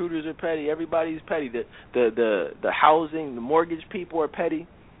 these recruiters are petty, everybody's petty. The housing, the mortgage people are petty.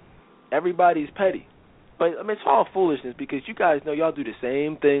 Everybody's petty. But, it's all foolishness because you guys know y'all do the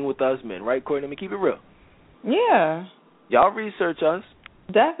same thing with us men, right, Courtney? Keep it real. Yeah. Y'all research us.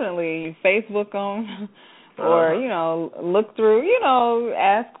 Definitely. Facebook them. Or, look through,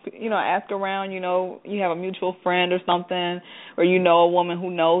 ask around, you have a mutual friend or something, or a woman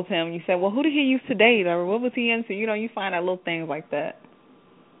who knows him. You say, well, who did he used to date, or what was he into? You find out little things like that.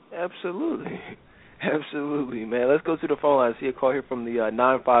 Absolutely. Absolutely, man. Let's go to the phone line. I see a call here from the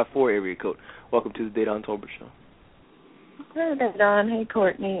 954 area code. Welcome to the Dedan Tolbert Show. Hey, Dedan. Hey,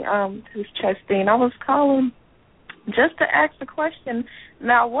 Courtney. This is Chastine. I was calling just to ask the question.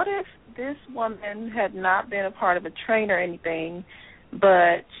 Now, what if this woman had not been a part of a train or anything,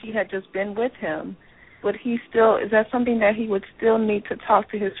 but she had just been with him? Would he still, is that something that he would still need to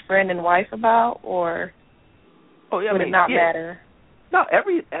talk to his friend and wife about, or would it not matter? No,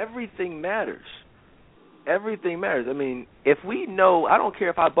 everything matters. Everything matters. If we know, I don't care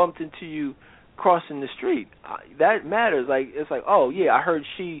if I bumped into you crossing the street, that matters. It's like, oh, yeah, I heard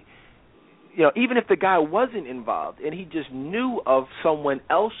she, even if the guy wasn't involved and he just knew of someone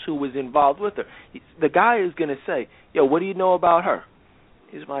else who was involved with her, the guy is going to say, yo, what do you know about her?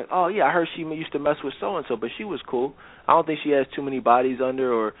 He's like, oh, yeah, I heard she used to mess with so-and-so, but she was cool. I don't think she has too many bodies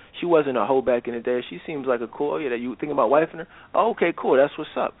under, or she wasn't a hoe back in the day. She seems like a cool, you thinking about wifing her? Oh, okay, cool, that's what's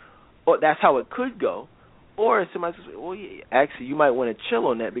up. Or that's how it could go. Or somebody says, well, yeah, actually, you might want to chill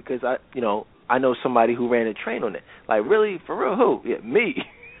on that because I know somebody who ran a train on it. Like, really? For real? Who? Yeah, me.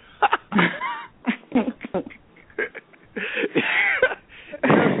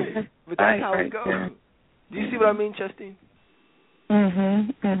 But that's how it goes. Do you see what I mean, Chastine?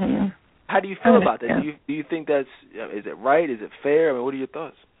 How do you feel about that? Do you think is it right? Is it fair? What are your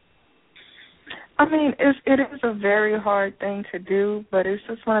thoughts? It is a very hard thing to do, but it's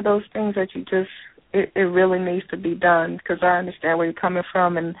just one of those things that it really needs to be done, because I understand where you're coming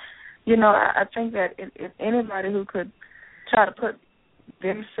from, and I think that if anybody who could try to put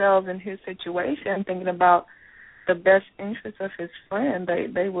themselves in his situation, thinking about the best interest of his friend, they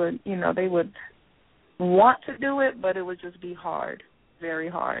would, they would want to do it, but it would just be hard, very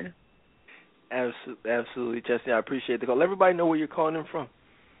hard. Absolutely, Chesney. I appreciate the call. Let everybody know where you're calling in from.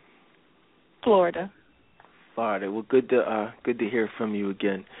 Florida. Florida. Well, good to hear from you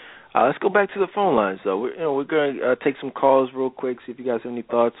again. Let's go back to the phone lines, though. We're going to take some calls real quick. See if you guys have any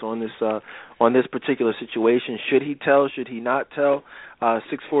thoughts on this particular situation. Should he tell? Should he not tell?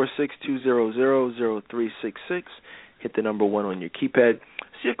 646-200-0366. Hit the number 1 on your keypad.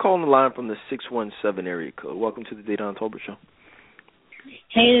 See you're calling the line from the 617 area code. Welcome to the Dedan Tolbert Show.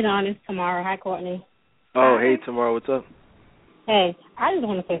 Hey, Dedan, it's Tamara. Hi, Courtney. Oh, hey, Tamara. What's up? Hey, I just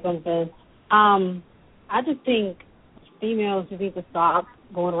want to say something. I just think females just need to stop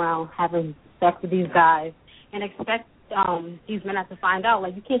going around having sex with these guys and expect these men not to find out.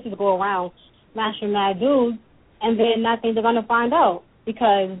 Like, you can't just go around smashing mad dudes and then not think they're going to find out.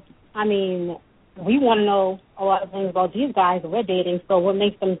 Because, I mean, we want to know a lot of things about these guys that we're dating, so what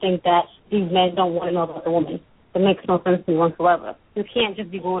makes them think that these men don't want to know about the woman? It makes no sense to me whatsoever. You can't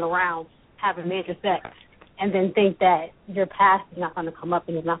just be going around having major sex and then think that your past is not going to come up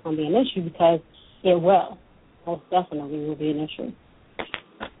and it's not going to be an issue, because it will. Most definitely will be an issue.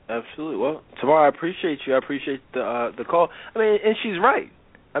 Absolutely. Well, Tamara, I appreciate you. I appreciate the call. I mean, and she's right.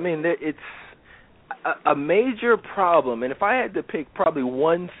 I mean, it's a major problem. And if I had to pick probably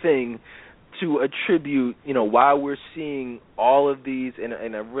one thing to attribute, why we're seeing all of these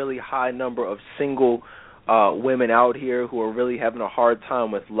in a really high number of single women out here who are really having a hard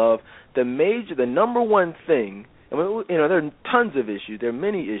time with love, the number one thing, I mean, there are tons of issues, there are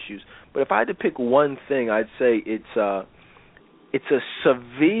many issues, but if I had to pick one thing, I'd say it's a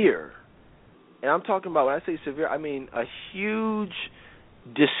severe, and I'm talking about, when I say severe, I mean a huge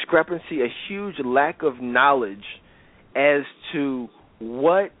discrepancy, a huge lack of knowledge as to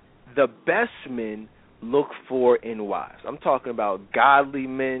what the best men look for in wives. I'm talking about godly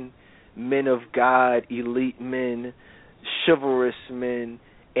men, men of God, elite men, chivalrous men,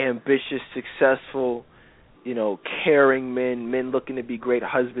 ambitious, successful, caring men looking to be great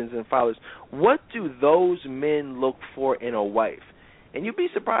husbands and fathers. What do those men look for in a wife? And you'd be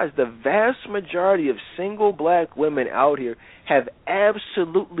surprised, the vast majority of single black women out here have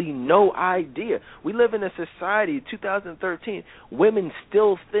absolutely no idea. We live in a society, 2013, women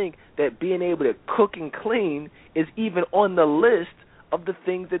still think that being able to cook and clean is even on the list of the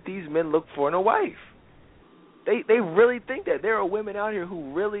things that these men look for in a wife. They really think that. There are women out here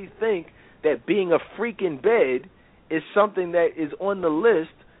who really think that being a freak in bed is something that is on the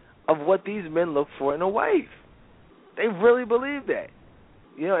list of what these men look for in a wife. They really believe that.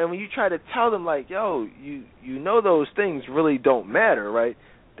 And when you try to tell them, like, yo, you know those things really don't matter, right?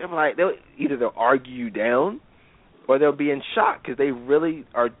 They'll either argue you down or they'll be in shock, because they really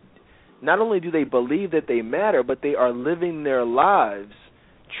are. Not only do they believe that they matter, but they are living their lives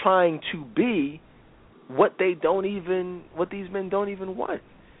trying to be what these men don't even want.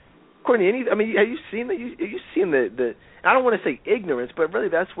 Courtney, have you seen that? You seen the? I don't want to say ignorance, but really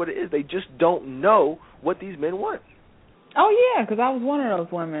that's what it is. They just don't know what these men want. Oh yeah, because I was one of those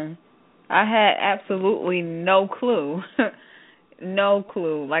women. I had absolutely no clue. No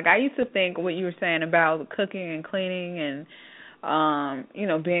clue. Like, I used to think what you were saying about cooking and cleaning and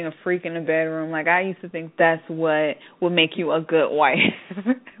being a freak in the bedroom. Like, I used to think that's what would make you a good wife.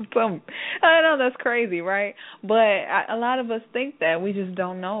 I know that's crazy, right? But a lot of us think that. We just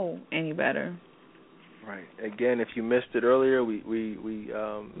don't know any better. Right. Again, if you missed it earlier, we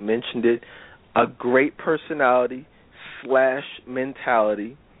mentioned it. A great personality /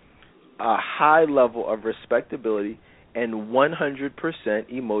 mentality, a high level of respectability, and 100%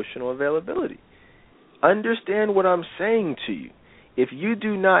 emotional availability. Understand what I'm saying to you. If you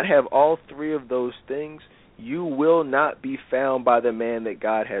do not have all three of those things, you will not be found by the man that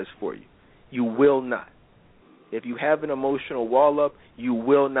God has for you. You will not. If you have an emotional wall up, you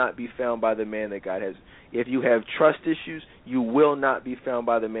will not be found by the man that God has. If you have trust issues, you will not be found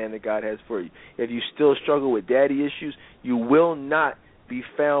by the man that God has for you. If you still struggle with daddy issues, you will not be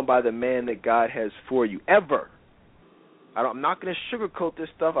found by the man that God has for you, ever. I'm not going to sugarcoat this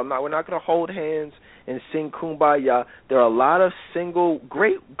stuff. We're not going to hold hands and sing Kumbaya. There are a lot of single,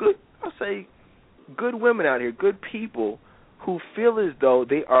 good women out here, good people who feel as though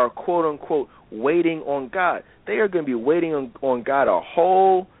they are, quote unquote, waiting on God. They are going to be waiting on God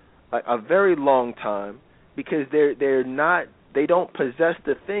a very long time, because they don't possess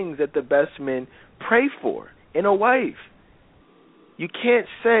the things that the best men pray for in a wife. You can't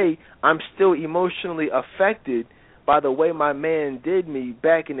say, I'm still emotionally affected by the way my man did me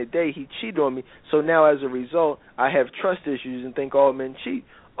back in the day. He cheated on me, so now as a result, I have trust issues and think all men cheat.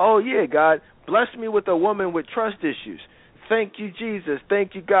 Oh, yeah, God, bless me with a woman with trust issues. Thank you, Jesus.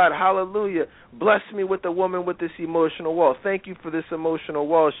 Thank you, God. Hallelujah. Bless me with a woman with this emotional wall. Thank you for this emotional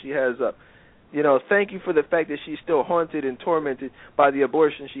wall she has up. Thank you for the fact that she's still haunted and tormented by the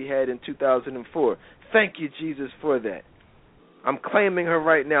abortion she had in 2004. Thank you, Jesus, for that. I'm claiming her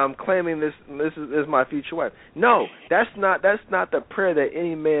right now. I'm claiming this is my future wife. No, that's not the prayer that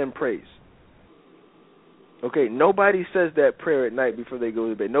any man prays. Okay, nobody says that prayer at night before they go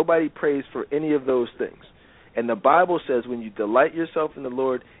to bed. Nobody prays for any of those things. And the Bible says when you delight yourself in the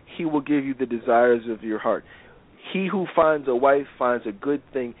Lord, He will give you the desires of your heart. He who finds a wife finds a good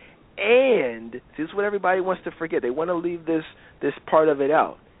thing. And this is what everybody wants to forget. They want to leave this part of it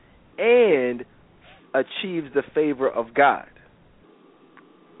out. And achieves the favor of God.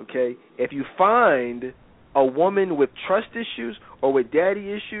 Okay? If you find a woman with trust issues or with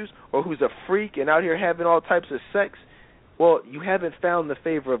daddy issues or who's a freak and out here having all types of sex, well, you haven't found the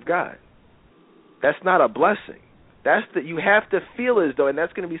favor of God. That's not a blessing. You have to feel as though, and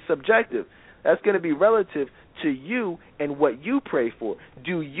that's going to be subjective. That's going to be relative to you and what you pray for.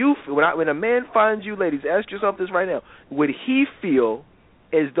 Do you feel, when a man finds you, ladies, ask yourself this right now, would he feel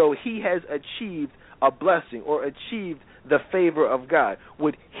as though he has achieved a blessing or achieved the favor of God?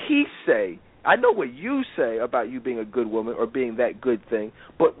 Would he say, I know what you say about you being a good woman or being that good thing,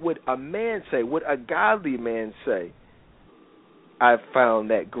 but would a man say, would a godly man say, I've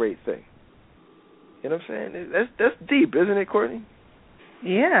found that great thing? You know what I'm saying? That's deep, isn't it, Courtney?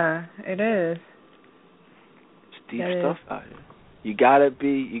 Yeah, it is. It's deep stuff out here. You gotta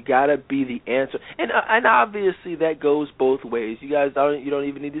be the answer, and obviously that goes both ways. You guys you don't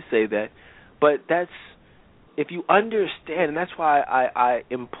even need to say that, but that's if you understand, and that's why I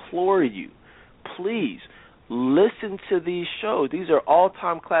implore you, please listen to these shows. These are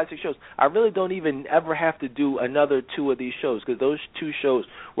all-time classic shows. I really don't even ever have to do another 2 of these shows because those 2 shows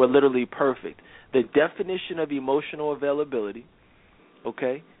were literally perfect. The definition of emotional availability,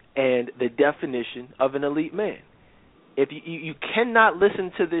 okay, and the definition of an elite man. If you cannot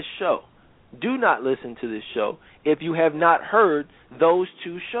listen to this show, do not listen to this show if you have not heard those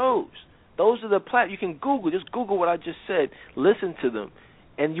 2 shows. Those are the you can just Google what I just said, listen to them,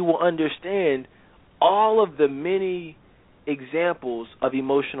 and you will understand all of the many examples of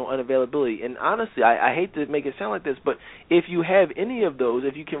emotional unavailability. And honestly, I hate to make it sound like this, but if you have any of those,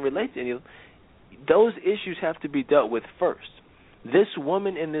 if you can relate to any of them, those issues have to be dealt with first. This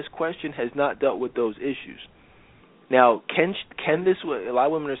woman in this question has not dealt with those issues. Now, can this, a lot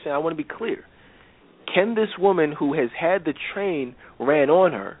of women are saying, I want to be clear, can this woman who has had the train ran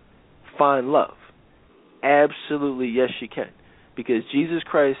on her find love? Absolutely, yes, she can. Because Jesus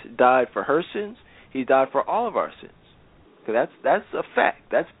Christ died for her sins. He died for all of our sins. So that's a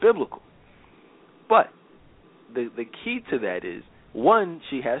fact. That's biblical. But the key to that is, one,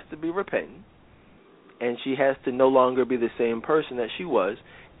 she has to be repentant, and she has to no longer be the same person that she was,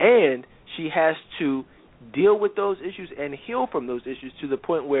 and she has to deal with those issues and heal from those issues to the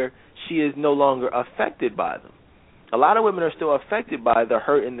point where she is no longer affected by them. A lot of women are still affected by the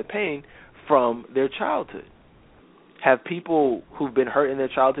hurt and the pain from their childhood. Have people who've been hurt in their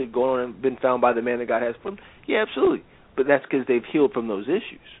childhood gone on and been found by the man that God has for them? Yeah, absolutely. But that's because they've healed from those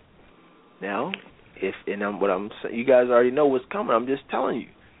issues. Now, you guys already know what's coming. I'm just telling you.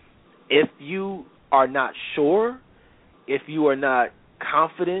 If you are not sure, if you are not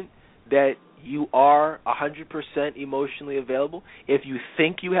confident that you are 100% emotionally available, if you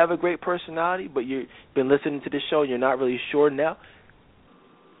think you have a great personality, but you've been listening to this show and you're not really sure now,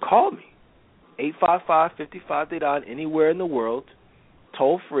 call me. 855-55-DEDON, anywhere in the world,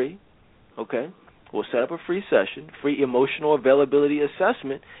 toll free, okay? We'll set up a free session, free emotional availability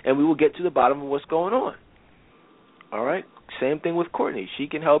assessment, and we will get to the bottom of what's going on. All right? Same thing with Courtney. She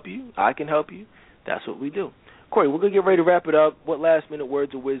can help you. I can help you. That's what we do. Courtney, we're going to get ready to wrap it up. What last-minute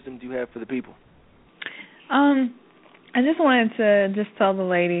words of wisdom do you have for the people? I just wanted to just tell the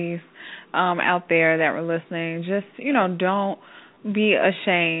ladies out there that were listening, just, don't be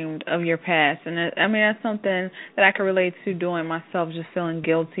ashamed of your past. And that's something that I can relate to doing myself, just feeling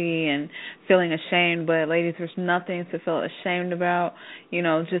guilty and feeling ashamed. But ladies, there's nothing to feel ashamed about.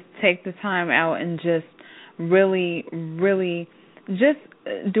 Just take the time out and just really, really just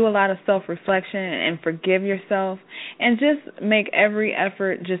do a lot of self-reflection and forgive yourself, and just make every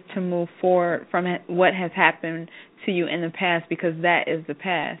effort just to move forward from what has happened to you in the past, because that is the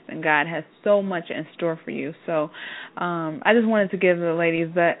past, and God has so much in store for you. So I just wanted to give the ladies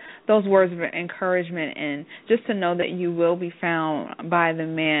those words of encouragement, and just to know that you will be found by the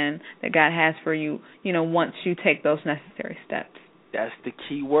man that God has for you, once you take those necessary steps. That's the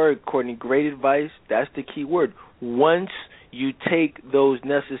key word, Courtney. Great advice. That's the key word. Once you take those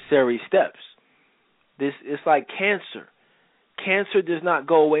necessary steps. It's like cancer. Cancer does not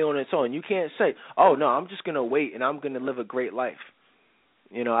go away on its own. You can't say, "Oh no, I'm just going to wait and I'm going to live a great life."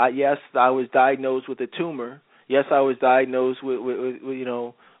 You know, yes, I was diagnosed with a tumor. Yes, I was diagnosed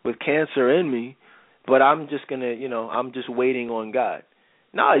with cancer in me, but I'm just going to, I'm just waiting on God.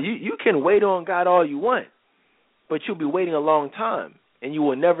 No, you can wait on God all you want, but you'll be waiting a long time, and you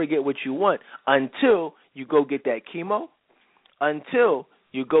will never get what you want until you go get that chemo, until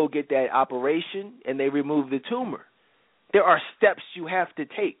you go get that operation and they remove the tumor. There are steps you have to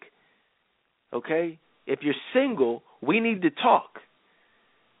take, okay? If you're single, we need to talk,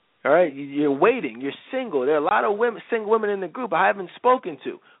 all right? You're waiting. You're single. There are a lot of single women in the group I haven't spoken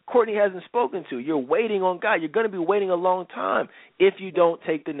to. Courtney hasn't spoken to. You're waiting on God. You're going to be waiting a long time if you don't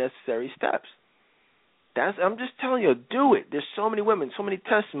take the necessary steps. I'm just telling you, do it. There's so many women, so many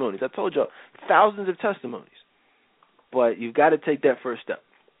testimonies. I told you, thousands of testimonies. But you've got to take that first step.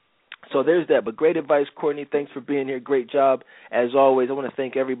 So there's that. But great advice, Courtney. Thanks for being here. Great job. As always, I want to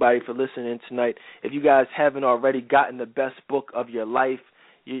thank everybody for listening tonight. If you guys haven't already gotten the best book of your life,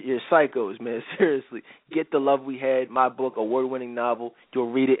 you're psychos, man. Seriously. Get The Love We Had, my book, award-winning novel.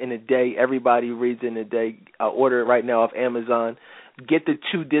 You'll read it in a day. Everybody reads it in a day. Order it right now off Amazon. Get the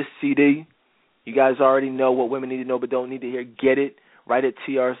 2-disc CD. You guys already know what women need to know but don't need to hear. Get it right at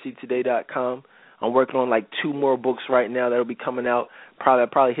trctoday.com. I'm working on like 2 more books right now that'll be coming out. I'll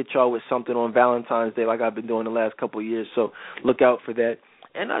probably hit y'all with something on Valentine's Day like I've been doing the last couple of years. So look out for that.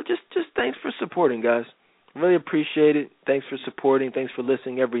 And just thanks for supporting, guys. Really appreciate it. Thanks for supporting. Thanks for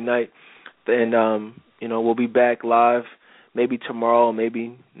listening every night. And we'll be back live maybe tomorrow,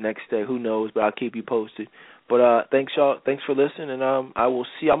 maybe next day. Who knows? But I'll keep you posted. But thanks, y'all. Thanks for listening. And I will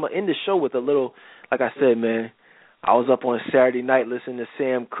see. I'm gonna end the show with a little. Like I said, man, I was up on Saturday night listening to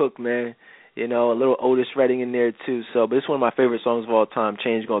Sam Cooke, man. A little Otis Redding in there, too. But it's one of my favorite songs of all time,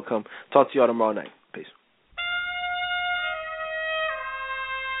 Change Gonna Come. Talk to y'all tomorrow night. Peace.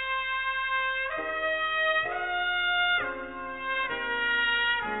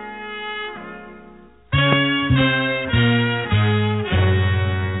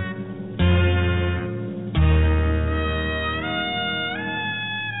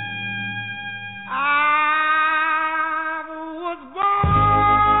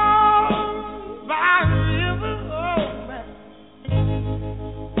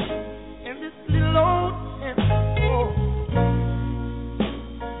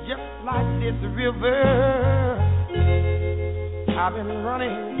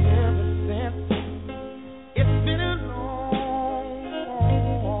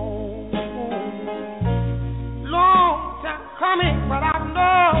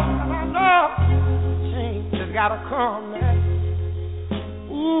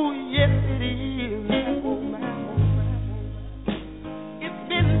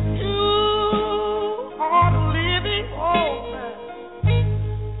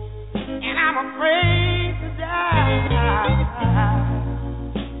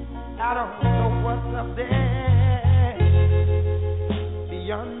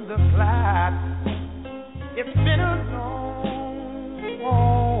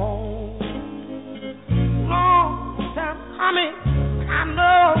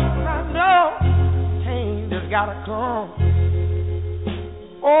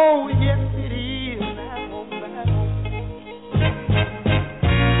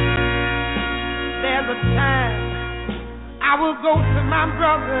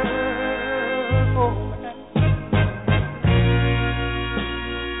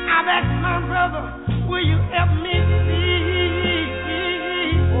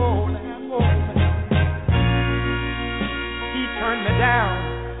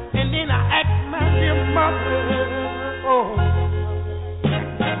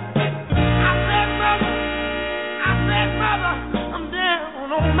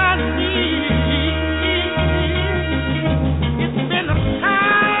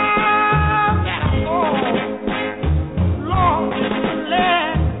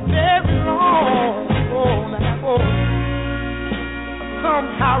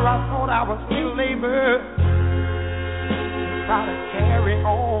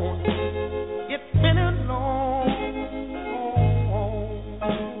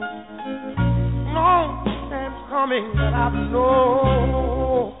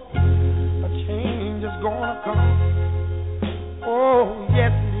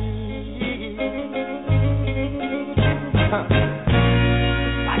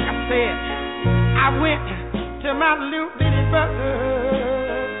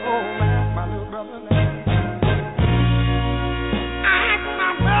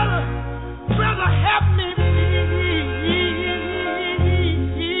 Brother, help me, please.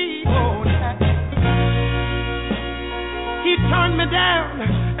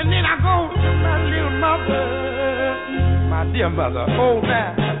 your mother. Oh,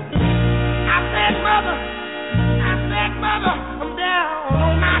 now.